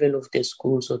at the level of the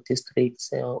schools or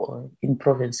districts or in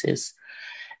provinces,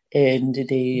 and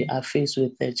they are faced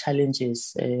with the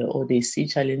challenges or they see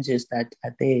challenges that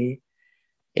are there.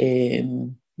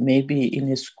 Maybe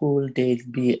in a school there'll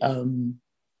be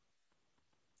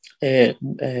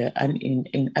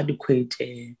inadequate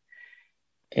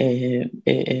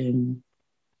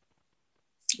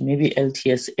maybe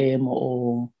LTSM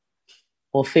or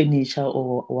or furniture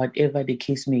or whatever the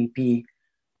case may be,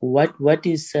 what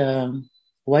is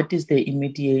the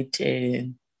immediate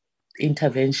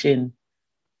intervention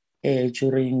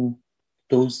during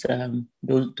those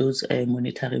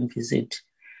monitoring visits?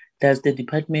 Does the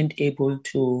department able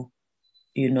to,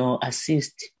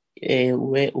 assist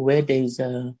where there's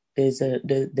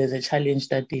a challenge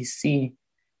that they see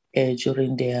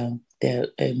during their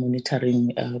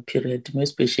monitoring period,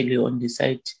 especially on the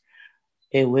site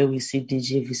where we see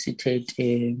DG visited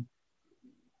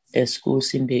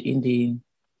schools in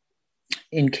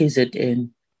KZN?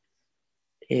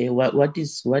 What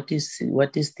is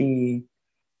the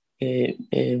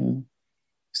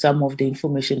some of the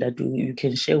information that you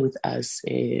can share with us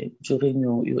during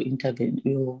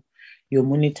your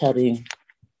monitoring,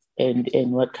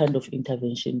 and what kind of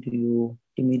intervention do you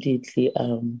immediately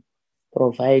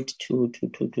provide to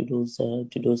those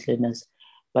learners?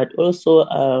 But also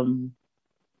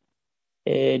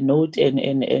note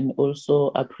and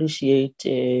also appreciate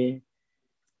the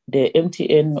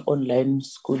MTN online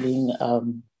schooling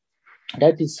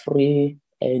that is free,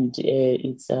 and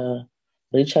it's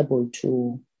reachable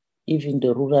to even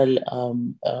the rural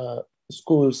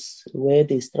schools where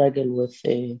they struggle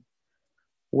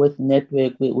with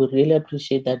network. We really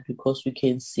appreciate that, because we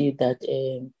can see that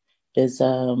there's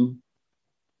a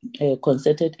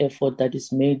concerted effort that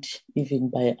is made even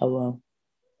by our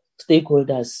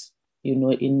stakeholders,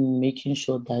 in making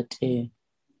sure that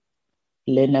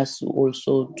learners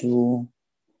also do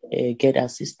get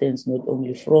assistance, not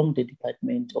only from the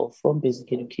department or from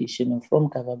basic education or from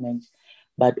government,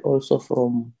 but also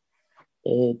from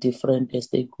different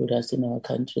stakeholders in our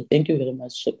country. Thank you very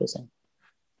much, Chairperson.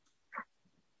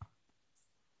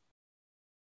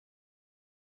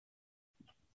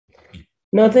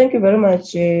 No, thank you very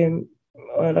much,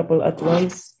 Honorable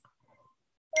Advance.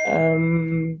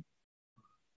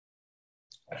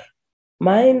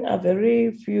 Mine are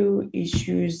very few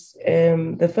issues.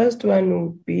 The first one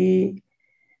would be,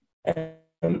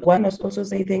 one must also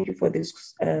say thank you for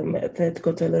this third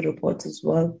quarterly report as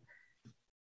well,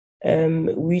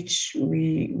 which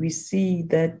we see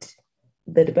that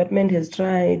the department has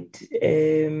tried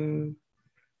to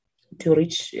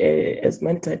reach as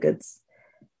many targets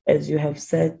as you have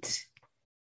set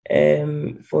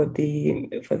for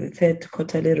the third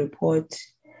quarterly report.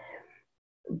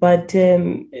 But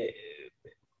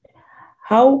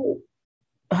how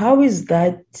is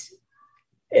that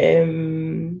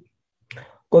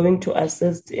going to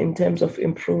assist in terms of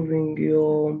improving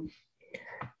your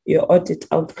audit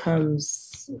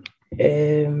outcomes,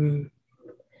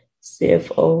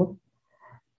 CFO?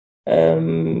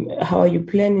 How are you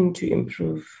planning to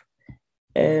improve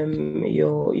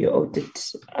your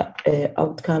audit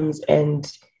outcomes, and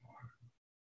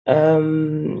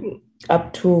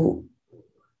up to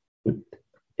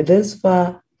this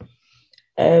far,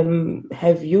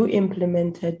 have you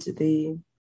implemented the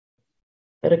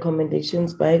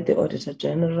recommendations by the Auditor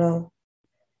General,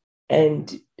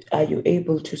 and are you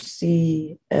able to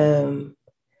see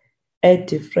a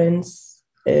difference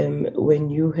when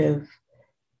you have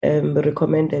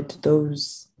recommended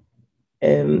those?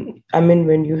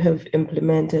 When you have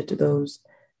implemented those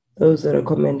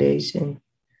recommendations?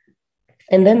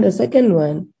 And then the second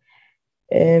one,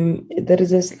 there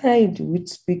is a slide which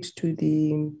speaks to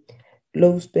the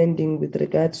low spending with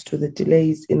regards to the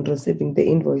delays in receiving the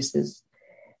invoices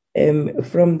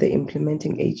from the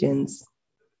implementing agents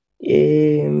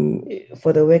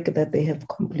for the work that they have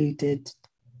completed.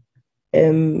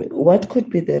 What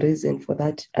could be the reason for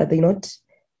that? Are they not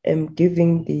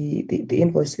giving the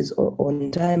invoices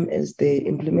on time as the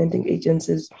implementing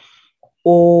agencies,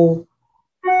 or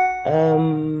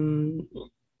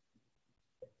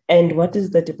and what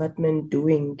is the department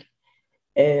doing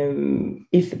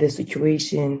if the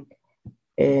situation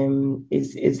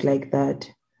is like that?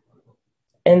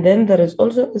 And then there is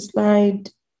also a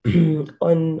slide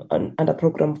on under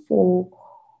program 4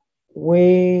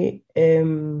 where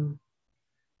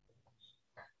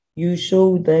you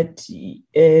show that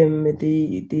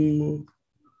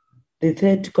the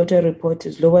third quarter report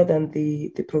is lower than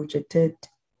the projected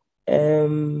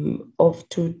of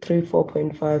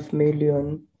 234.5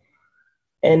 million,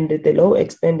 and the low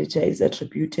expenditure is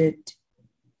attributed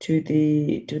to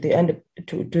the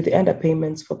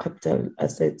underpayments for capital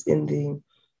assets in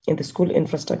the school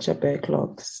infrastructure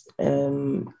backlogs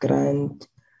grant.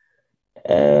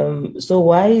 So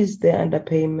why is there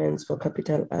underpayments for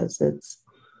capital assets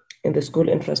in the school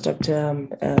infrastructure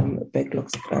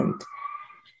backlogs grant?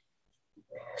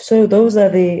 So those are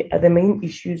the main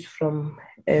issues from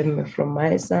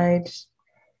my side.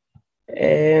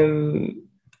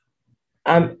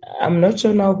 I'm not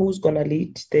sure now who's going to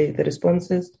lead the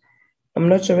responses. I'm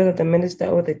not sure whether the minister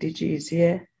or the DG is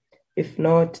here. If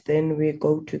not, then we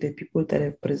go to the people that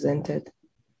have presented.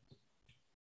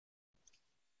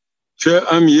 Chair,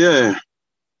 I'm here.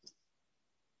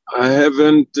 I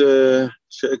haven't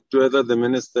checked whether the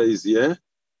minister is here.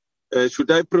 Should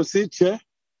I proceed, Chair?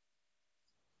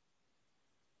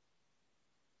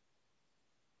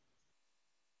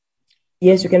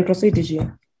 Yes, you can proceed,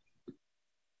 DG.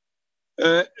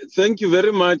 Thank you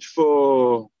very much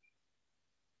for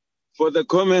the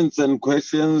comments and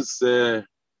questions,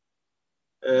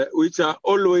 which are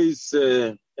always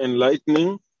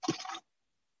enlightening,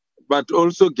 but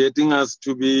also getting us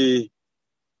to be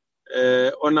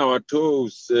on our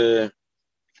toes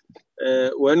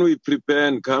when we prepare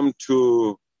and come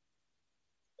to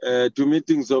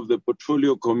meetings of the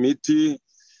Portfolio Committee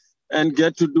and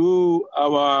get to do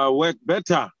our work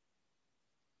better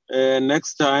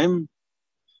next time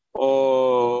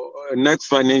or next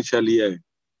financial year.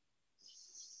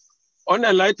 On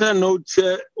a lighter note,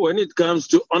 Chair, when it comes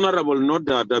to Honorable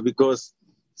Nodada, because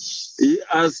he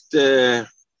asked,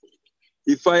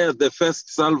 he fired the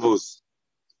first salvos.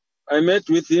 I met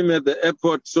with him at the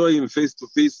airport, saw him face to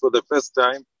face for the first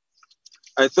time.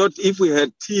 I thought if we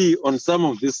had tea on some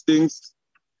of these things,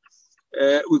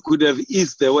 we could have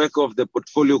eased the work of the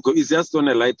portfolio. It's just on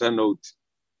a lighter note.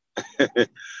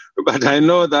 But I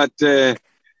know that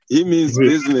he means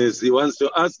business. He wants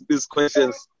to ask these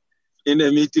questions in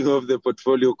a meeting of the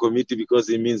Portfolio Committee because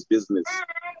he means business.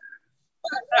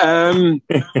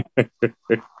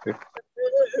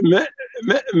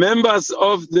 Members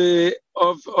of the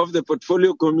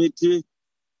Portfolio Committee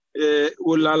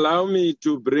will allow me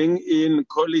to bring in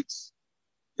colleagues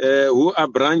who are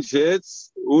branch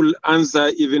heads, who will answer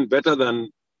even better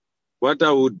than what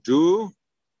I would do.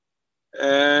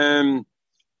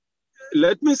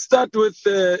 Let me start with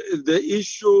the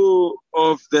issue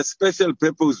of the special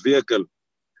purpose vehicle.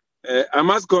 I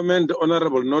must commend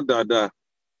Honorable Nodada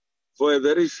for a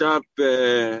very sharp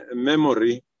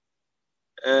memory.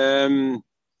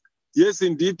 Yes,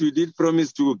 indeed, we did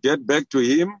promise to get back to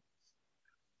him.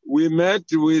 We met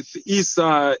with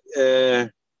ISA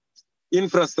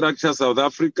Infrastructure South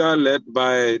Africa, led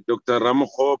by Dr.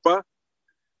 Ramokgopa.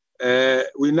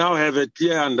 We now have a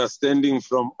clear understanding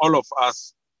from all of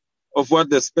us of what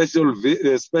the special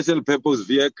purpose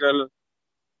vehicle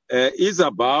is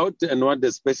about and what the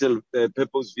special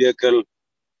purpose vehicle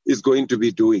is going to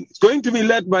be doing. It's going to be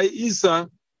led by ISA,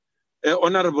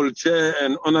 Honorable Chair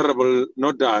and Honorable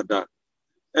Nodada.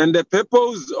 And the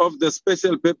purpose of the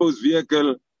special purpose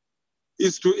vehicle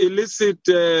is to elicit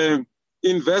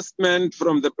investment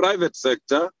from the private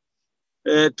sector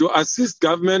to assist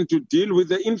government to deal with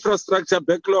the infrastructure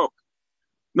backlog.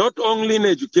 Not only in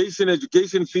education,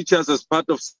 education features as part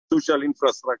of social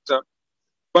infrastructure,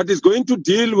 but it's going to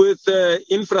deal with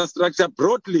infrastructure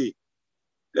broadly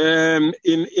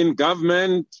in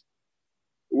government,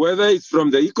 whether it's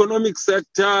from the economic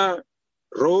sector,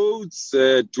 roads,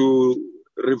 to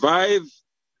revive,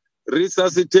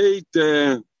 resuscitate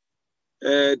the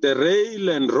rail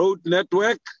and road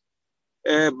network,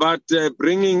 but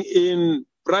bringing in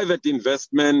private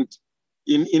investment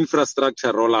in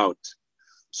infrastructure rollout.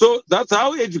 So that's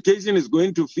how education is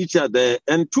going to feature there.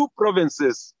 And 2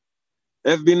 provinces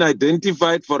have been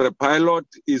identified for a pilot,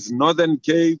 is Northern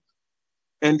Cape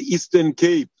and Eastern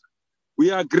Cape.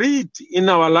 We agreed in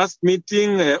our last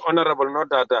meeting, Honorable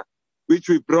Nodada, which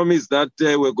we promised that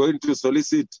we're going to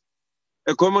solicit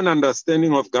a common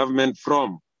understanding of government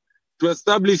from, to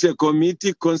establish a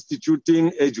committee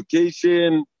constituting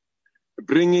education,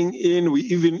 bringing in, we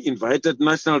even invited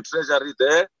National Treasury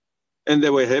there, and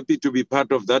they were happy to be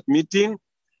part of that meeting.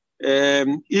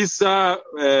 ISA,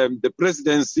 the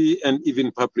presidency, and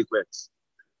even public works.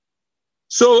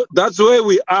 So that's where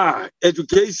we are.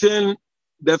 Education,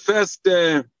 the first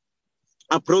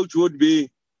approach would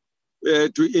be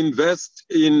to invest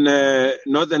in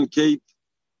Northern Cape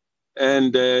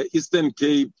and Eastern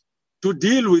Cape to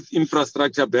deal with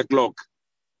infrastructure backlog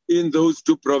in those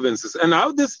 2 provinces. And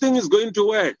how this thing is going to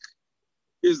work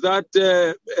is that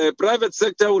private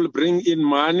sector will bring in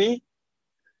money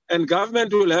and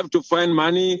government will have to find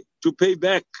money to pay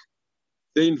back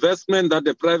the investment that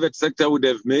the private sector would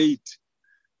have made.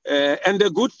 And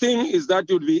the good thing is that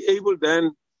you'll be able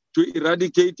then to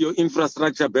eradicate your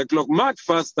infrastructure backlog much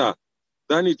faster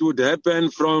than it would happen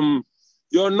from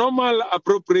your normal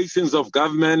appropriations of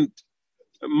government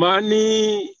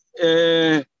money,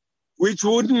 which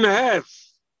wouldn't have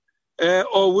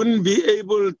or wouldn't be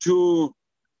able to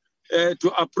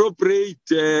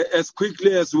appropriate as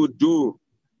quickly as would do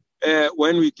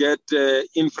when we get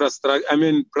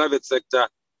infrastructure, private sector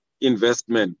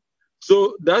investment.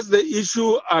 So that's the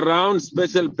issue around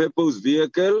special purpose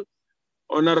vehicle,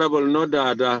 Honorable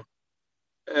Nodada.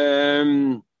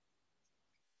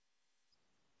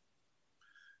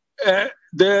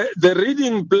 The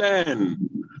reading plan,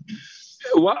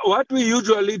 what we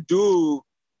usually do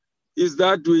is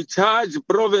that we charge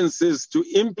provinces to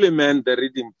implement the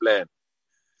reading plan.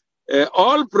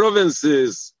 All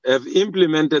provinces have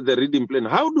implemented the reading plan.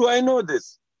 How do I know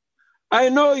this? I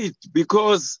know it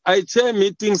because I chair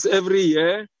meetings every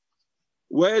year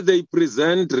where they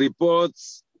present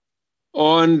reports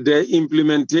on the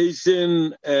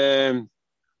implementation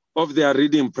of their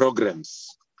reading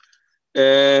programs.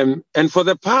 And for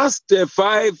the past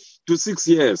 5 to 6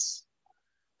 years,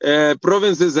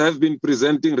 provinces have been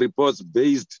presenting reports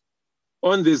based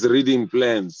on these reading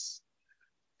plans.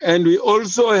 And we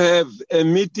also have a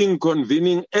meeting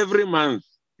convening every month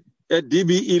at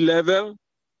DBE level,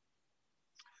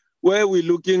 where we're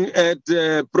looking at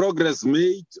progress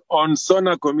made on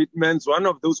SONA commitments. One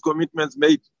of those commitments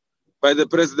made by the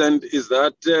president is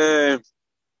that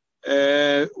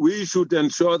we should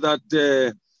ensure that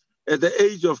at the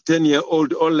age of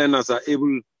 10-year-old, all learners are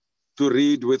able to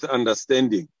read with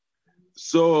understanding.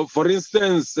 So, for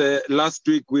instance, last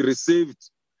week we received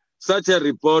such a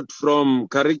report from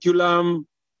curriculum,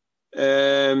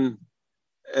 from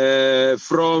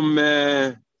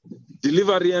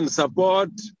delivery and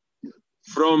support,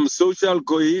 from social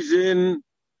cohesion,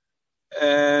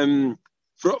 from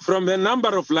a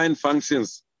number of line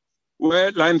functions,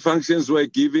 where line functions were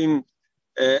giving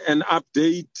an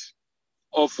update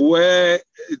of where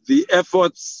the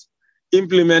efforts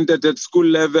implemented at school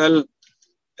level,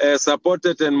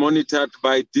 supported and monitored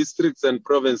by districts and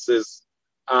provinces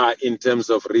are in terms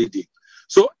of reading.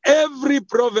 So every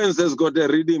province has got a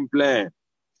reading plan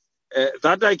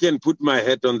that I can put my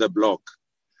head on the block.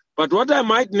 But what I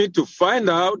might need to find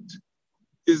out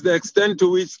is the extent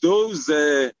to which those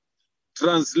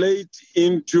translate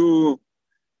into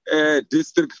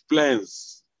district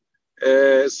plans.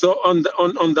 So on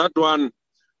that one,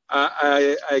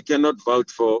 I cannot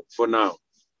vouch for now.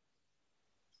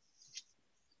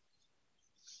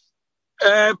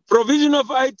 Provision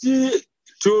of IT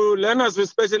to learners with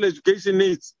special education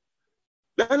needs.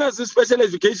 Learners with special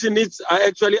education needs are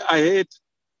actually ahead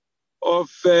of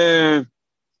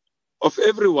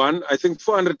everyone. I think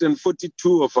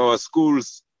 442 of our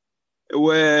schools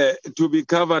were to be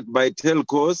covered by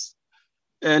telcos,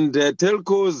 and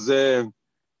telcos,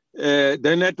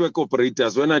 the network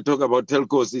operators. When I talk about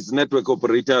telcos, it's network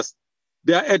operators.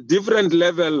 They are at different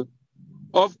level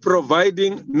of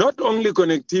providing not only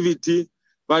connectivity,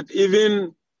 but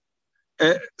even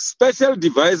special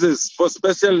devices for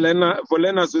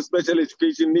learners with special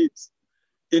education needs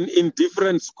in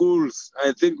different schools.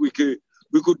 I think we could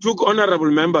took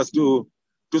honorable members to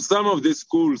some of these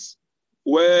schools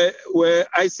where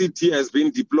ICT has been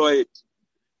deployed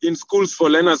in schools for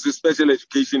learners with special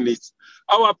education needs.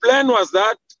 Our plan was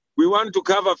that we want to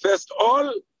cover first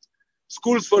all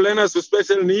schools for learners with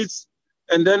special needs,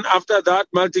 and then after that,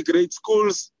 multi-grade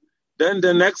schools. Then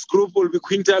the next group will be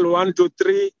quintile 1 to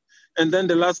 3, and then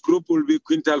the last group will be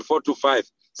quintile 4 to 5.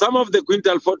 Some of the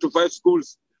quintile 4 to 5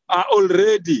 schools are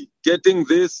already getting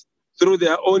this through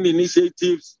their own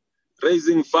initiatives,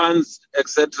 raising funds,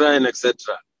 etc. and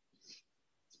etc.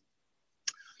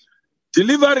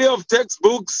 Delivery of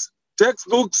textbooks.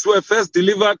 Textbooks were first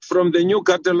delivered from the new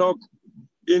catalog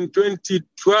in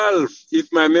 2012, if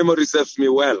my memory serves me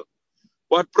well.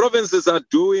 What provinces are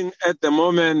doing at the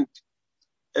moment,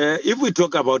 if we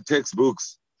talk about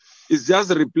textbooks, is just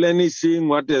replenishing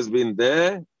what has been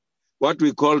there, what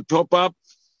we call top-up,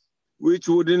 which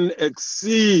wouldn't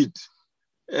exceed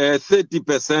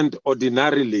 30%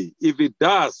 ordinarily. If it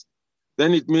does,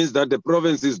 then it means that the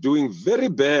province is doing very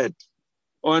bad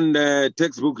on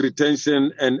textbook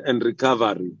retention and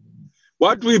recovery.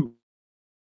 What we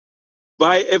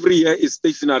buy every year is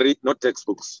stationery, not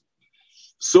textbooks.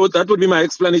 So that would be my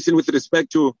explanation with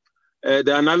respect to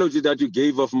the analogy that you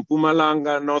gave of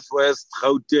Mpumalanga, Northwest,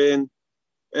 Gauteng.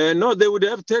 No, they would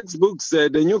have textbooks. The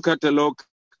new catalog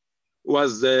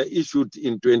was issued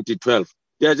in 2012.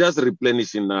 They are just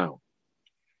replenishing now.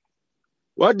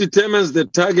 What determines the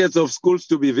targets of schools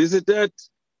to be visited?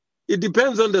 It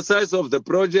depends on the size of the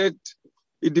project.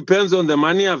 It depends on the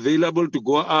money available to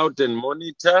go out and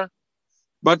monitor.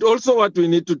 But also what we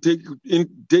need to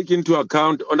take into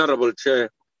account, Honorable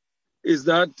Chair, is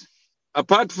that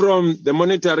apart from the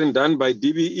monitoring done by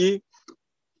DBE,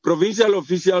 provincial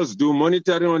officials do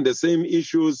monitoring on the same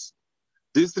issues.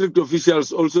 District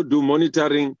officials also do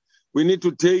monitoring. we need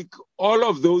to take all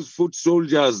of those foot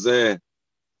soldiers'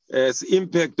 as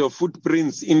impact of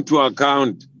footprints into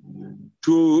account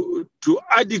to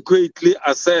adequately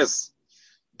assess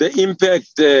the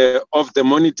impact of the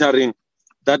monitoring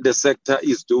that the sector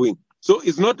is doing. So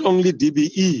it's not only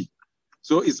DBE,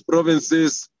 so it's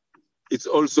provinces, it's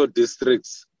also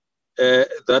districts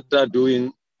that are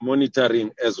doing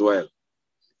monitoring as well.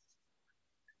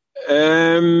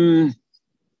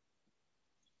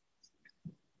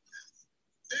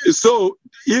 So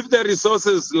if the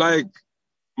resources like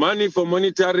money for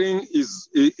monitoring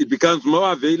it becomes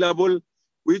more available,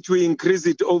 which we increase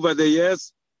it over the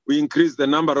years, we increase the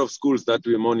number of schools that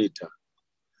we monitor.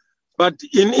 But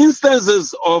in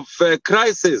instances of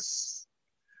crisis,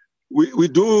 we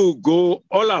do go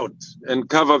all out and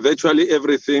cover virtually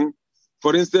everything.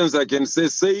 For instance, I can say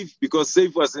SAFE, because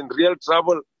SAFE was in real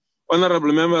trouble.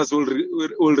 Honorable members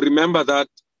will remember that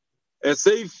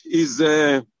SAFE is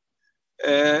the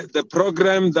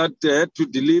program that had to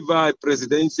deliver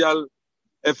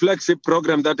a flagship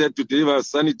program that had to deliver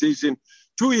sanitation.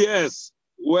 2 years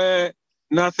where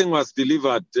nothing was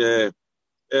delivered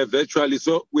virtually.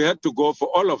 So we had to go for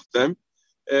all of them.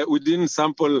 We didn't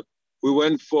sample, we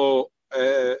went for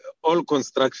all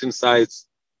construction sites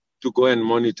to go and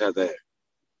monitor there.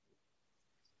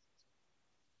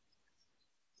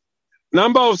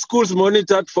 Number of schools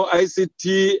monitored for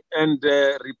ICT and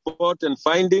report and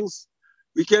findings.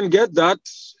 We can get that,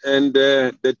 and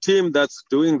the team that's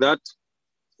doing that,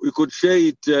 we could share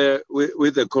it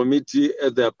with the committee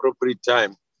at the appropriate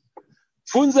time.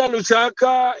 Funza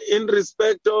Lushaka, in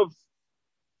respect of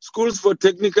schools for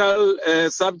technical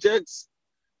subjects,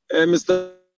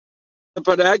 Mr.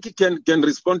 Padayaki can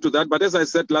respond to that. But as I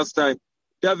said last time,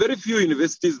 there are very few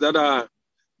universities that are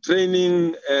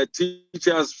training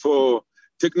teachers for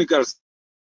technical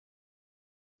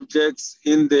subjects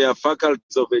in their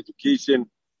faculties of education.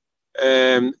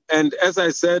 And as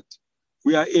I said,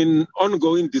 we are in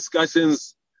ongoing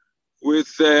discussions with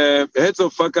heads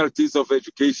of faculties of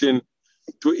education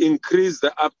to increase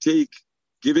the uptake,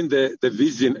 given the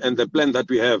vision and the plan that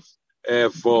we have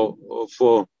for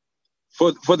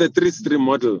the three-stream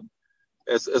model,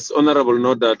 as Honorable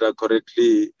Nodada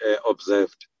correctly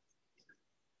observed.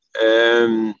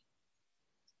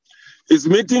 Is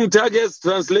meeting targets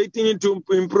translating into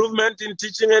improvement in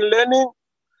teaching and learning?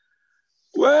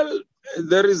 Well,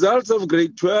 the results of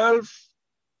grade 12,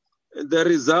 the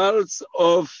results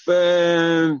of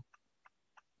the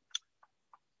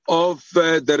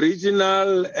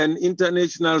regional and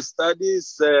international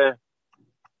studies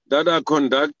that are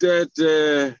conducted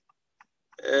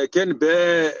can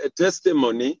bear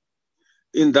testimony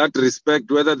in that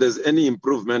respect, whether there's any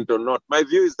improvement or not. My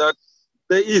view is that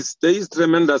there is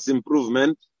tremendous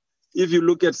improvement. If you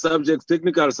look at subjects,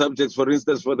 technical subjects, for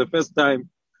instance, for the first time,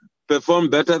 perform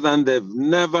better than they've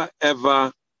never,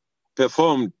 ever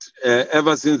performed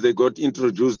ever since they got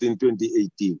introduced in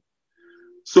 2018.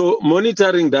 So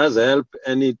monitoring does help,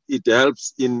 and it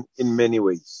helps in many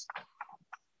ways.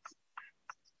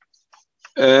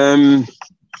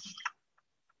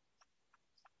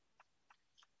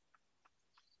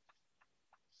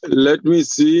 Let me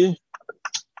see.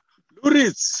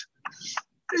 Luritz.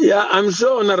 Yeah, I'm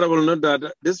sure, Honorable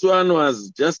Nodada, this one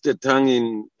was just a tongue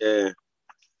in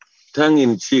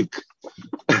cheek.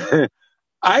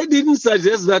 I didn't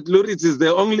suggest that Luritz is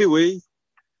the only way,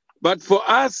 but for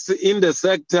us in the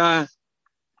sector,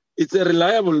 it's a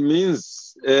reliable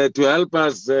means to help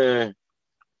us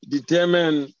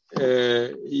determine,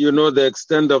 the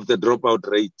extent of the dropout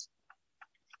rate.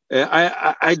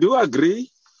 I do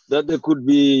agree that there could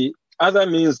be other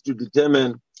means to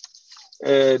determine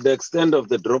the extent of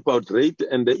the dropout rate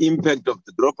and the impact of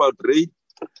the dropout rate.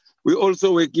 We're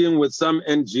also working with some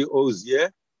NGOs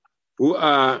here who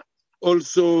are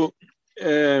also,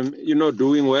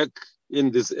 doing work in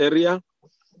this area.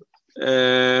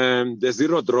 The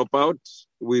zero dropout,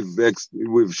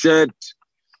 we've shared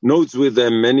notes with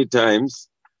them many times.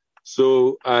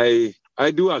 So I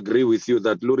do agree with you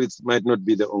that Luritz might not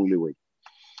be the only way.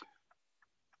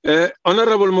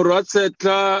 Honorable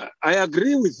Muratsetla, I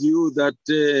agree with you that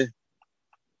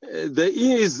there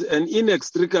is an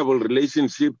inextricable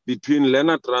relationship between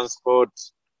learner transport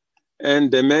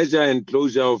and the measure and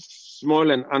closure of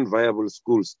small and unviable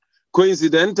schools.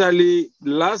 Coincidentally,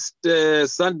 last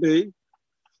Sunday,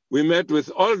 we met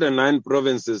with all the 9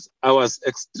 provinces. I was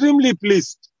extremely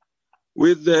pleased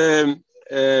with the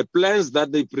plans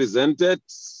that they presented.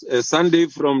 Sunday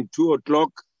from 2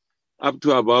 o'clock up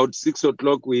to about 6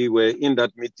 o'clock, we were in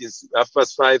that meeting,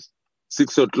 5:30,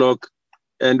 6 o'clock,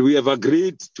 and we have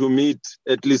agreed to meet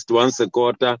at least once a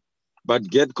quarter but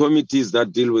get committees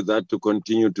that deal with that to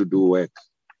continue to do work.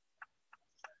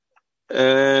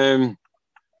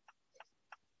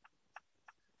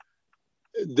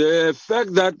 The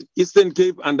fact that Eastern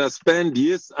Cape underspent,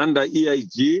 yes, under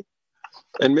EIG,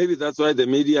 and maybe that's why the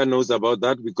media knows about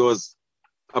that, because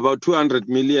about 200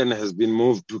 million has been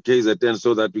moved to KZN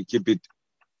so that we keep it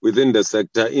within the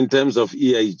sector. In terms of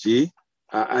EIG,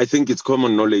 I think it's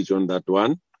common knowledge on that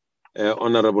one,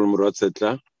 Honorable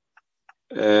Murotsetla.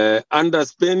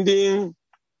 Underspending,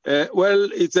 well,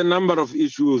 it's a number of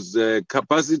issues,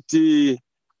 capacity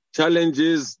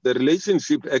challenges, the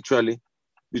relationship actually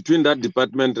between that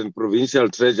department and provincial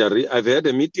treasury. I've had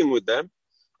a meeting with them.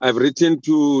 I've written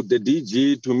to the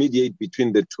DG to mediate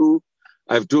between the two.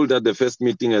 I've told that the first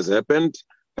meeting has happened.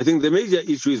 I think the major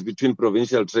issue is between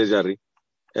provincial treasury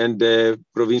and the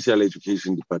provincial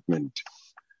education department.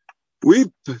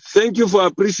 We thank you for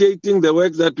appreciating the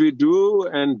work that we do,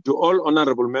 and to all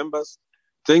honorable members,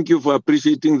 thank you for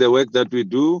appreciating the work that we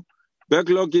do.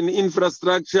 Backlog in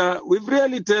infrastructure, we've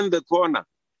really turned the corner.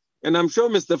 And I'm sure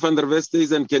Mr. van der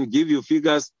Westhuizen can give you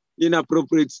figures,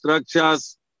 inappropriate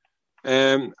structures,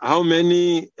 how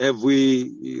many have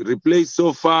we replaced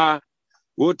so far,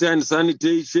 water and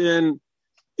sanitation.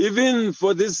 Even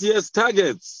for this year's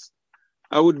targets,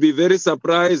 I would be very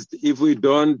surprised if we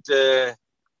don't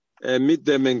meet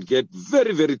them and get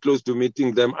very, very close to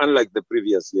meeting them, unlike the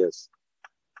previous years.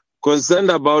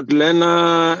 Concerned about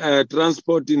learner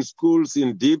transport in schools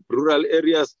in deep rural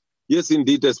areas, yes,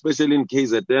 indeed, especially in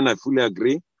KZN, I fully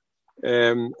agree.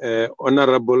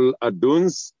 Honorable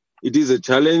Aduns, it is a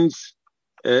challenge.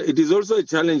 It is also a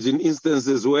challenge in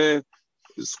instances where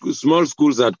small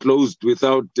schools are closed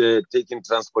without taking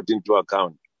transport into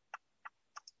account.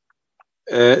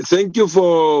 Thank you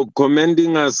for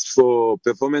commending us for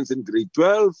performance in grade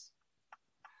 12.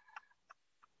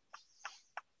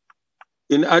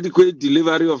 Inadequate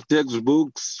delivery of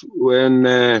textbooks when,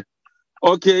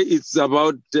 okay, it's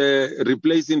about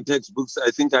replacing textbooks.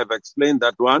 I think I've explained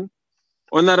that one.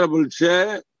 Honorable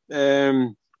Chair,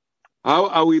 how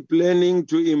are we planning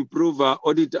to improve our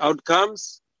audit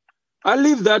outcomes? I'll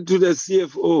leave that to the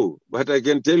CFO, but I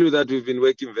can tell you that we've been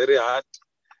working very hard.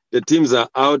 The teams are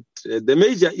out. The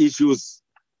major issues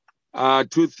are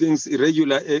two things: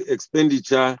 irregular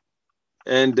expenditure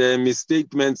and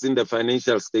misstatements in the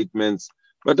financial statements.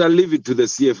 But I'll leave it to the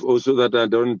CFO so that I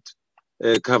don't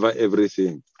cover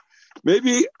everything.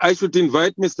 Maybe I should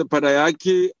invite Mr.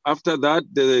 Padayaki, after that,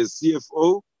 the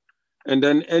CFO, and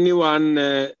then anyone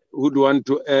who'd want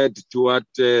to add to what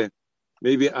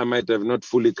maybe I might have not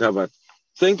fully covered.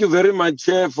 Thank you very much,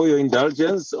 Chair, for your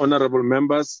indulgence, honorable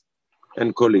members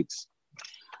and colleagues.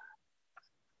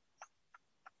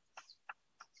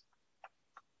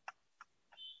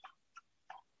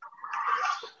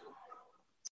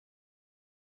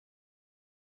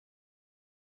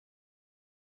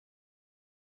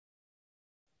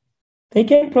 They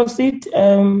can proceed,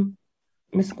 Mr.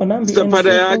 Konambi. Mr.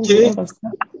 Padayaki.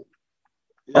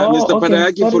 Yeah, oh, Mr. Okay.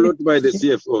 Padayaki, Sorry. followed by the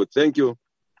CFO. Thank you.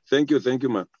 Thank you,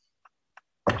 ma'am.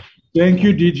 Thank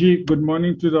you, DG. Good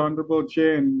morning to the Honorable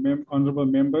Chair and Honorable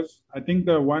members. I think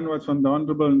the one was from the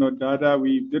Honorable Nodada.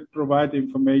 We did provide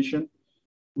information.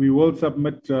 We will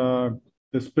submit the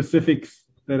specifics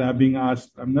that are being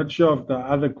asked. I'm not sure of the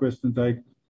other questions. I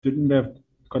didn't have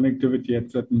connectivity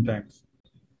at certain times.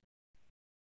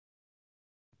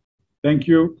 Thank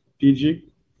you, DG.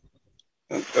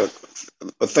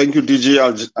 Thank you,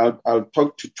 DG. I'll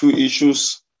talk to two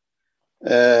issues.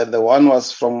 The one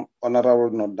was from Honorable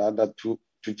Nodada to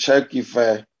check if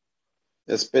the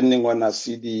spending on a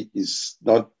CD is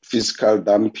not fiscal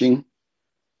dumping.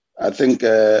 I think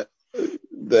the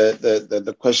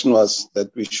question was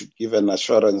that we should give an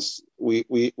assurance. We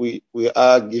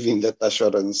are giving that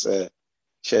assurance,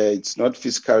 Chair. It's not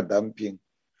fiscal dumping.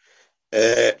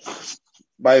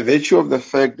 By virtue of the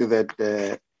fact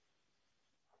that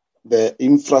the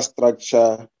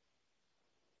infrastructure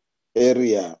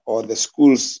area or the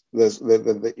schools,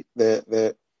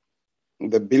 the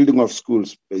building of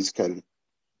schools basically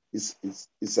is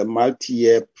a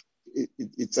multi-year.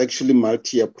 It's actually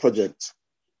multi-year project.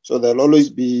 So there'll always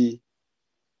be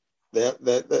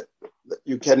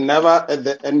you can never at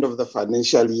the end of the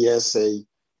financial year say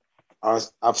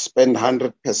I've spent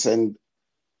 100%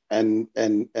 and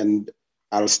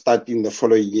I'll start in the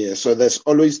following year. So there's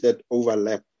always that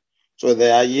overlap. So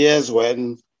there are years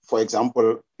when, for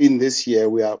example, in this year,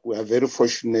 we are very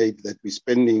fortunate that we're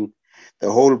spending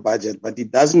the whole budget, but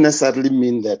it doesn't necessarily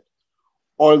mean that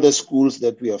all the schools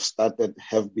that we have started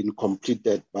have been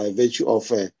completed by virtue of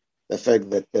the fact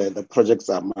that the projects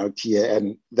are multi-year.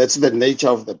 And that's the nature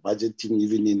of the budgeting,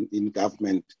 even in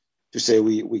government. to say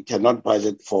we cannot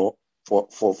budget for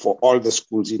all the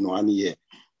schools in 1 year.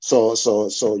 So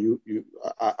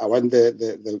I want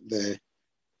the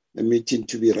meeting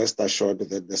to be rest assured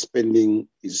that the spending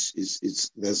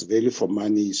is there's value for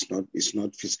money. It's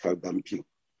not fiscal dumping.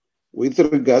 With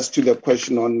regards to the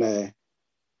question on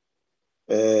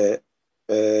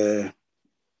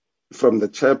from the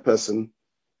chairperson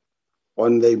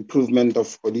on the improvement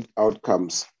of audit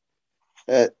outcomes,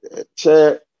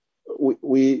 Chair,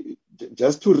 we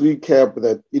just to recap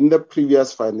that in the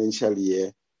previous financial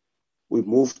year, we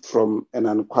moved from an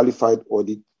unqualified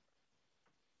audit.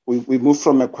 We moved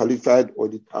from a qualified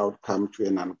audit outcome to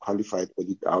an unqualified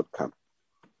audit outcome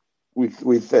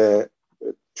with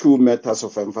two matters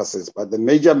of emphasis. But the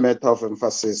major matter of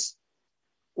emphasis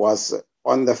was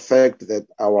on the fact that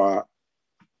our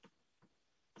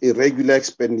irregular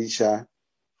expenditure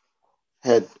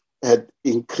had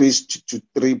increased to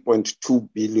 3.2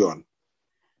 billion.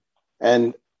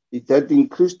 And it had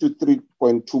increased to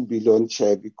 3.2 billion,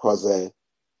 Chair, because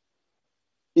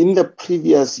in the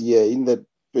previous year, in the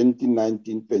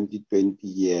 2019-2020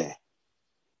 year,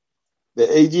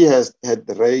 the AG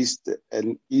had raised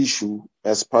an issue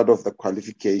as part of the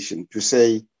qualification to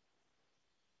say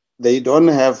they don't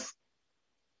have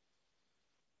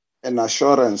an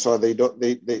assurance, or they don't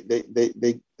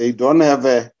have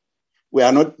they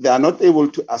are not able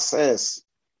to assess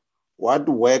what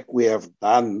work we have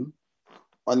done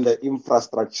on the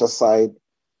infrastructure side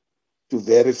to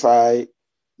verify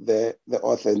the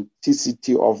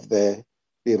authenticity of the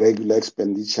irregular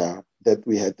expenditure that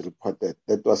we had reported.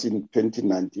 That was in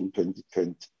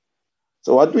 2019-2020.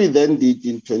 So what we then did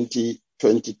in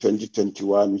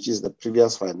 2020-2021, which is the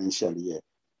previous financial year,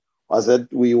 was that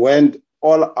we went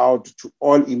all out to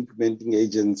all implementing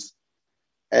agents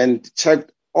and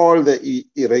checked all the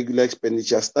irregular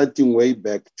expenditure, starting way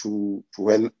back to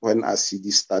when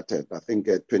RCD started, I think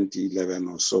 2011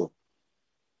 or so.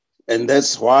 And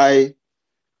that's why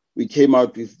we came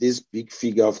out with this big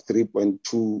figure of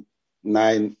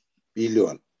 3.29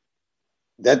 billion.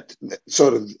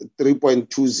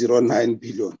 3.209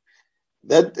 billion.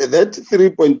 That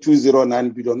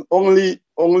 3.209 billion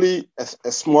only a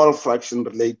small fraction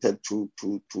related to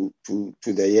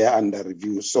the year under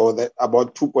review. So that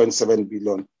about 2.7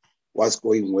 billion was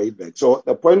going way back. So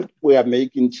the point we are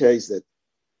making, Chair, is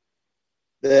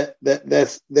that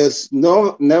there's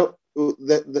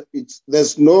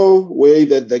no way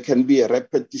that there can be a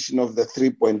repetition of the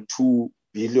 3.2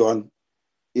 billion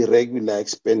irregular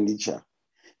expenditure,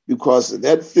 because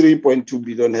that 3.2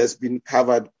 billion has been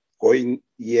covered going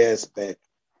years back.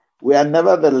 We are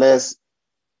nevertheless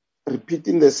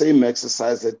repeating the same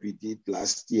exercise that we did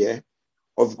last year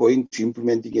of going to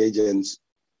implementing agents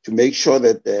to make sure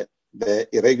that the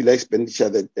irregular expenditure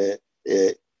that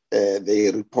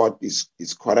they report is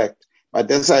correct. But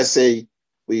as I say,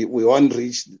 we won't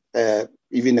reach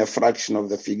even a fraction of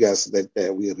the figures that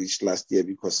we reached last year,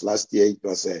 because last year it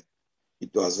was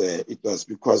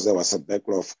because there was a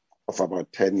backlog of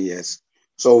about 10 years.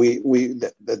 So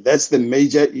that's the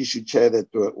major issue, Chair, that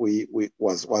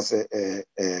was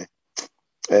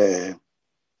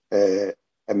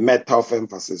a matter of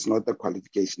emphasis, not a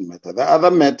qualification matter. The other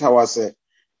matter was the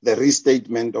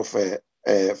restatement of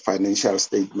financial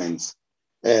statements,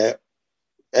 and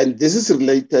this is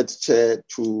related, Chair,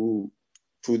 to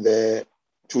the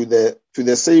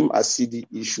same RCD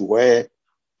issue, where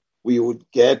we would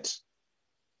get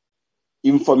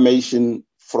information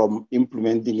from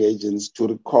implementing agents to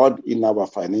record in our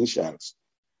financials.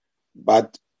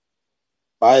 But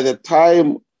by the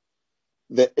time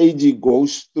the AG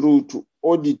goes through to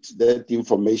audit that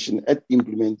information at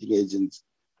implementing agents,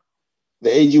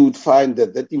 the AG would find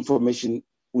that that information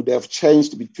would have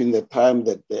changed between the time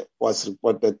that it was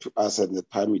reported to us and the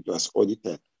time it was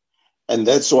audited. And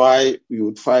that's why we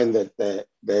would find that the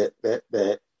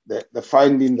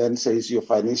finding then says your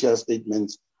financial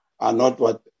statements are not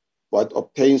what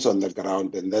obtains on the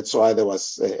ground, and that's why there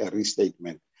was a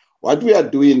restatement. What we are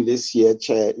doing this year,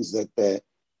 Chair, is that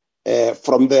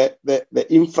from the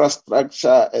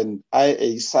infrastructure and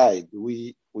IA side,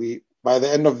 we by the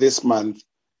end of this month,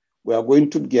 we are going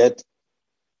to get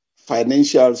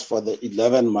financials for the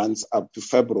 11 months up to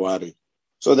February,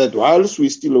 so that whilst we're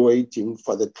still waiting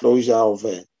for the closure of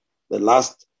the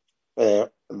last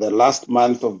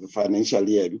month of the financial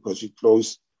year, because we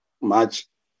close March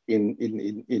at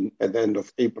the end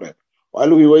of April.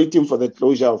 While we're waiting for the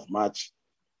closure of March,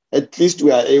 at least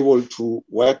we are able to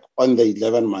work on the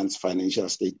 11 months financial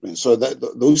statement. So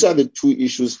those are the two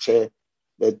issues, Chair,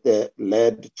 that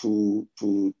led to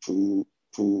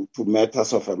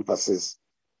matters of emphasis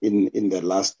in the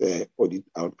last audit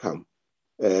outcome.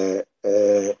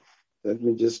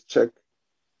 Let me just check.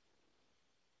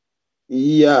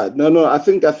 Yeah, no. I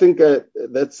think there's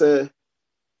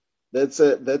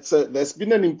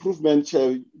been an improvement,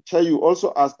 Chair. Chair, you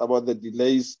also asked about the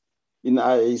delays in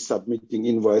IA submitting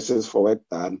invoices for work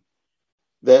done.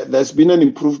 There's been an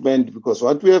improvement because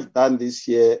what we have done this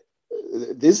year,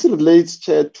 this relates,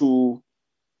 Chair, to,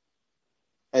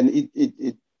 and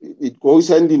it goes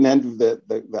hand in hand with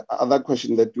the other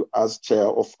question that you asked, Chair,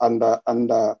 of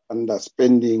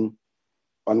underspending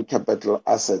on capital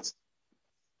assets.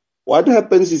 What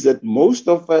happens is that most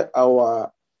of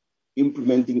our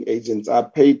implementing agents are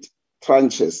paid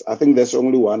tranches. I think there's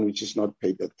only one which is not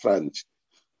paid a tranche.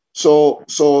 So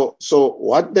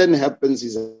what then happens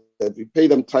is that we pay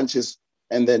them tranches,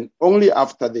 and then only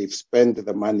after they've spent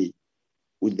the money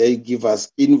would they give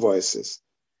us invoices.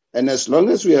 And as long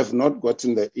as we have not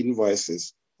gotten the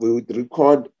invoices, we would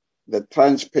record the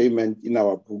tranche payment in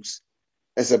our books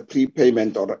as a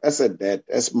prepayment or as a debt,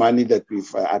 as money that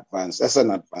we've advanced, as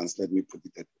an advance, let me put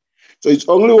it that way. So it's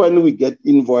only when we get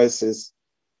invoices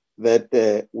that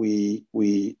we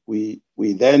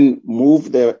then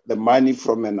move the money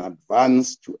from an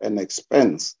advance to an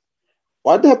expense.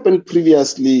 What happened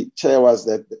previously, Chair, was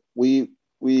that we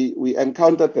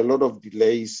encountered a lot of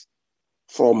delays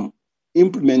from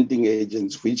implementing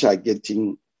agents which are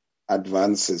getting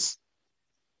advances.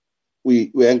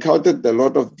 We encountered a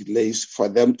lot of delays for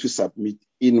them to submit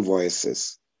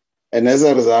invoices. And as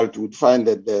a result, we would find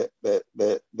that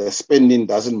the spending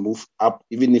doesn't move up,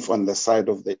 even if on the side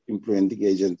of the implementing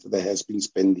agent there has been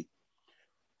spending.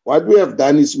 What we have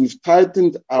done is we've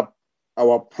tightened up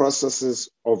our processes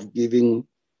of giving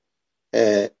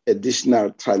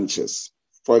additional tranches.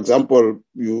 For example,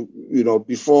 you know,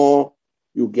 before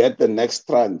you get the next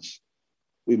tranche,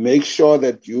 we make sure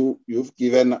that you've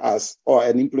given us, or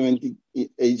an implementing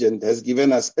agent has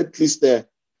given us at least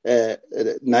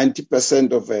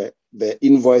 90% of the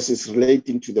invoices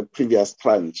relating to the previous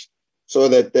tranche, so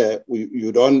that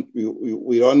we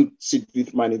don't sit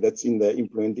with money that's in the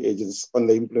implementing agents on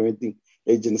the implementing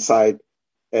agent side,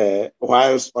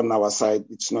 whilst on our side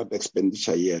it's not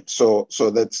expenditure yet. So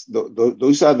that's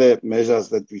those are the measures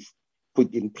that we've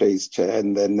put in place, Chair,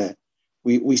 and then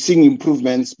we're seeing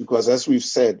improvements because, as we've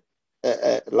said,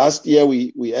 last year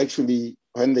we actually,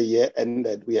 when the year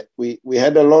ended, we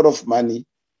had a lot of money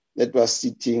that was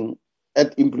sitting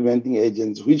at implementing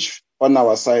agents, which on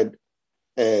our side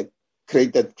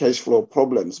created cash flow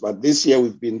problems. But this year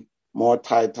we've been more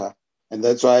tighter, and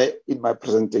that's why in my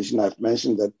presentation I've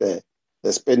mentioned that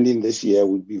the spending this year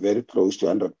would be very close to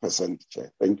 100%,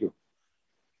 Chair. Thank you.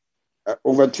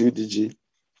 Over to you, DG.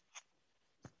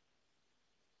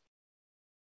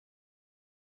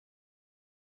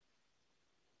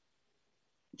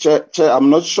 Chair, I'm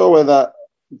not sure whether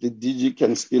the DG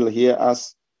can still hear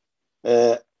us.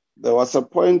 There was a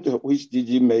point which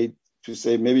DG made to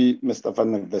say maybe Mr.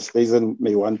 Van der Westhuizen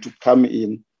may want to come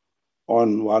in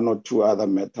on one or two other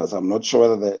matters. I'm not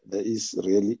sure whether there is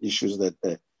really issues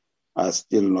that are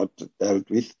still not dealt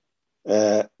with.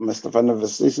 Mr. Van der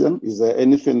Westhuizen, is there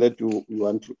anything that you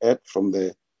want to add from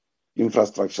the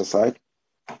infrastructure side?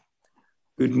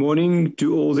 Good morning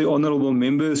to all the honourable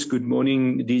members. Good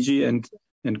morning, DG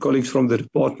and colleagues from the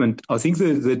department. I think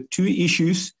the two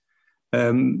issues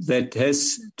that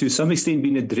has to some extent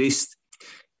been addressed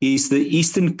is the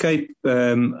Eastern Cape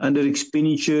under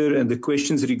expenditure and the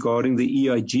questions regarding the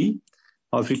EIG.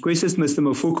 I've requested Mr.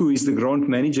 Mafoku, who is the grant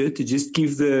manager, to just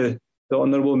give the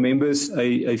honourable members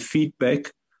a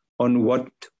feedback on what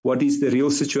is the real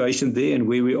situation there and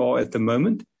where we are at the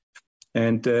moment.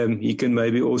 And he can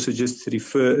maybe also just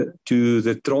refer to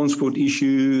the transport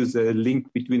issue, the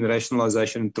link between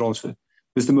rationalisation and transfer.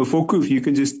 Mr. Mafoku, if you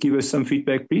can just give us some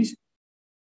feedback, please.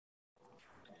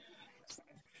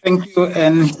 Thank you,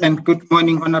 and good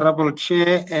morning, Honourable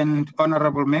Chair and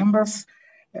honourable members.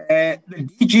 The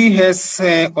DG has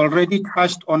already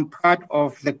touched on part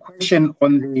of the question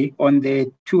on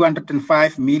the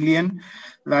 205 million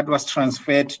that was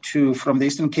transferred from the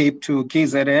Eastern Cape to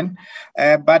KZN.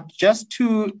 But just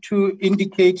to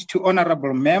indicate to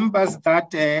honourable members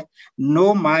that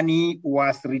no money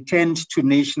was returned to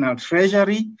National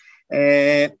Treasury.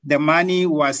 The money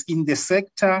was in the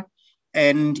sector,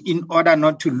 and in order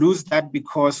not to lose that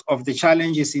because of the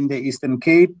challenges in the Eastern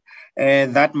Cape,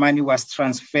 that money was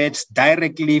transferred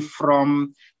directly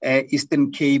from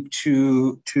Eastern Cape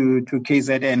to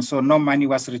KZN. So no money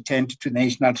was returned to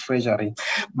National Treasury.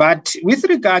 But with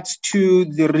regards to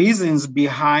the reasons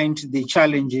behind the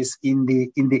challenges in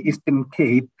the Eastern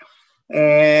Cape,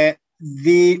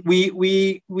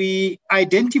 we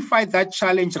identified that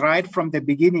challenge right from the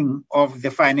beginning of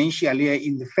the financial year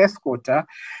in the first quarter.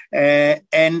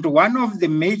 And one of the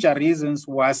major reasons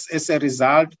was as a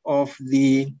result of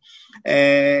the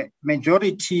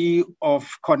majority of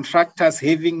contractors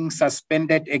having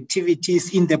suspended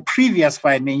activities in the previous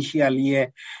financial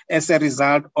year as a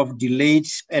result of delayed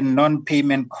and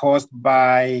non-payment caused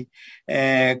by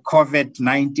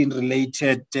COVID-19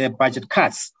 related budget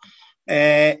cuts.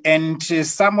 And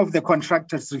some of the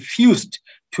contractors refused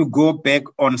to go back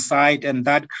on site, and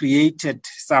that created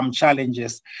some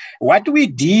challenges. What we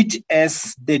did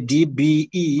as the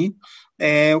DBE,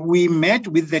 we met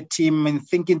with the team, and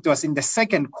thinking it was in the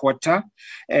second quarter,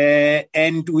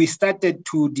 and we started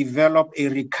to develop a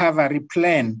recovery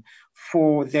plan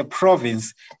for the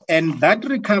province. And that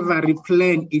recovery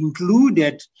plan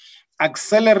included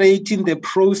accelerating the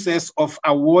process of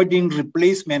awarding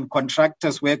replacement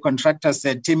contractors where contractors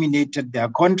had terminated their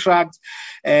contracts,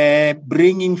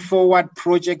 bringing forward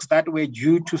projects that were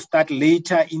due to start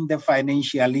later in the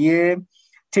financial year,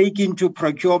 taking to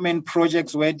procurement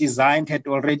projects where design had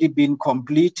already been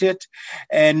completed,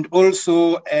 and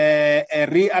also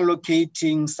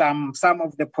reallocating some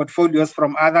of the portfolios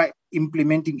from other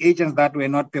implementing agents that were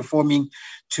not performing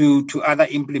to other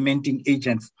implementing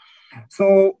agents.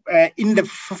 So in the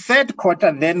third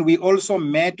quarter, then we also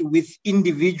met with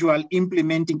individual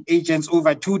implementing agents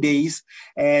over 2 days,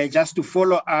 just to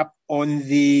follow up on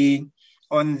the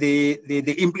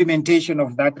implementation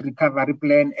of that recovery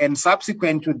plan. And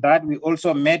subsequent to that, we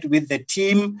also met with the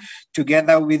team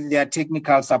together with their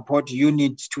technical support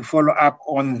unit to follow up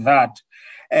on that.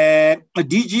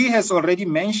 DG has already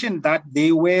mentioned that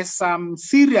there were some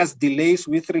serious delays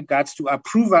with regards to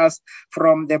approvals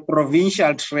from the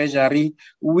provincial treasury,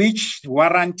 which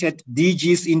warranted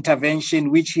DG's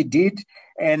intervention, which he did.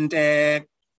 And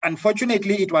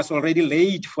unfortunately, it was already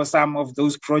late for some of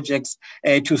those projects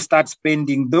to start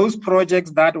spending. Those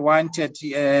projects that wanted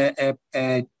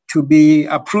to be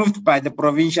approved by the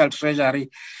provincial treasury,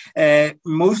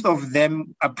 most of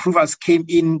them approvals came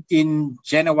in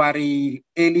January,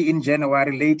 early in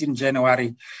January, late in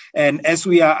January. And as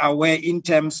we are aware, in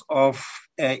terms of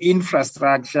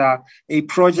infrastructure, a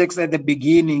project at the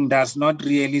beginning does not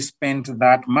really spend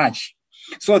that much.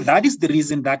 So that is the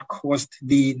reason that caused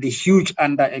the huge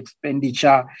under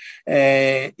expenditure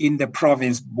in the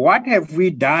province. What have we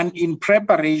done in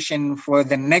preparation for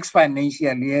the next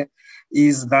financial year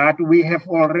is that we have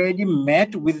already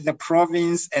met with the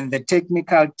province and the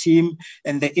technical team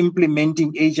and the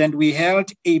implementing agent. We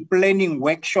held a planning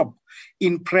workshop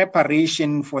in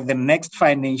preparation for the next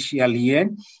financial year.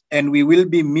 And we will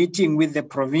be meeting with the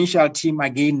provincial team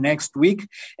again next week.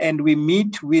 And we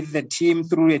meet with the team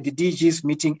through the DG's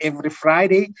meeting every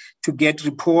Friday to get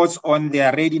reports on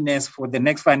their readiness for the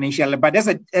next financial year. But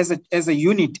as a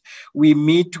unit, we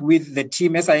meet with the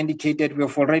team. As I indicated,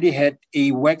 we've already had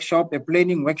a workshop, a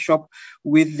planning workshop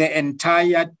with the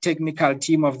entire technical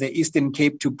team of the Eastern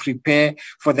Cape to prepare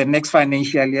for the next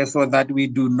financial year so that we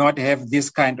do not have this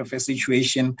kind of a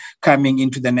situation coming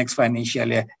into the next financial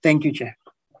year. Thank you, Chair.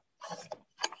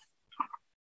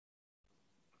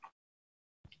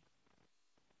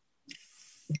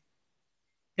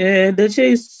 The chair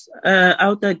is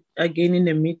out again in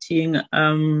the meeting.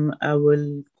 I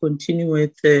will continue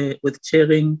with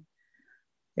chairing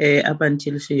up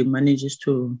until she manages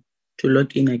to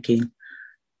log in again.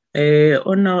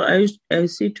 I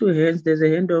see two hands. There's a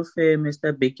hand of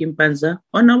Mr. Bheki Mpanza.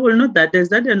 Honorable, not that. Is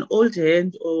that an old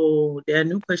hand or there are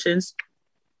new questions?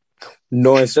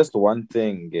 No, it's just one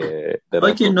thing.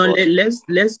 Okay, no,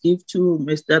 let's give to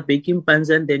Mr. Bheki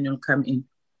Mpanza and then you'll come in.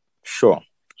 Sure.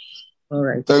 All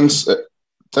right. Thanks,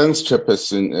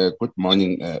 Chairperson. Good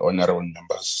morning, honorable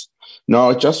members. Now,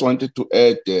 I just wanted to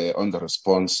add on the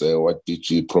response what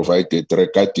DG provided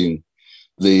regarding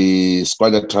the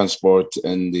squatter transport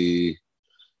and the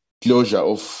closure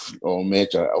of or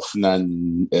merger of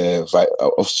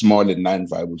small and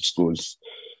non-viable schools.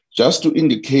 Just to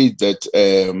indicate that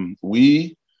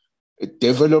we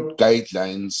developed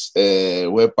guidelines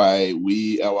whereby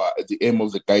the aim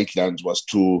of the guidelines was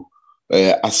to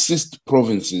assist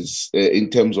provinces in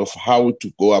terms of how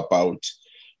to go about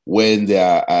when they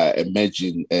are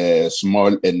emerging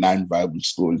small and non-viable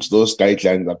schools. Those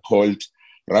guidelines are called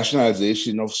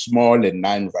Rationalization of Small and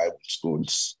Non-Viable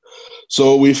Schools.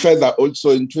 So we further also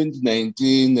in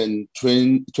 2019 and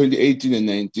 2018 and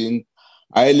 19,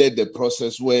 I led the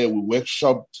process where we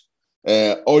workshopped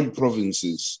all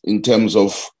provinces in terms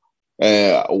of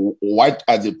what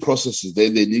are the processes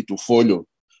that they need to follow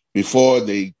before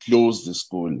they close the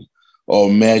school or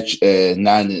merge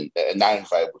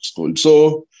non-viable school.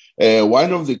 So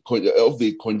one of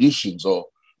the conditions or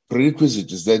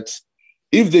prerequisites is that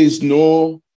if there is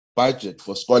no budget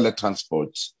for scholar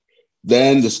transport,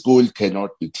 then the school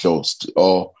cannot be closed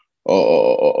or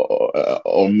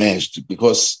merged,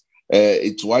 because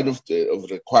it's one of the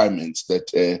requirements that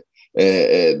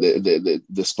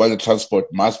the scholar transport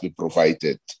must be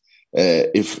provided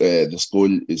if the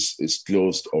school is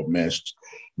closed or merged.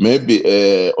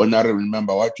 Maybe, honorable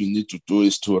member, what you need to do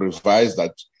is to revise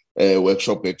that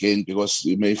workshop again, because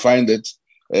you may find that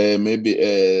maybe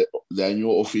there are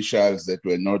new officials that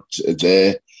were not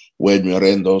there when we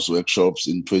ran those workshops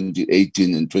in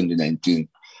 2018 and 2019.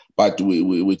 But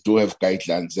we do have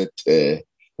guidelines that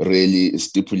really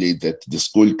stipulate that the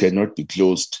school cannot be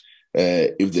closed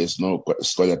if there's no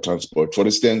scholar transport. For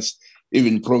instance,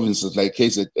 even provinces like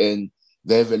KZN,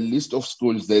 they have a list of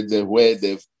schools where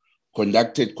they've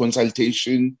conducted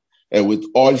consultation with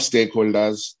all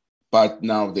stakeholders, but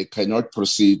now they cannot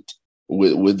proceed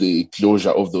with the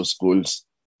closure of those schools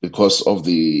because of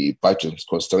the budget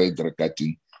constraint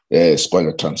regarding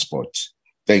scholar transport.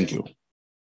 Thank you.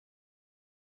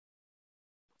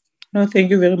 No,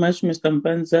 thank you very much, Mr.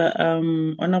 Mpanza.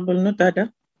 Honorable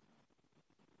Nodada.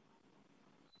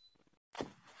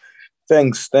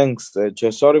 Thanks.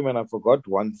 Chair, sorry, man, I forgot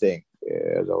one thing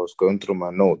as I was going through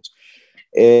my notes.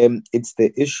 It's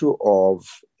the issue of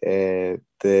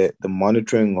the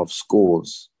monitoring of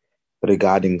schools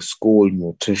regarding school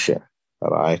nutrition, all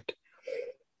right?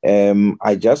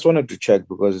 I just wanted to check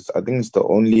because I think it's the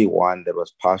only one that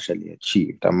was partially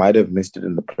achieved. I might have missed it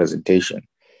in the presentation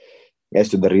as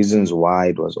to the reasons why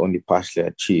it was only partially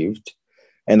achieved.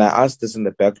 And I asked this in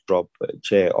the backdrop,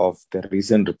 Chair, of the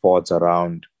recent reports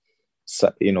around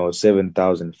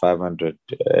 7,500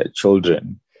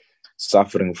 children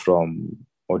suffering from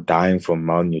or dying from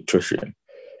malnutrition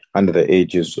under the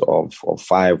ages of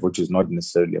 5, which is not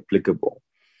necessarily applicable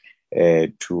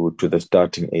to the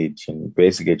starting age in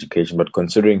basic education. But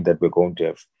considering that we're going to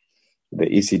have the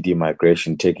ECD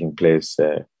migration taking place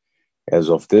as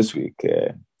of this week,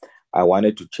 I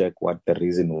wanted to check what the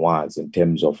reason was in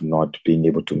terms of not being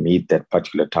able to meet that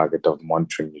particular target of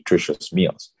monitoring nutritious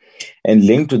meals. And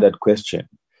linked to that question,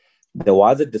 there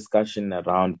was a discussion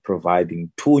around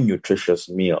providing 2 nutritious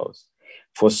meals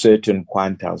for certain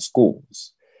quintile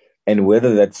schools, and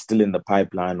whether that's still in the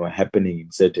pipeline or happening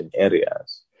in certain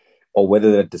areas, or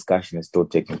whether that discussion is still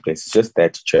taking place. It's just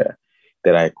that, Chair,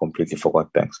 that I completely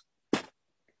forgot. Thanks.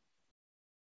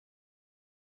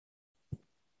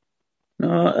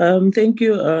 No, thank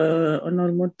you,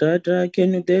 Honorable Dada.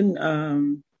 Can you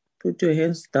then put your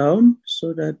hands down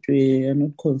so that we are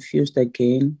not confused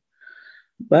again?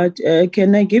 But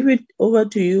can I give it over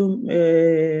to you,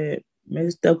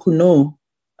 Mr. Kuno,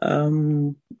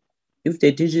 if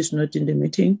the DG is not in the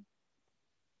meeting?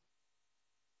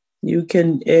 You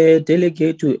can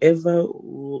delegate whoever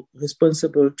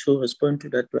responsible to respond to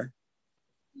that one.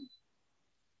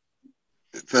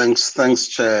 Thanks,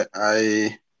 Chair.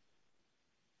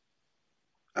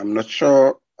 I'm not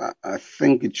sure. I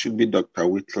think it should be Dr.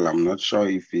 Whittle. I'm not sure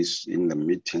if he's in the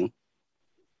meeting.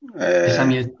 Yes, I'm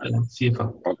here,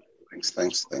 CFO. Okay,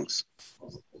 thanks.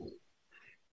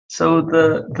 So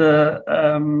the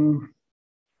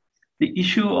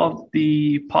issue of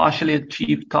the partially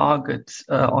achieved targets,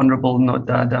 Honorable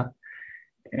Nodada,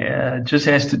 just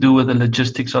has to do with the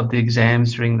logistics of the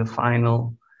exams during the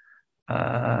final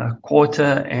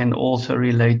quarter, and also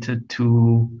related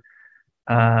to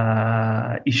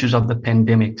issues of the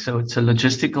pandemic. So it's a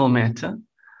logistical matter,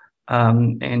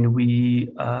 and we,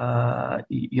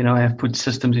 have put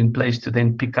systems in place to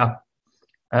then pick up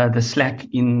the slack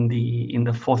in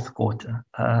the fourth quarter.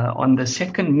 On the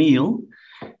second meal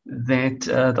that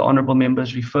the honourable member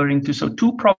is referring to, so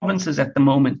 2 provinces at the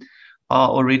moment are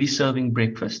already serving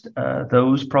breakfast.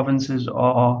 Those provinces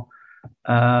are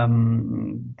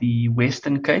the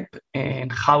Western Cape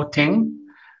and Gauteng.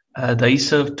 They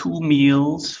serve 2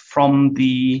 meals from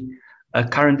the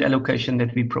current allocation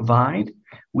that we provide.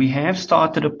 We have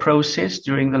started a process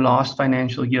during the last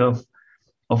financial year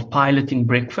of piloting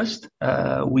breakfast.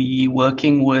 We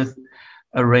working with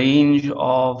a range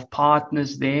of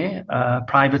partners there,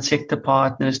 private sector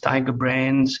partners, Tiger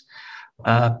Brands,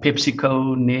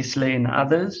 PepsiCo, Nestle, and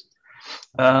others.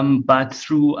 But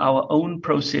through our own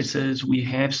processes, we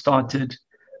have started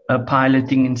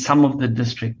piloting in some of the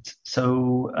districts.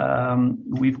 So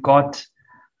we've got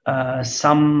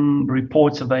some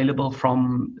reports available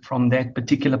from that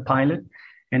particular pilot,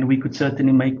 and we could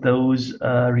certainly make those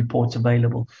reports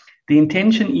available. The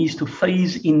intention is to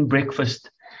phase in breakfast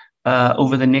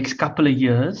over the next couple of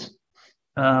years,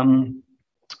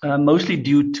 mostly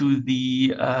due to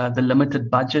the limited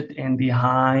budget and the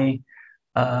high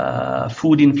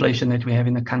food inflation that we have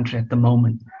in the country at the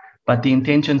moment. But the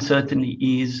intention certainly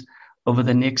is over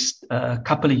the next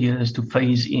couple of years to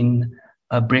phase in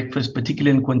breakfast,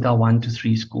 particularly in quintile 1 to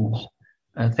 3 schools.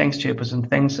 Thanks, Chairperson.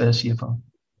 Thanks, CFO.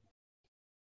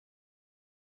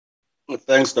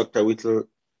 Thanks, Dr. Whittle.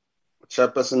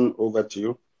 Chairperson, over to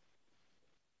you.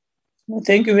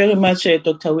 Thank you very much,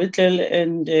 Dr. Whittle,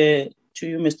 and to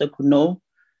you, Mr. Kuno.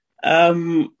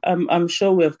 I'm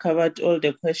sure we have covered all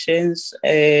the questions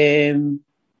and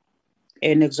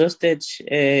exhausted,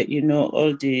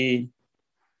 all the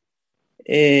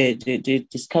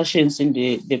discussions in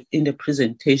the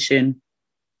presentation.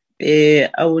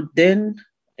 I would then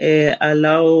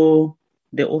allow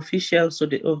the officials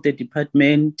of the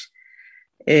department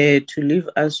to leave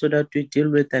us so that we deal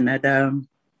with another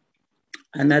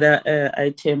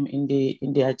item in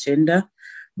the agenda.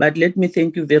 But let me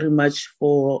thank you very much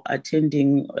for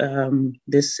attending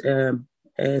this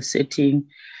setting,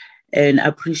 and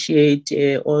appreciate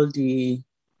all the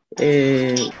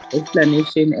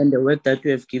explanation and the work that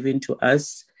you have given to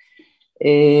us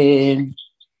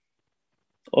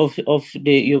of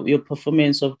your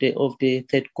performance of the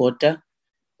third quarter.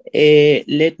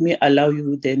 Let me allow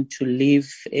you then to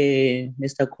leave,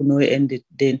 Mr. Kuno, and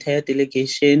the entire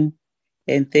delegation,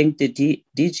 and thank the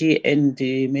DG and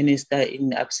the Minister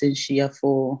in absentia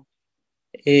for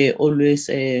always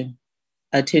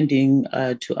attending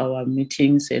to our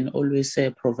meetings and always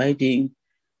providing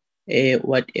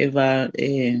whatever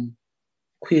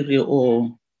query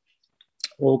or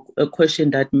a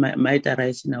question that might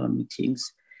arise in our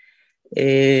meetings.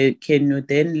 Can you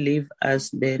then leave us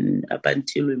then up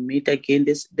until we meet again?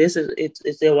 It's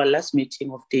our last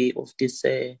meeting of the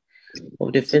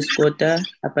first quarter,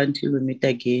 up until we meet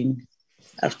again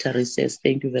after recess.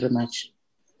 Thank you very much.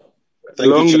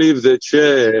 Long live the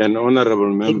chair and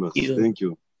honorable members. Thank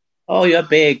you. Oh, you're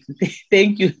back.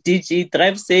 Thank you, DG.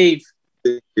 Drive safe.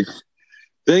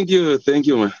 Thank you,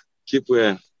 man. Keep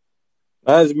well.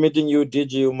 Nice meeting you,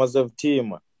 DG. You must have tea,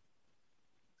 man.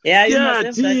 Yeah, you yeah,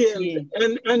 must have tea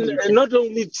and not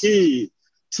only tea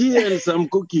and some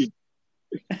cookie.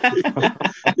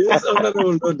 Yes,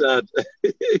 honorable, know that.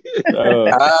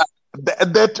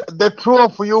 The two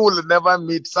of you will never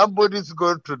meet. Somebody's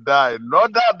going to die.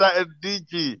 Not that and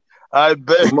DG. I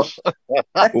bet.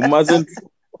 We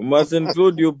must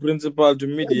include your principal to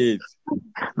mediate.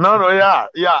 No,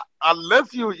 yeah.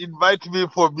 Unless you invite me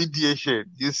for mediation,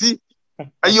 you see,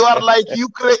 you are like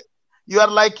Ukraine. You are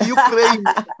like Ukraine.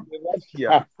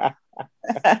 Russia.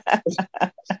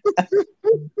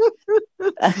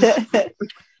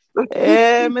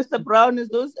 Mr. Brown, is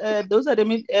those are the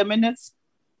minutes?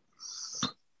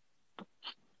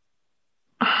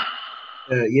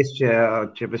 Yes,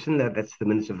 Chairperson, that's the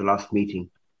minutes of the last meeting.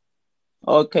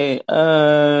 Okay.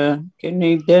 Can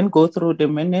we then go through the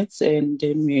minutes and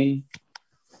then we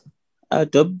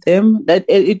adopt them? That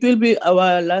it will be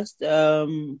our last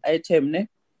item, ne?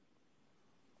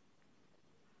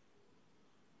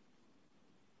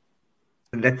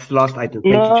 That's the last item.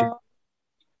 Thank you, Chair.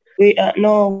 We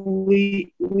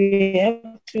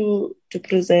have to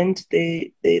present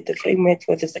the framework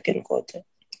for the second quarter.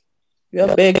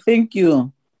 You're back. Thank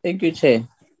you, Chair.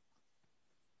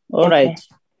 All right.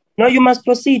 No, you must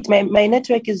proceed. My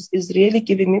network is really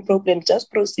giving me problems.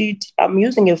 Just proceed. I'm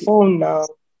using a phone now.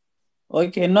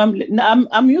 Okay. No,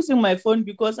 I'm using my phone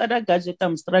because other gadget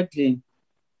I'm struggling.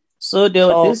 So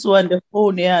this one, the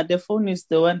phone is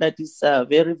the one that is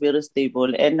very, very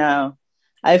stable. And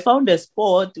I found a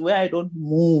spot where I don't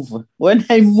move. When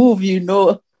I move,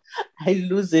 I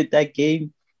lose it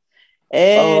again.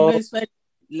 No, it's fine.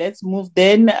 Let's move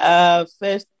then.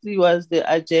 First was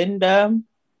the agenda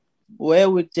where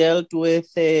we dealt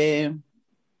with the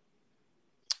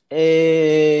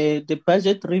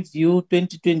budget review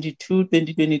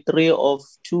 2022-2023 of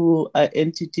two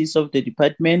entities of the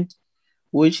department,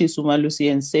 which is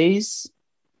Umalusi and SAYS.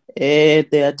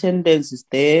 The attendance is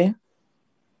there.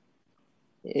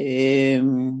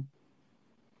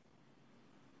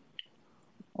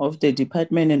 Of the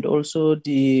department, and also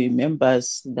the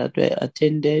members that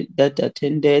attended,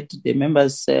 the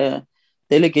members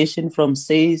delegation from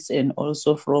SAYS and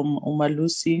also from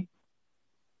Umalusi.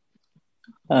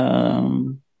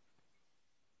 The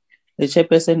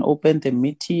chairperson opened the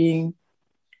meeting,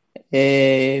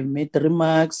 made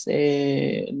remarks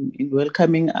in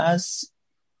welcoming us,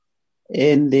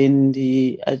 and then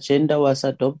the agenda was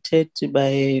adopted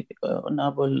by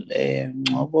Honorable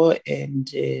Ngobo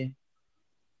and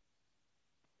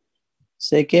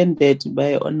seconded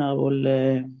by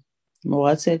Honorable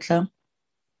Moatsetla,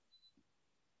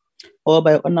 or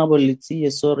by Honorable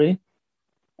Litsie, sorry.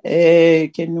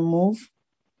 Can you move?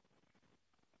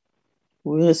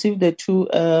 We received the two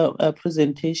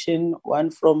presentation,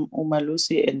 one from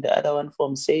Umalusi and the other one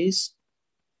from SAIS.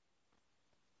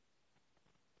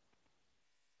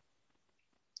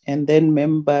 And then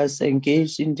members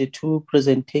engaged in the two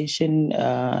presentation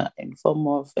in form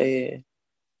of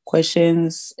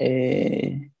questions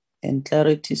and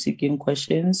clarity-seeking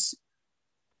questions.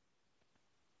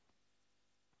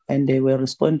 And they were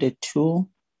responded to.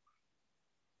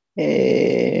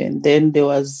 And then there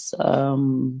was a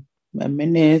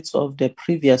minutes of the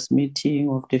previous meeting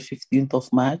of the 15th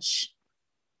of March,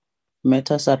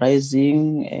 matters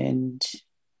arising, and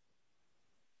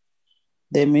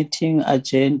the meeting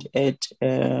adjourned at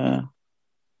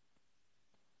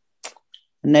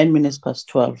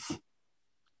 12:09.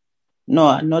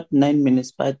 No, not 9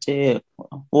 minutes, but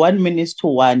 1 minute to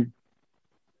 1.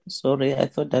 Sorry, I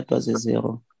thought that was a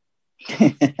 0.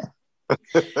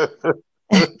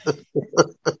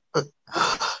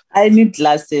 I need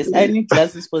glasses. For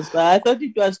I thought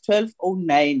it was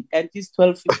 12:09 and it's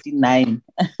 12:59.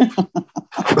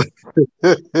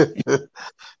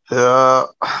 No,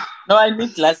 I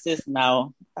need glasses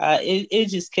now.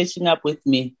 Age is catching up with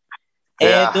me.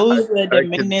 Those were the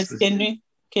minutes. Can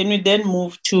we then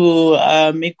move to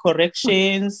make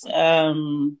corrections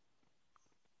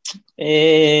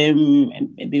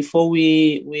before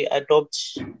we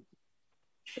adopt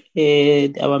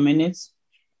our minutes?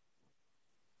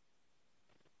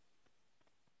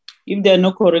 If there are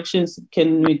no corrections,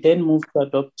 can we then move to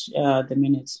adopt the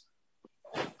minutes?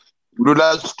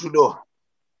 Lula studio.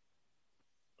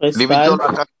 Livito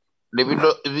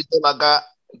laka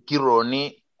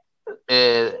kironi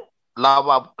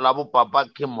lavo papa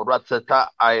kimuratseta.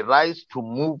 I rise to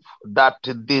move that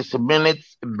these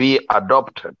minutes be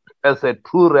adopted as a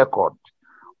true record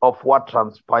of what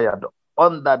transpired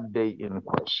on that day in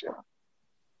question.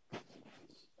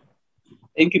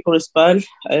 Thank you, Principal.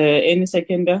 Any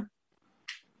seconder?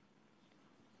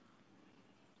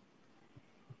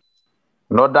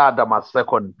 No doubt I'm a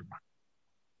second.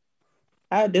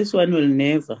 This one will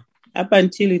never. Up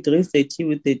until it reaches the T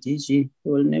with the DG, it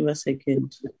will never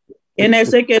second. Can I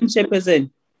second,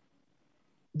 Chairperson?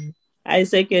 I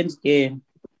second again.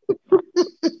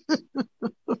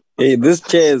 Hey, this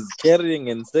chair is carrying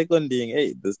and seconding.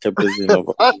 Hey, this Chairperson.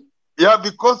 Yeah,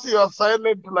 because you are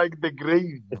silent like the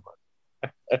grave.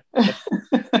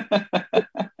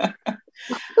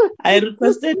 I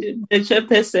requested the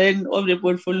Chairperson of the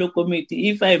Portfolio Committee,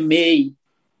 if I may,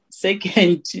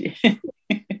 second.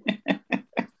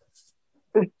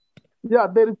 Yeah,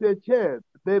 there is a chair.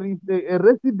 There is a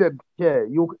resident chair.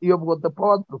 You have got the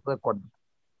power to second.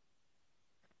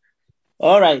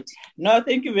 All right. No,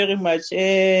 thank you very much.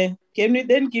 Can we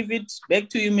then give it back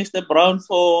to you, Mr. Brown,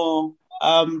 for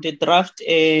the draft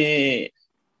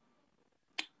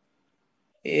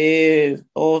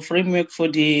or framework for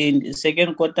the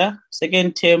second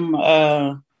term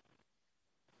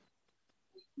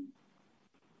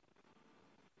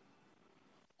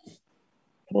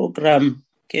program?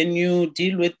 Can you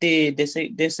deal with the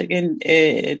second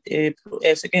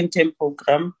term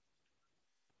program?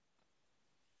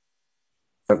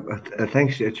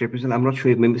 Thanks, Chairperson. I'm not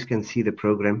sure if members can see the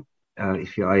program,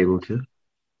 if you are able to.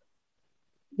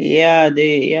 Yeah,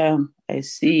 I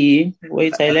see. Where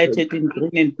it's highlighted in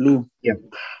green and blue. Yeah,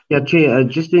 Chair,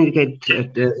 just to indicate,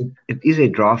 it is a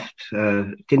draft,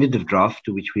 tentative draft,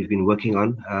 which we've been working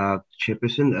on,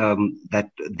 Chairperson,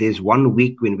 that there's 1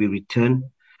 week when we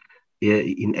return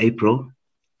in April.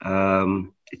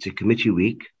 It's a committee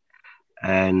week.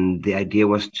 And the idea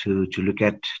was to look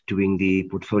at doing the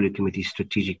Portfolio Committee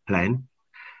strategic plan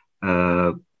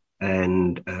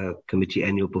and committee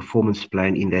annual performance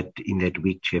plan in that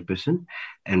week, Chairperson,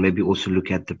 and maybe also look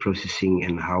at the processing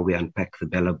and how we unpack the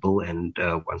Bella Bill. And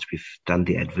once we've done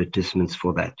the advertisements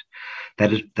for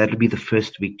that'll be the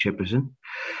first week, Chairperson.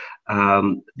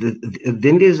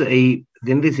 Then there's a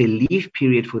leave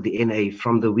period for the NA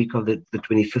from the week of the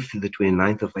 25th to the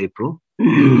 29th of April.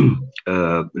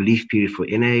 Leave period for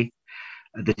NA.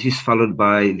 That is followed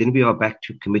by, then we are back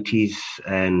to committees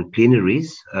and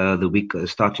plenaries,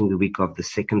 starting the week of the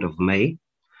 2nd of May,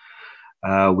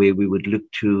 where we would look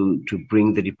to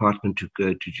bring the department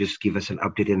to just give us an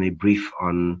update and a brief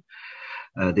on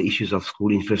the issues of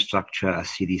school infrastructure,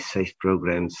 ASIDI safe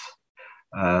programs.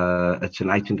 It's an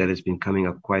item that has been coming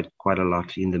up quite a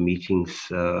lot in the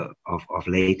meetings of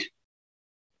late.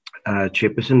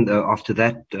 Chairperson, after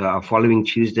that, our following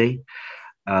Tuesday,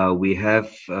 we have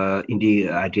indeed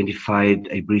identified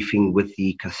a briefing with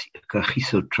the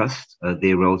Kagiso Trust,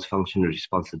 their roles, functions, and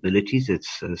responsibilities.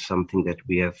 It's something that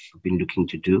we have been looking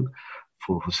to do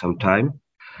for some time.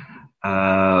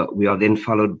 We are then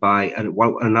followed by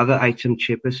another item,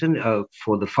 Chairperson,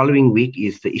 for the following week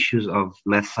is the issues of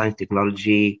math, science,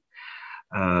 technology,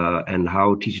 and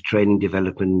how teacher training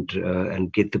development,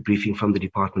 and get the briefing from the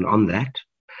department on that.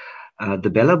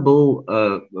 The Bella Bill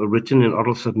written and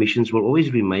oral submissions will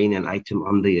always remain an item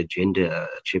on the agenda,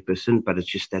 Chairperson, but it's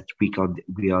just that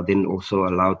we are then also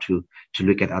allowed to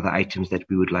look at other items that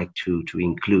we would like to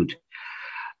include.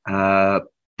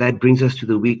 That brings us to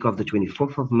the week of the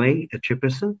 24th of May,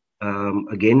 Chairperson.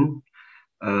 Again,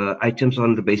 items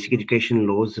on the Basic Education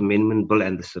Laws Amendment Bill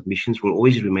and the submissions will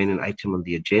always remain an item on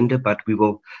the agenda, but we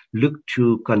will look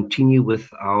to continue with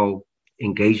our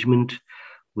engagement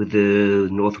with the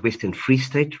Northwestern Free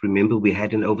State. Remember, we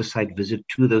had an oversight visit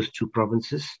to those two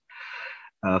provinces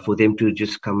for them to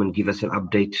just come and give us an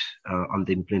update on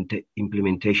the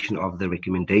implementation of the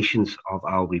recommendations of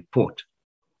our report.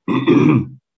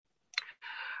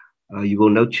 You will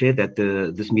note, Chair, that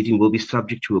this meeting will be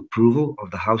subject to approval of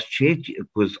the House Chair. It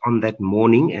was on that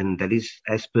morning, and that is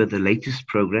as per the latest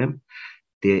program.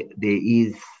 There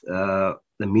is the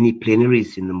mini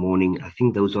plenaries in the morning. I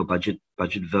think those are budget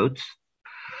votes.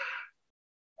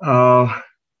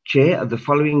 Chair, the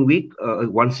following week,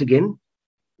 once again,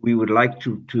 we would like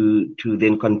to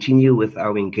then continue with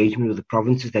our engagement with the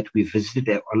provinces that we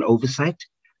visited on oversight.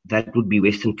 That would be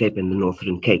Western Cape and the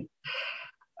Northern Cape.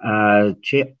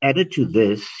 Chair, added to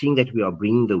this, seeing that we are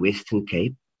bringing the Western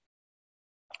Cape,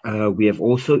 we have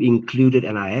also included,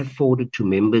 and I have forwarded to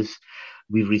members,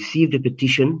 we've received a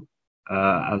petition,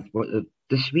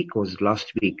 this week or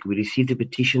last week, we received a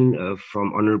petition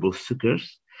from Honorable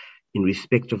Soekers in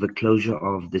respect of the closure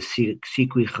of the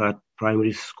Sikwigat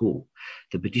Primary School.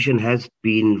 The petition has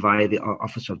been via the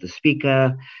Office of the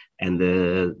Speaker, and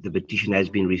the petition has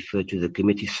been referred to the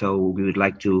committee, so we would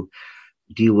like to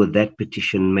deal with that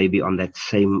petition maybe on that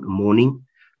same morning,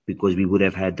 because we would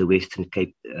have had the Western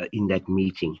Cape in that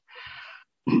meeting.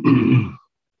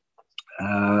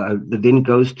 Then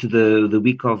goes to the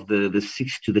week of the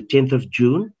 6th to the 10th of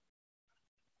June.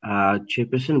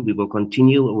 Chairperson, we will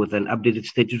continue with an updated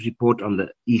status report on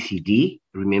the ECD.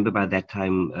 Remember, by that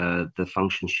time, the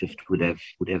function shift would have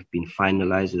been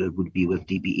finalized. It would be with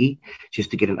DBE, just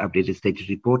to get an updated status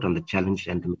report on the challenge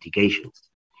and the mitigations.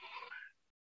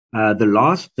 The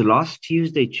last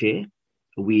Tuesday, Chair,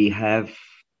 we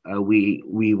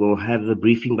will have a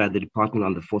briefing by the department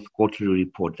on the fourth quarterly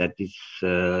report. That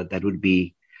would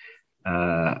be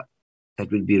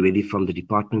ready from the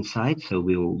department side. So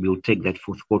we'll take that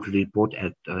fourth quarterly report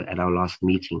at our last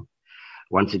meeting.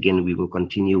 Once again, we will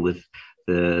continue with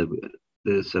the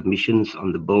submissions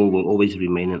on the bill. Will always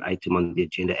remain an item on the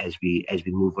agenda as we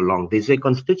move along. There's a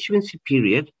constituency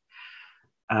period.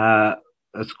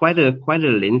 It's quite a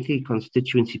lengthy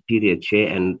constituency period, Chair,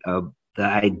 and the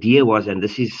idea was, and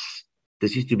this is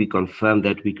to be confirmed,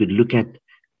 that we could look at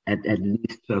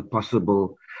least a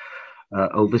possible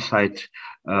oversight.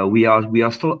 We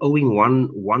are still owing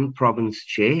one province,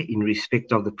 Chair, in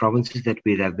respect of the provinces that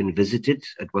we have been visited.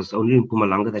 It was only in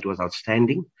Mpumalanga that was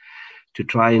outstanding, to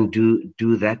try and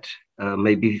do that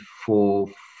maybe for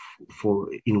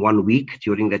in 1 week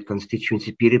during that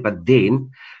constituency period, but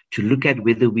then to look at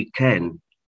whether we can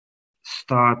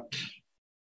start,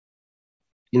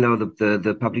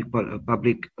 the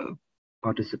public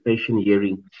participation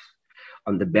hearing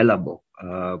on the Bella Bill.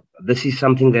 This is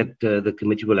something that the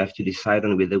committee will have to decide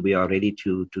on, whether we are ready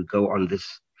to go on this,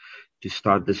 to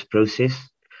start this process.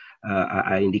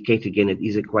 I indicate again, it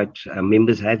is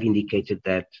members have indicated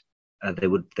that they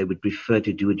would prefer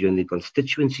to do it during the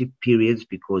constituency periods,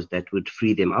 because that would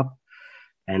free them up,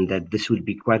 and that this would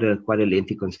be quite a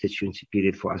lengthy constituency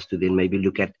period for us to then maybe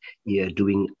look at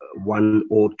doing 1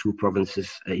 or 2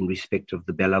 provinces in respect of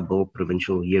the Bella Bill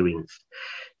provincial hearings.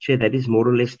 Chair, that is more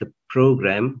or less the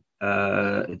program.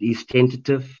 It is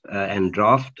tentative and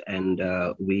draft, and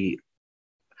we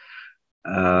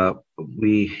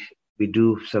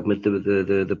do submit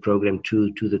the program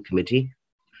to the committee.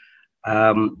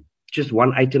 Just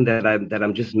one item that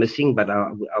I'm just missing, but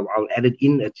I'll add it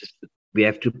in. It's just, we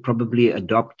have to probably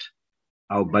adopt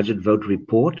our budget vote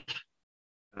report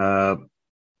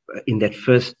in that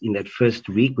first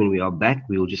week when we are back.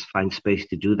 We will just find space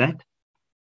to do that,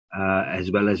 as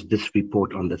well as this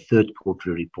report on the third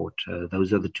quarter report.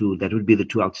 Those are the two. That would be the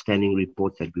 2 outstanding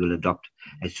reports that we will adopt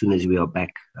as soon as we are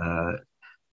back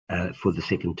for the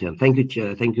second term. Thank you,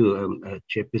 Chair. Thank you,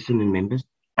 Chairperson and members.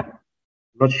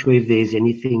 Not sure if there's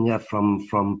anything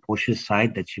from Portia's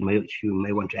side that you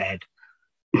may want to add.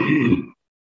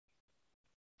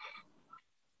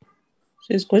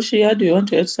 Ms. Koshia, do you want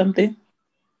to add something?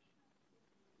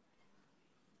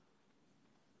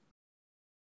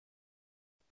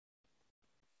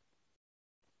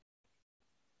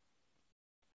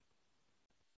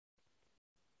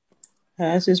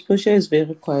 Sis Portia is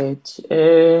very quiet.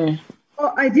 Oh,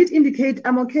 I did indicate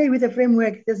I'm okay with the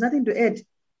framework. There's nothing to add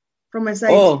from my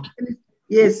side. Oh,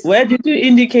 yes. Where did you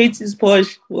indicate, Sis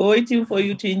Portia? We're waiting for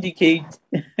you to indicate.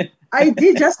 I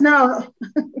did just now.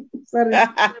 Sorry.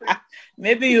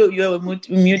 Maybe you're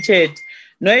muted.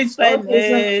 No, it's fine.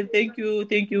 Okay, thank you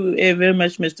very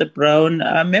much, Mr. Brown.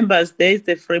 Members, there is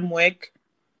the framework.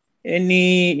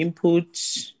 Any input?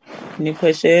 Any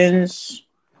questions?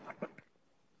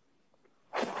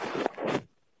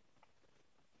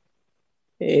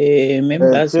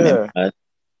 Members.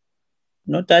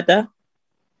 No data?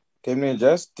 Can we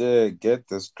just get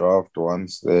this draft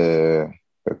once the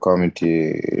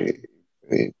committee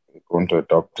is going to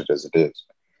adopt it as it is?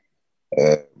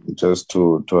 Just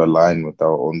to align with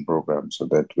our own program so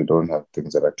that we don't have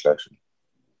things that are clashing.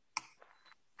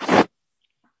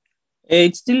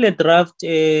 It's still a draft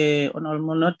on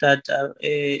Almono that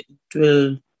it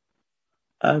will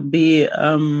be,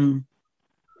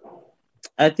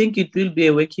 I think it will be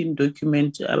a working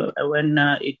document when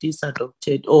it is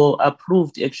adopted or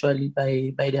approved actually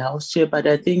by the House Chair, but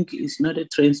I think it's not a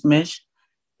train smash.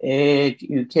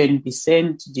 You can be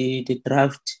sent the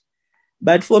draft.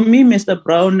 But for me, Mr.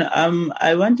 Brown,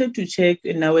 I wanted to check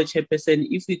in our chairperson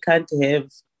if we can't have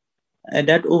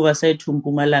that oversight to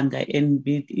Mpumalanga and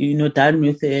be, done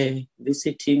with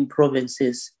visiting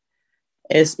provinces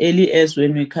as early as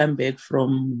when we come back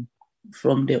from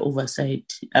the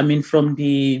oversight. I mean, from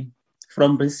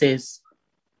recess.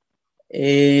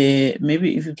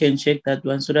 Maybe if you can check that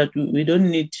one so that we don't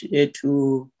need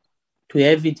to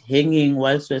have it hanging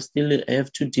whilst we still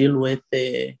have to deal with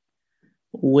the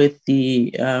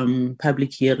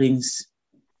public hearings.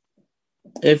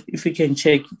 If we can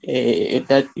check if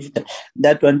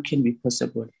that one can be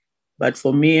possible. But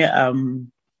for me, I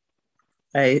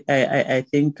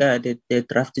think that the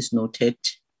draft is noted.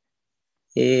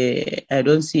 I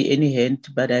don't see any hand,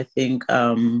 but I think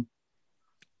no,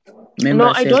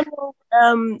 I don't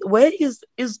know. Where is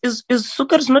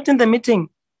Sukars not in the meeting?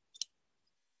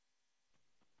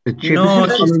 The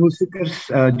chairperson, Honorable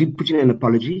Sukars, did put in an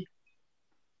apology.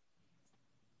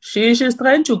 She's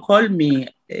trying to call me.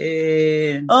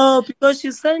 Because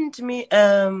she sent me.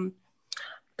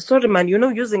 Sorry, man.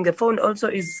 Using the phone also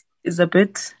is a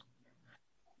bit.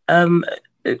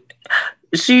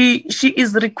 She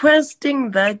is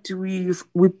requesting that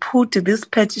we put this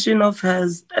petition of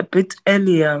hers a bit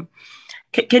earlier.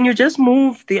 Can you just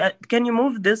move Can you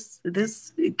move this?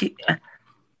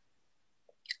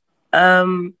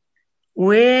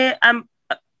 Where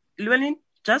Llewellyn,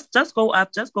 just go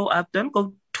up. Don't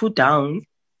go too down.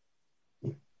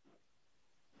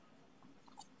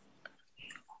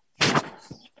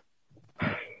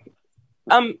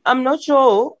 I'm not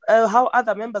sure how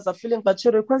other members are feeling, but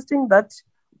she's requesting that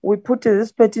we put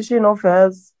this petition of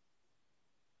hers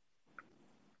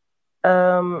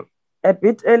a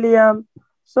bit earlier.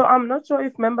 So I'm not sure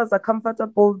if members are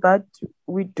comfortable that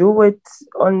we do it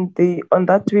on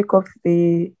that week of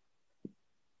the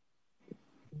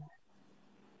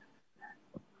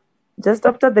just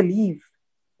after the leave,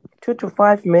 2 to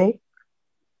 5 May.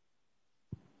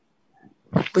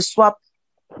 We swap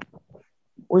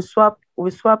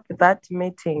that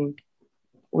meeting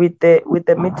with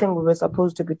the meeting we were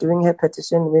supposed to be doing her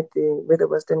petition with the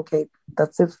Western Cape.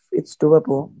 That's if it's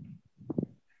doable.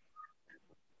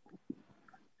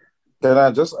 Can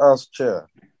I just ask, Chair,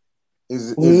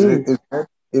 is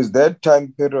that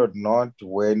time period not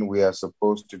when we are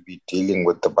supposed to be dealing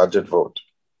with the budget vote?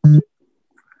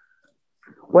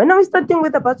 When are we starting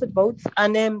with the budget votes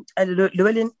and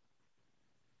Llewellyn,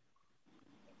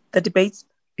 the debates?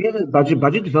 Yeah, the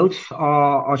budget votes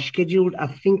are scheduled, I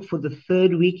think, for the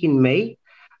 3rd week in May.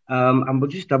 I will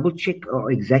just double check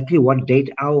exactly what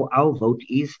date our vote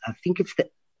is. I think it's the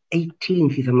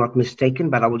 18th, if I'm not mistaken,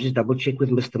 but I will just double check with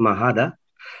Mr. Mahada.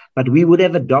 But we would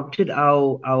have adopted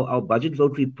our budget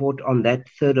vote report on that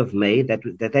 3rd of May.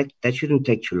 That shouldn't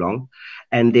take too long,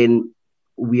 and then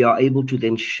we are able to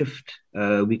then shift.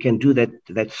 We can do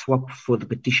that swap for the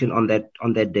petition on that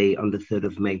day, on the 3rd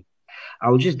of May.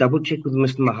 I'll just double check with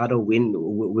Mr. Mahada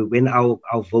when our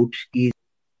vote is.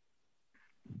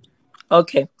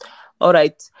 Okay, all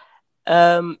right.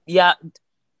 Yeah.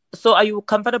 So, are you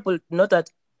comfortable? Not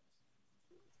that.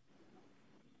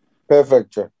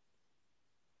 Perfect, Chair.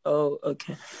 Oh,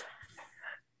 okay.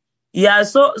 Yeah.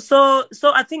 So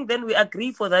I think then we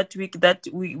agree for that week that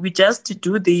we just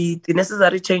do the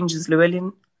necessary changes,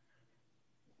 Llewellyn,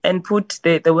 and put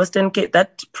the Western Cape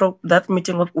that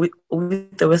meeting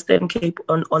with the Western Cape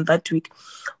on that week.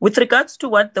 With regards to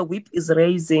what the whip is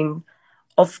raising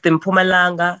of the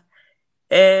Mpumalanga,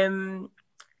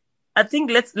 I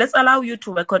think let's allow you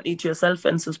to work on it yourself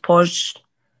and Sis Posh.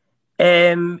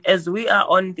 As we are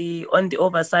on the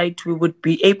oversight, we would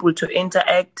be able to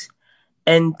interact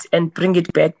and bring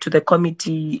it back to the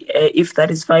committee if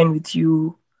that is fine with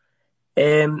you,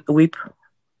 Whip.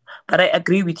 But I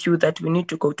agree with you that we need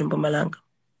to go to Mpumalanga.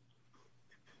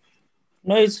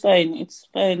 No, it's fine. It's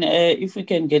fine. If we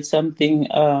can get something,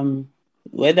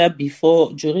 whether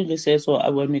before, during recess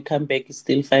or when we come back, it's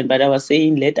still fine. But I was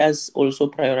saying, let us also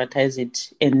prioritize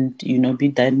it and, be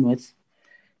done with,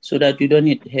 so that we don't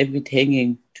have it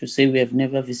hanging to say we have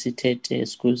never visited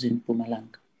schools in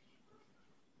Mpumalanga.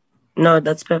 No,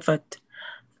 that's perfect.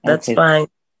 That's Okay. fine.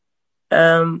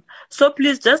 So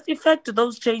please just effect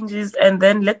those changes and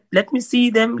then let me see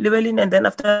them, Llewellyn, and then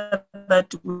after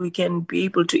that we can be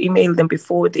able to email them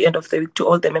before the end of the week to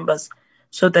all the members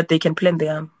so that they can plan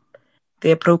their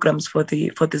programs for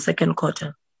the second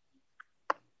quarter.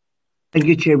 Thank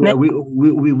you, Chair. We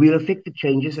will affect the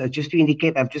changes. Just to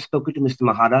indicate, I've just spoken to Mr.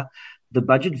 Mahara. The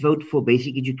budget vote for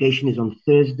basic education is on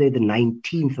Thursday, the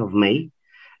 19th of May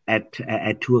at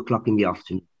 2:00 in the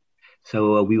afternoon.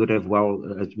 So we would have,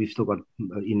 we've still got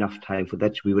enough time for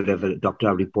that. We would have adopted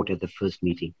our report at the first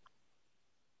meeting.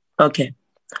 Okay.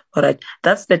 All right.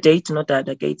 That's the date, not the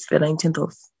other date. It's the 19th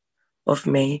of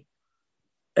May.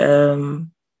 So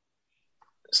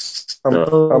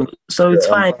it's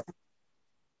fine.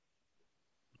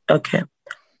 Okay.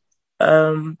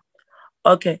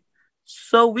 Okay.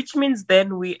 So which means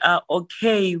then we are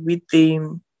okay with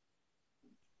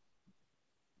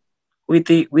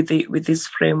this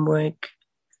framework.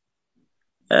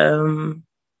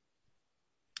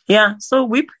 Yeah. So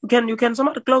Whip, you can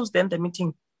somewhat close then the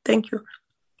meeting. Thank you.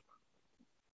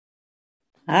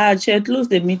 Chair, close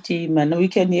the meeting, man. We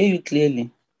can hear you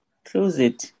clearly. Close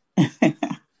it.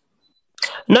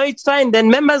 No, it's fine. Then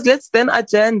members, let's then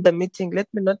adjourn the meeting. Let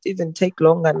me not even take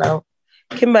longer now.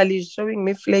 Kimberly is showing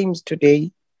me flames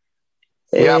today.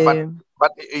 Yeah,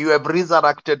 but you have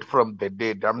resurrected from the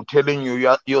dead. I'm telling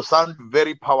you, you sound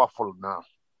very powerful now.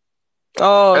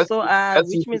 Oh,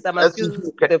 which means I must use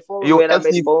the phone when I'm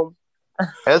at home.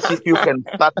 As if you can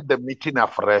start the meeting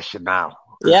afresh now.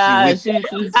 Yeah,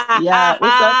 yeah, we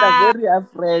start very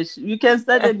afresh. We can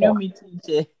start a new meeting,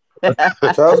 Chair. No,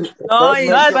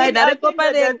 it's fine.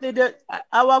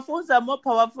 Our phones are more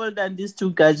powerful than these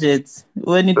two gadgets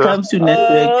when it comes to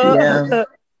network. Yeah.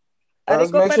 I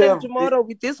recommend tomorrow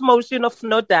with this motion of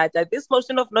no data. This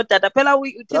motion of no data.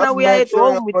 We are at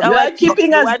home with our kids.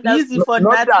 Keeping us busy for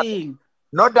nothing.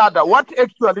 No data. What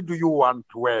actually do you want?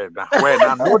 When?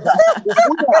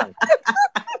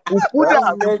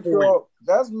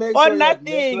 Just make or sure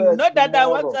nothing. Not that I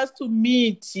want us to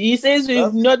meet. He says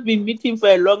we've not been meeting for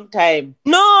a long time.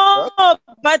 No,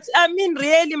 but I mean,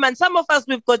 really, man, some of us,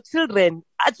 we've got children.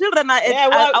 Our children are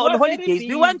on holidays.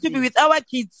 We want to be with our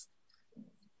kids.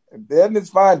 Then it's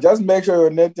fine. Just make sure your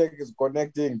network is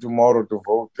connecting tomorrow to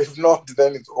vote. If not,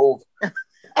 then it's over.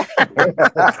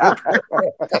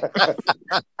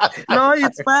 No,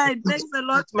 it's fine. Thanks a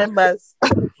lot, members.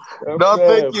 No,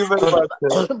 thank you very much.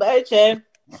 Bye, Chair.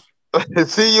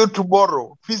 See you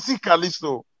tomorrow. Physically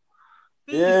so.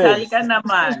 Physically,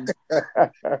 man.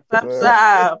 Thumbs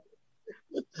up.